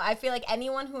everyone. I feel like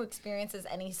anyone who experiences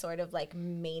any sort of like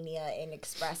mania in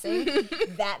expressing,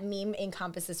 that meme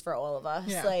encompasses for all of us.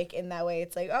 Yeah. Like in that way,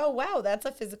 it's like, oh, wow, that's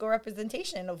a physical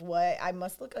representation of what I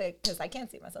must look like because I can't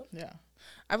see myself. Yeah.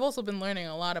 I've also been learning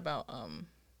a lot about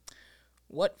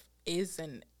what is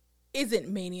and isn't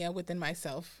mania within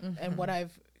myself and what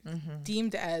I've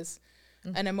deemed as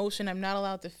an emotion I'm not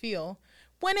allowed to feel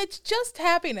when it's just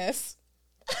happiness.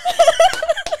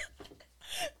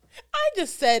 I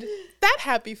just said that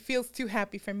happy feels too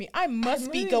happy for me. I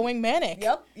must be going manic.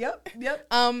 Yep.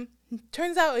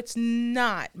 Turns out it's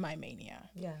not my mania.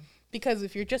 Yeah. Because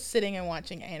if you're just sitting and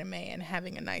watching anime and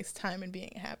having a nice time and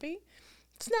being happy,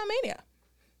 it's not mania.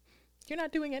 You're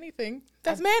not doing anything.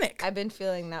 That's manic. I've been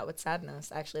feeling that with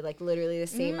sadness, actually. Like literally the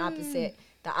same the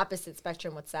opposite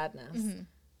spectrum with sadness.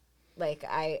 Like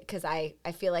because I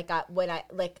feel like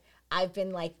I've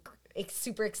been like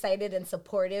super excited and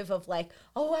supportive of like,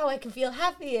 oh wow, I can feel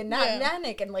happy and not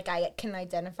manic, and like I can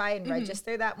identify and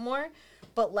register that more.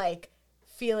 But like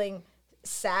feeling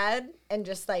sad and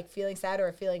just like feeling sad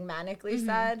or feeling manically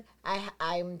sad,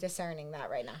 I'm discerning that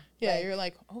right now. Yeah, like, you're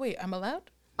like, oh wait, I'm allowed?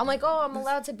 I'm like, oh, I'm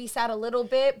allowed to be sad a little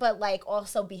bit, but like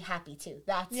also be happy too.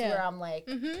 That's where I'm like,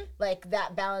 like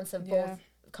that balance of both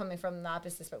coming from the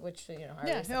opposite, but which, you know,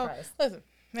 are surprised.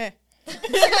 Listen,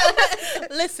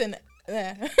 listen,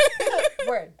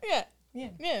 Word. Yeah.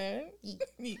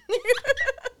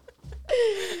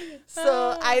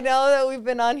 So I know that we've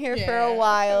been on here for a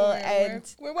while, and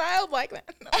we're wild like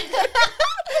that.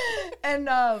 and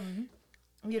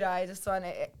you know, I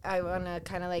want to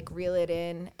kind of like reel it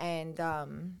in, and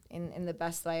in the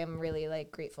best way. I'm really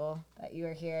like grateful that you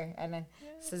are here, and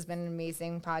this has been an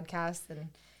amazing podcast, and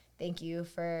thank you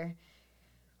for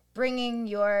bringing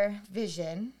your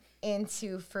vision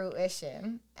into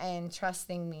fruition and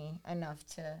trusting me enough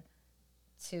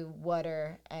to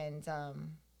water and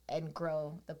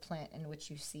grow the plant in which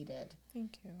you seeded.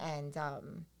 Thank you. And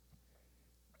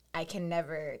I can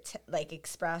never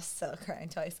express, so crying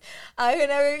twice. I can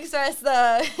never express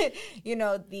the, you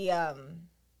know,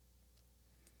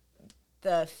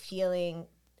 the feeling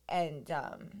and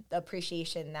the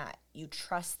appreciation that you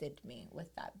trusted me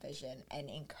with that vision and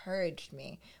encouraged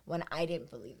me when I didn't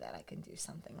believe that I could do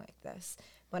something like this,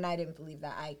 when I didn't believe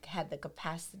that I had the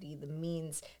capacity, the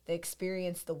means, the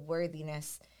experience, the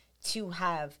worthiness to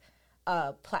have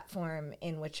a platform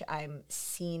in which I'm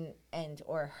seen and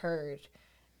or heard.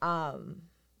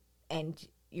 And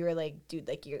you're like, dude,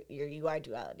 like you are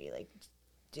duality, like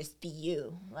just be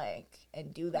you, like,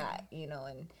 and do that, you know,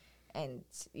 and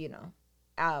you know,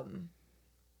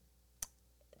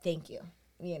 thank you,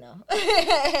 you know,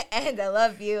 and I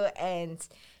love you, and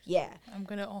yeah. I'm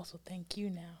gonna also thank you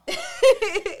now,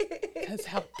 because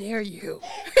how dare you?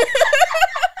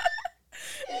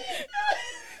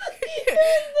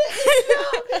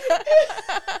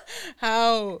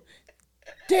 How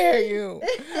dare you?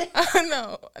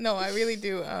 No, I really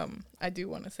do. I do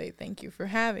want to say thank you for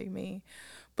having me,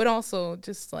 but also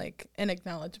just like an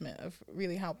acknowledgement of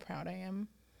really how proud I am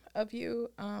of you.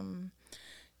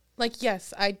 Like,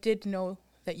 yes, I did know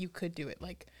that you could do it.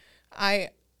 Like,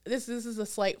 this is a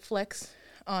slight flex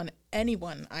on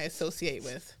anyone I associate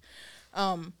with.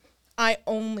 I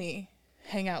only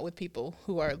hang out with people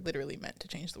who are literally meant to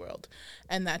change the world.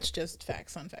 And that's just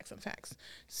facts on facts on facts.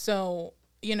 So,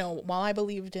 you know, while I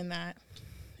believed in that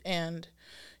and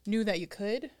knew that you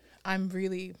could, I'm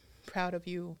really proud of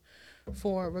you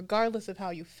for, regardless of how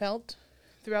you felt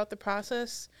throughout the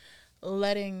process,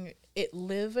 letting it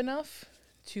live enough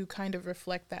to kind of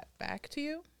reflect that back to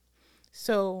you.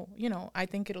 So, you know, I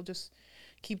think it'll just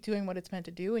keep doing what it's meant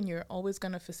to do, and you're always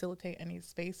going to facilitate any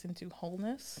space into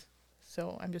wholeness.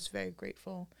 So I'm just very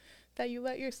grateful that you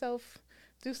let yourself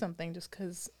do something just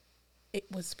because it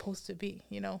was supposed to be,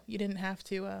 you know. You didn't have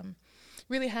to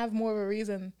really have more of a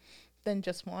reason than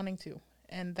just wanting to.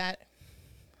 And that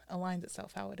aligns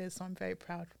itself how it is. So I'm very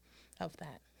proud of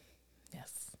that.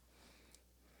 Yes.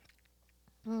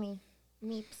 Me.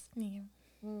 Meeps. Yeah.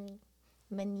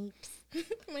 My neeps.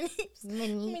 My neeps. My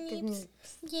neeps.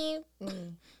 Yeah.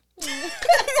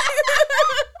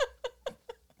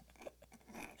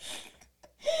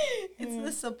 It's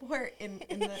the support in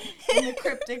the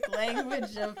cryptic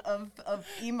language of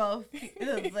emo,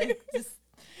 like just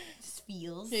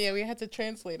feels. Yeah, we had to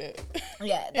translate it.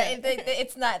 Yeah,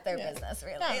 it's not their business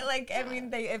really. No, like I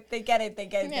mean, if they get it, they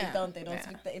get it. Yeah. They don't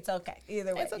speak. It's okay.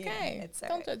 Either way, it's okay. You know, it's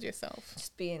don't judge yourself.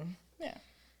 Just being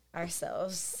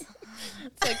ourselves.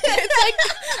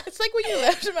 It's like when you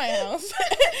left my house,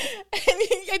 and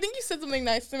I think you said something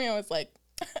nice to me. I was like,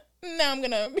 now I'm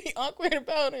gonna be awkward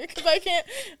about it because I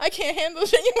can't handle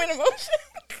genuine emotion.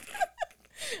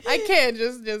 I can't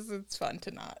just it's fun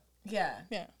to not. Yeah.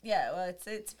 Well,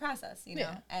 it's a process, you know.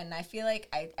 And I feel like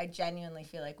I genuinely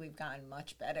feel like we've gotten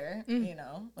much better, you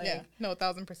know. Like, no,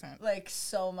 1,000%. Like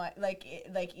so much, like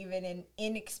even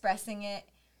in expressing it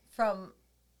from,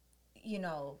 you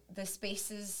know, the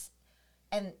spaces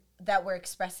and that we're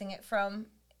expressing it from,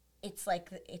 it's like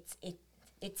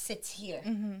it sits here.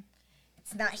 Mm-hmm.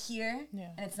 It's not here,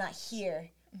 and it's not here,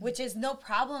 which is no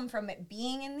problem from it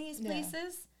being in these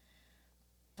places,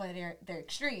 but they're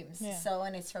extremes. Yeah. So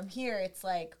when it's from here, it's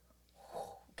like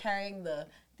carrying the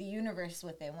universe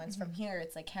with it. When it's from here,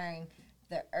 it's like carrying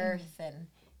the earth and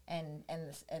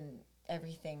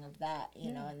everything of that,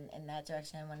 you know, in that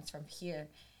direction. And when it's from here,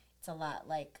 it's a lot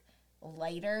like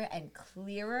lighter and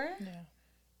clearer,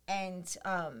 and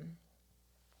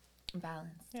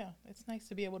balanced. Yeah, it's nice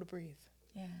to be able to breathe.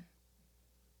 Yeah.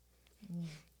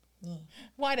 Yeah.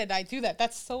 Why did I do that?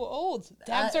 That's so old.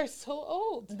 Dabs are so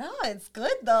old. No, it's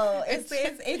good though. It's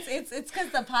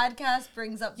because the podcast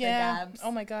brings up the dabs.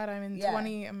 Oh my God, I'm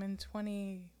in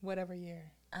 20 whatever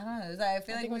year. I don't know. I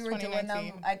feel like we were doing them.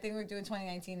 2019. I think we were doing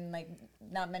 2019. And like,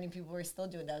 not many people were still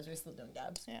doing dabs. We're still doing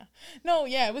dabs. Yeah. No,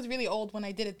 yeah, it was really old when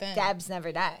I did it then. Dabs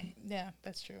never die. Yeah,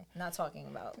 that's true. I'm not talking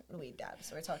about weed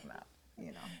dabs. We're talking about,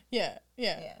 Yeah.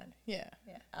 Yeah.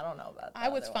 I don't know about that. I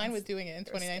was fine with doing it in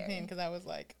 2019 because I was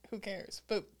like, who cares?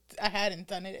 But I hadn't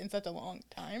done it in such a long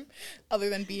time, other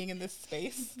than being in this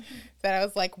space, that I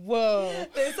was like, whoa.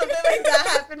 There's something like that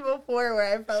happened before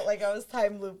where I felt like I was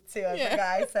time looped too.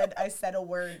 I forgot I said a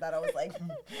word that I was like,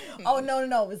 oh no,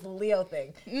 it was the Leo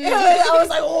thing. I was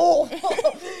like, oh,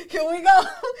 here we go.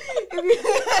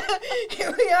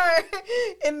 Here we are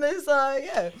in this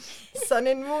sun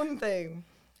and moon thing.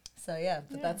 So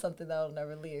but that's something that'll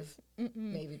never leave.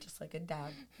 Maybe just like a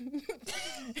dab.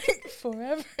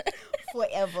 Forever.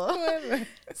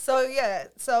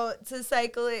 So to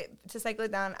cycle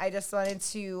it down, I just wanted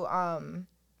to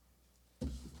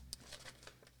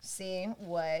see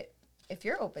what, if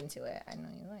you're open to it. I know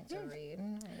you like to read. Are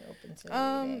you open to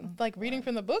reading? Like reading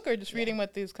from the book or just reading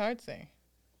what these cards say?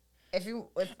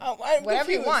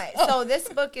 Whatever you want. So this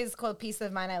book is called Peace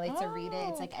of Mind. I like to read it.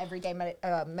 It's like everyday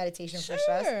meditation for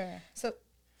stress. So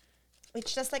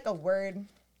it's just like a word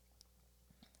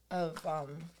of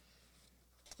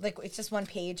like it's just one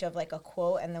page of like a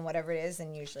quote and then whatever it is,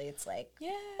 and usually it's like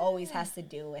always has to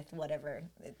do with whatever.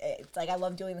 It's like I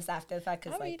love doing this after the fact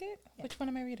because I'll read it. Yeah. Which one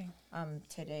am I reading?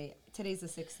 Today's the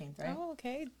 16th, right? Oh,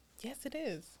 okay. Yes, it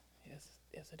is. Yes,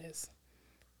 it is.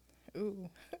 Ooh,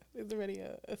 there's already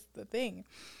a thing.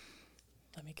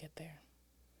 Let me get there.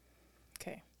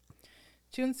 Okay.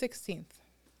 June 16th.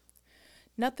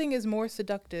 Nothing is more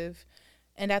seductive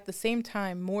and at the same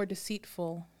time more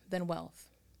deceitful than wealth.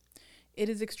 It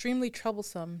is extremely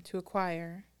troublesome to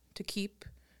acquire, to keep,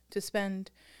 to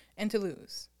spend, and to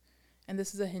lose. And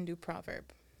this is a Hindu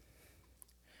proverb.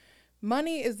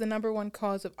 Money is the number one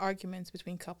cause of arguments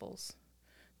between couples.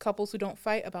 Couples who don't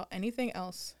fight about anything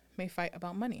else may fight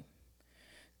about money.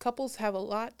 Couples have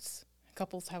lots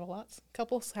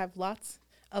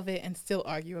of it and still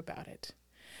argue about it.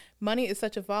 Money is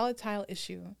such a volatile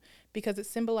issue because it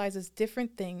symbolizes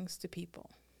different things to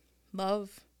people.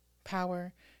 Love,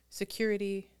 power,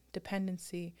 security,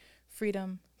 dependency,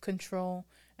 freedom, control,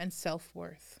 and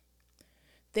self-worth.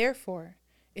 Therefore,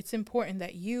 it's important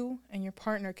that you and your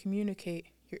partner communicate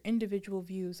your individual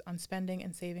views on spending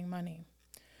and saving money.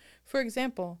 For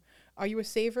example, are you a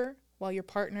saver while your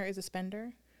partner is a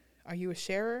spender? Are you a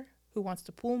sharer who wants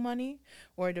to pool money,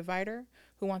 or a divider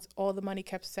who wants all the money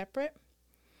kept separate?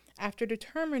 After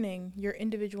determining your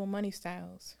individual money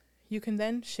styles, you can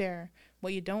then share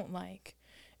what you don't like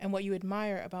and what you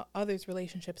admire about others'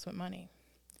 relationships with money.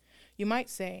 You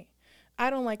might say, I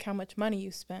don't like how much money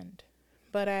you spend,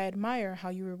 but I admire how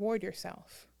you reward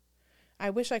yourself.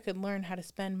 I wish I could learn how to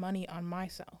spend money on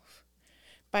myself.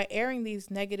 By airing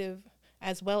these negative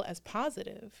as well as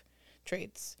positive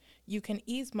traits, you can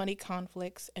ease money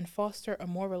conflicts and foster a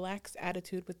more relaxed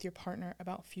attitude with your partner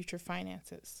about future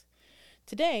finances.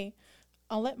 Today,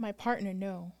 I'll let my partner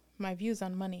know my views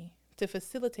on money to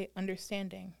facilitate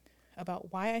understanding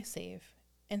about why I save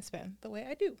and spend the way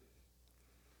I do.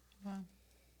 Wow.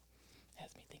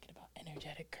 Has me thinking about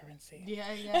energetic currency. Yeah.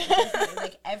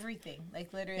 Like everything.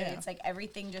 Like literally, it's like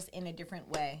everything just in a different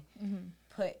way. Mm-hmm.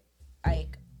 Put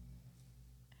like,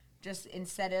 just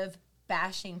instead of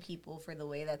bashing people for the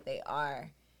way that they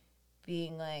are,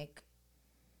 being like,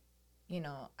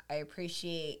 I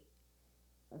appreciate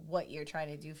what you're trying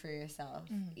to do for yourself,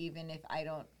 even if I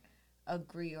don't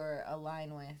agree or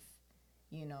align with,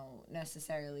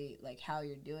 necessarily like how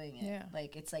you're doing it. Yeah.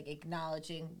 Like it's like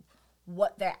acknowledging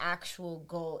what their actual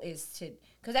goal is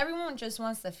because everyone just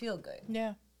wants to feel good.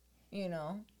 Yeah.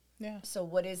 Yeah. So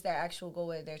what is their actual goal,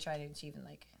 what they're trying to achieve, and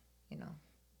like,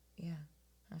 yeah,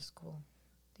 that's cool.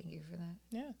 Thank you for that.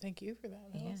 Yeah, thank you for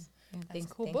that. That's a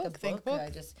cool book. Thank book.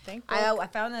 I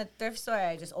found a thrift store.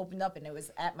 I just opened up and it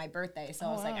was at my birthday, so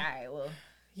I was like, all right, well,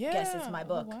 guess it's my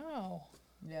book. Wow.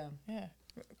 Yeah.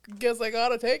 Guess I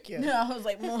gotta take you. I was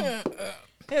like, I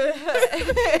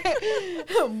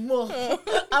don't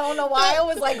know why I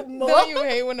was like, Don't you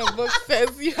hate when a book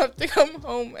says you have to come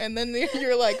home and then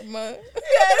you're like, Yeah,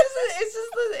 it's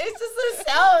just the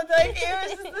sound. Like it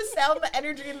was just the sound, the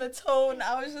energy, and the tone.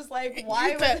 I was just like,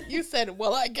 why? You said,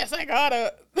 well, I guess I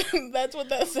gotta. That's what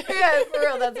that said. Yeah, for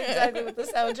real. That's exactly what the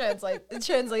sound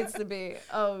translates to be.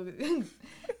 Oh,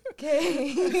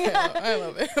 okay. I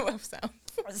love it. I love sound.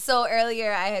 So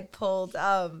earlier I had pulled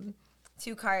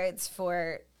 2 cards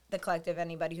for the collective,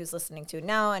 anybody who's listening to it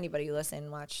now, anybody who listen,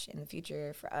 watch in the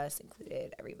future, for us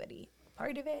included, everybody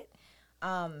part of it.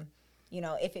 You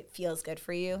know, if it feels good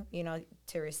for you, you know,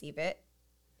 to receive it,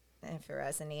 and if it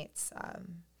resonates,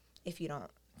 if you don't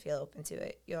feel open to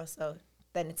it, you also,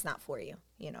 then it's not for you.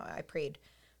 You know, I prayed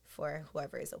for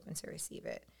whoever is open to receive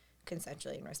it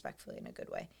consensually and respectfully in a good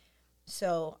way.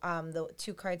 So the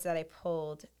 2 cards that I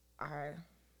pulled are,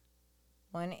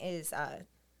 one is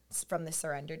from the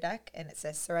Surrender deck, and it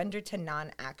says, surrender to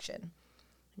non-action.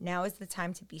 Now is the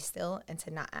time to be still and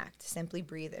to not act. Simply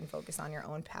breathe and focus on your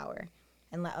own power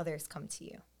and let others come to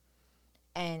you.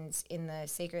 And in the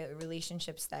sacred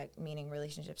relationships deck, meaning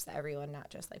relationships to everyone, not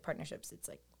just like partnerships, it's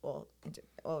like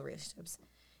all relationships,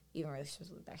 even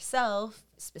relationships with ourselves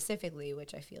specifically,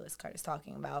 which I feel this card is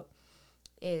talking about,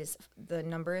 is the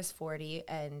number is 40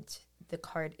 and the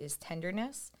card is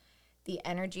tenderness. The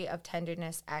energy of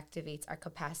tenderness activates our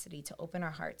capacity to open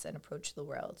our hearts and approach the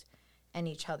world and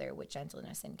each other with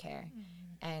gentleness and care.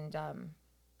 And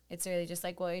it's really just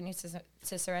like what we need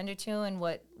to surrender to, and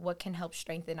what can help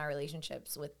strengthen our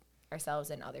relationships with ourselves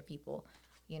and other people,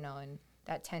 you know, and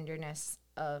that tenderness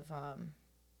of,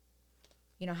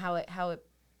 you know, how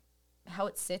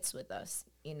it sits with us,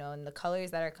 you know, and the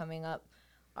colors that are coming up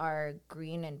are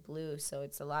green and blue. So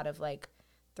it's a lot of like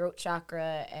throat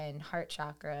chakra and heart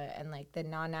chakra, and like the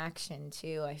non-action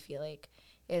too, I feel like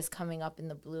is coming up in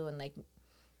the blue, and like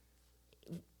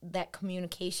that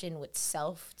communication with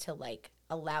self, to like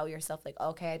allow yourself, like,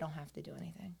 okay, I don't have to do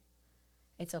anything.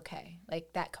 It's okay.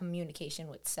 Like that communication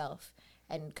with self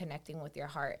and connecting with your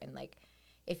heart. And like,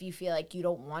 if you feel like you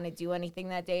don't want to do anything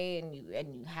that day, and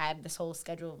you have this whole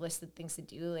schedule of list of things to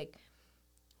do, like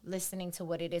listening to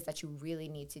what it is that you really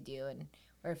need to do. And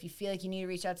or if you feel like you need to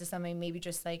reach out to somebody, maybe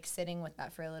just like sitting with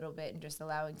that for a little bit and just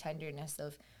allowing tenderness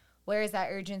of where is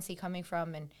that urgency coming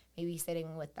from, and maybe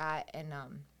sitting with that and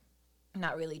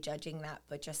not really judging that,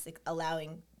 but just like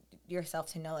allowing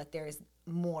yourself to know that there is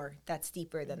more that's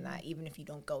deeper than that, even if you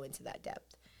don't go into that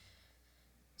depth.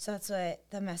 So that's what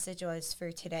the message was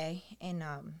for today in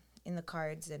the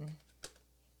cards and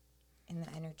in the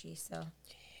energy. So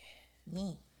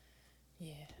yeah,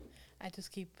 I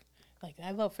just keep like,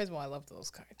 first of all, I love those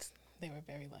cards. They were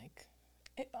very like,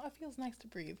 it feels nice to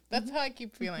breathe. That's how I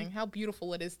keep feeling, how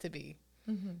beautiful it is to be.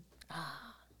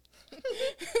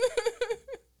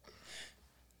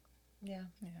 Yeah.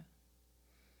 I'm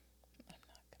not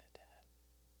gonna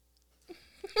dab.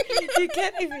 You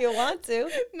can if you want to.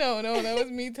 No, that was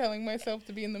me telling myself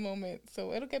to be in the moment.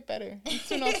 So it'll get better.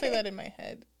 Soon I'll say that in my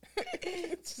head.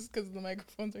 It's just because the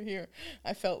microphones are here.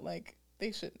 I felt like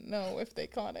they should know if they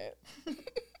caught it.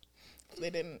 If they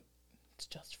didn't, it's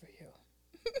just for you.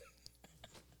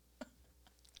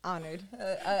 Honored.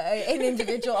 An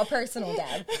individual, a personal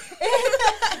dab.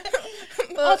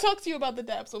 I'll talk to you about the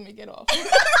dabs when we get off.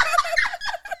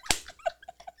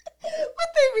 What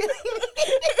they really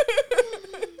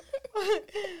mean.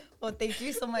 Well, thank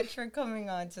you so much for coming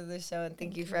on to the show, and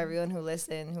thank you for everyone who will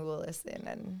listen,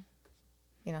 and,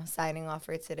 you know, signing off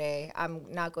for today.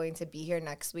 I'm not going to be here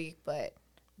next week, but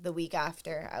the week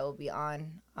after I will be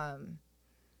on.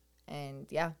 And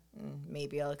yeah,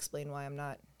 maybe I'll explain why I'm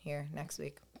not here next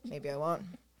week. Maybe I won't.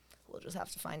 We'll just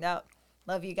have to find out.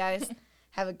 Love you guys.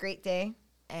 Have a great day,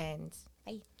 and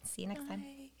bye. See you next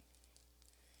time.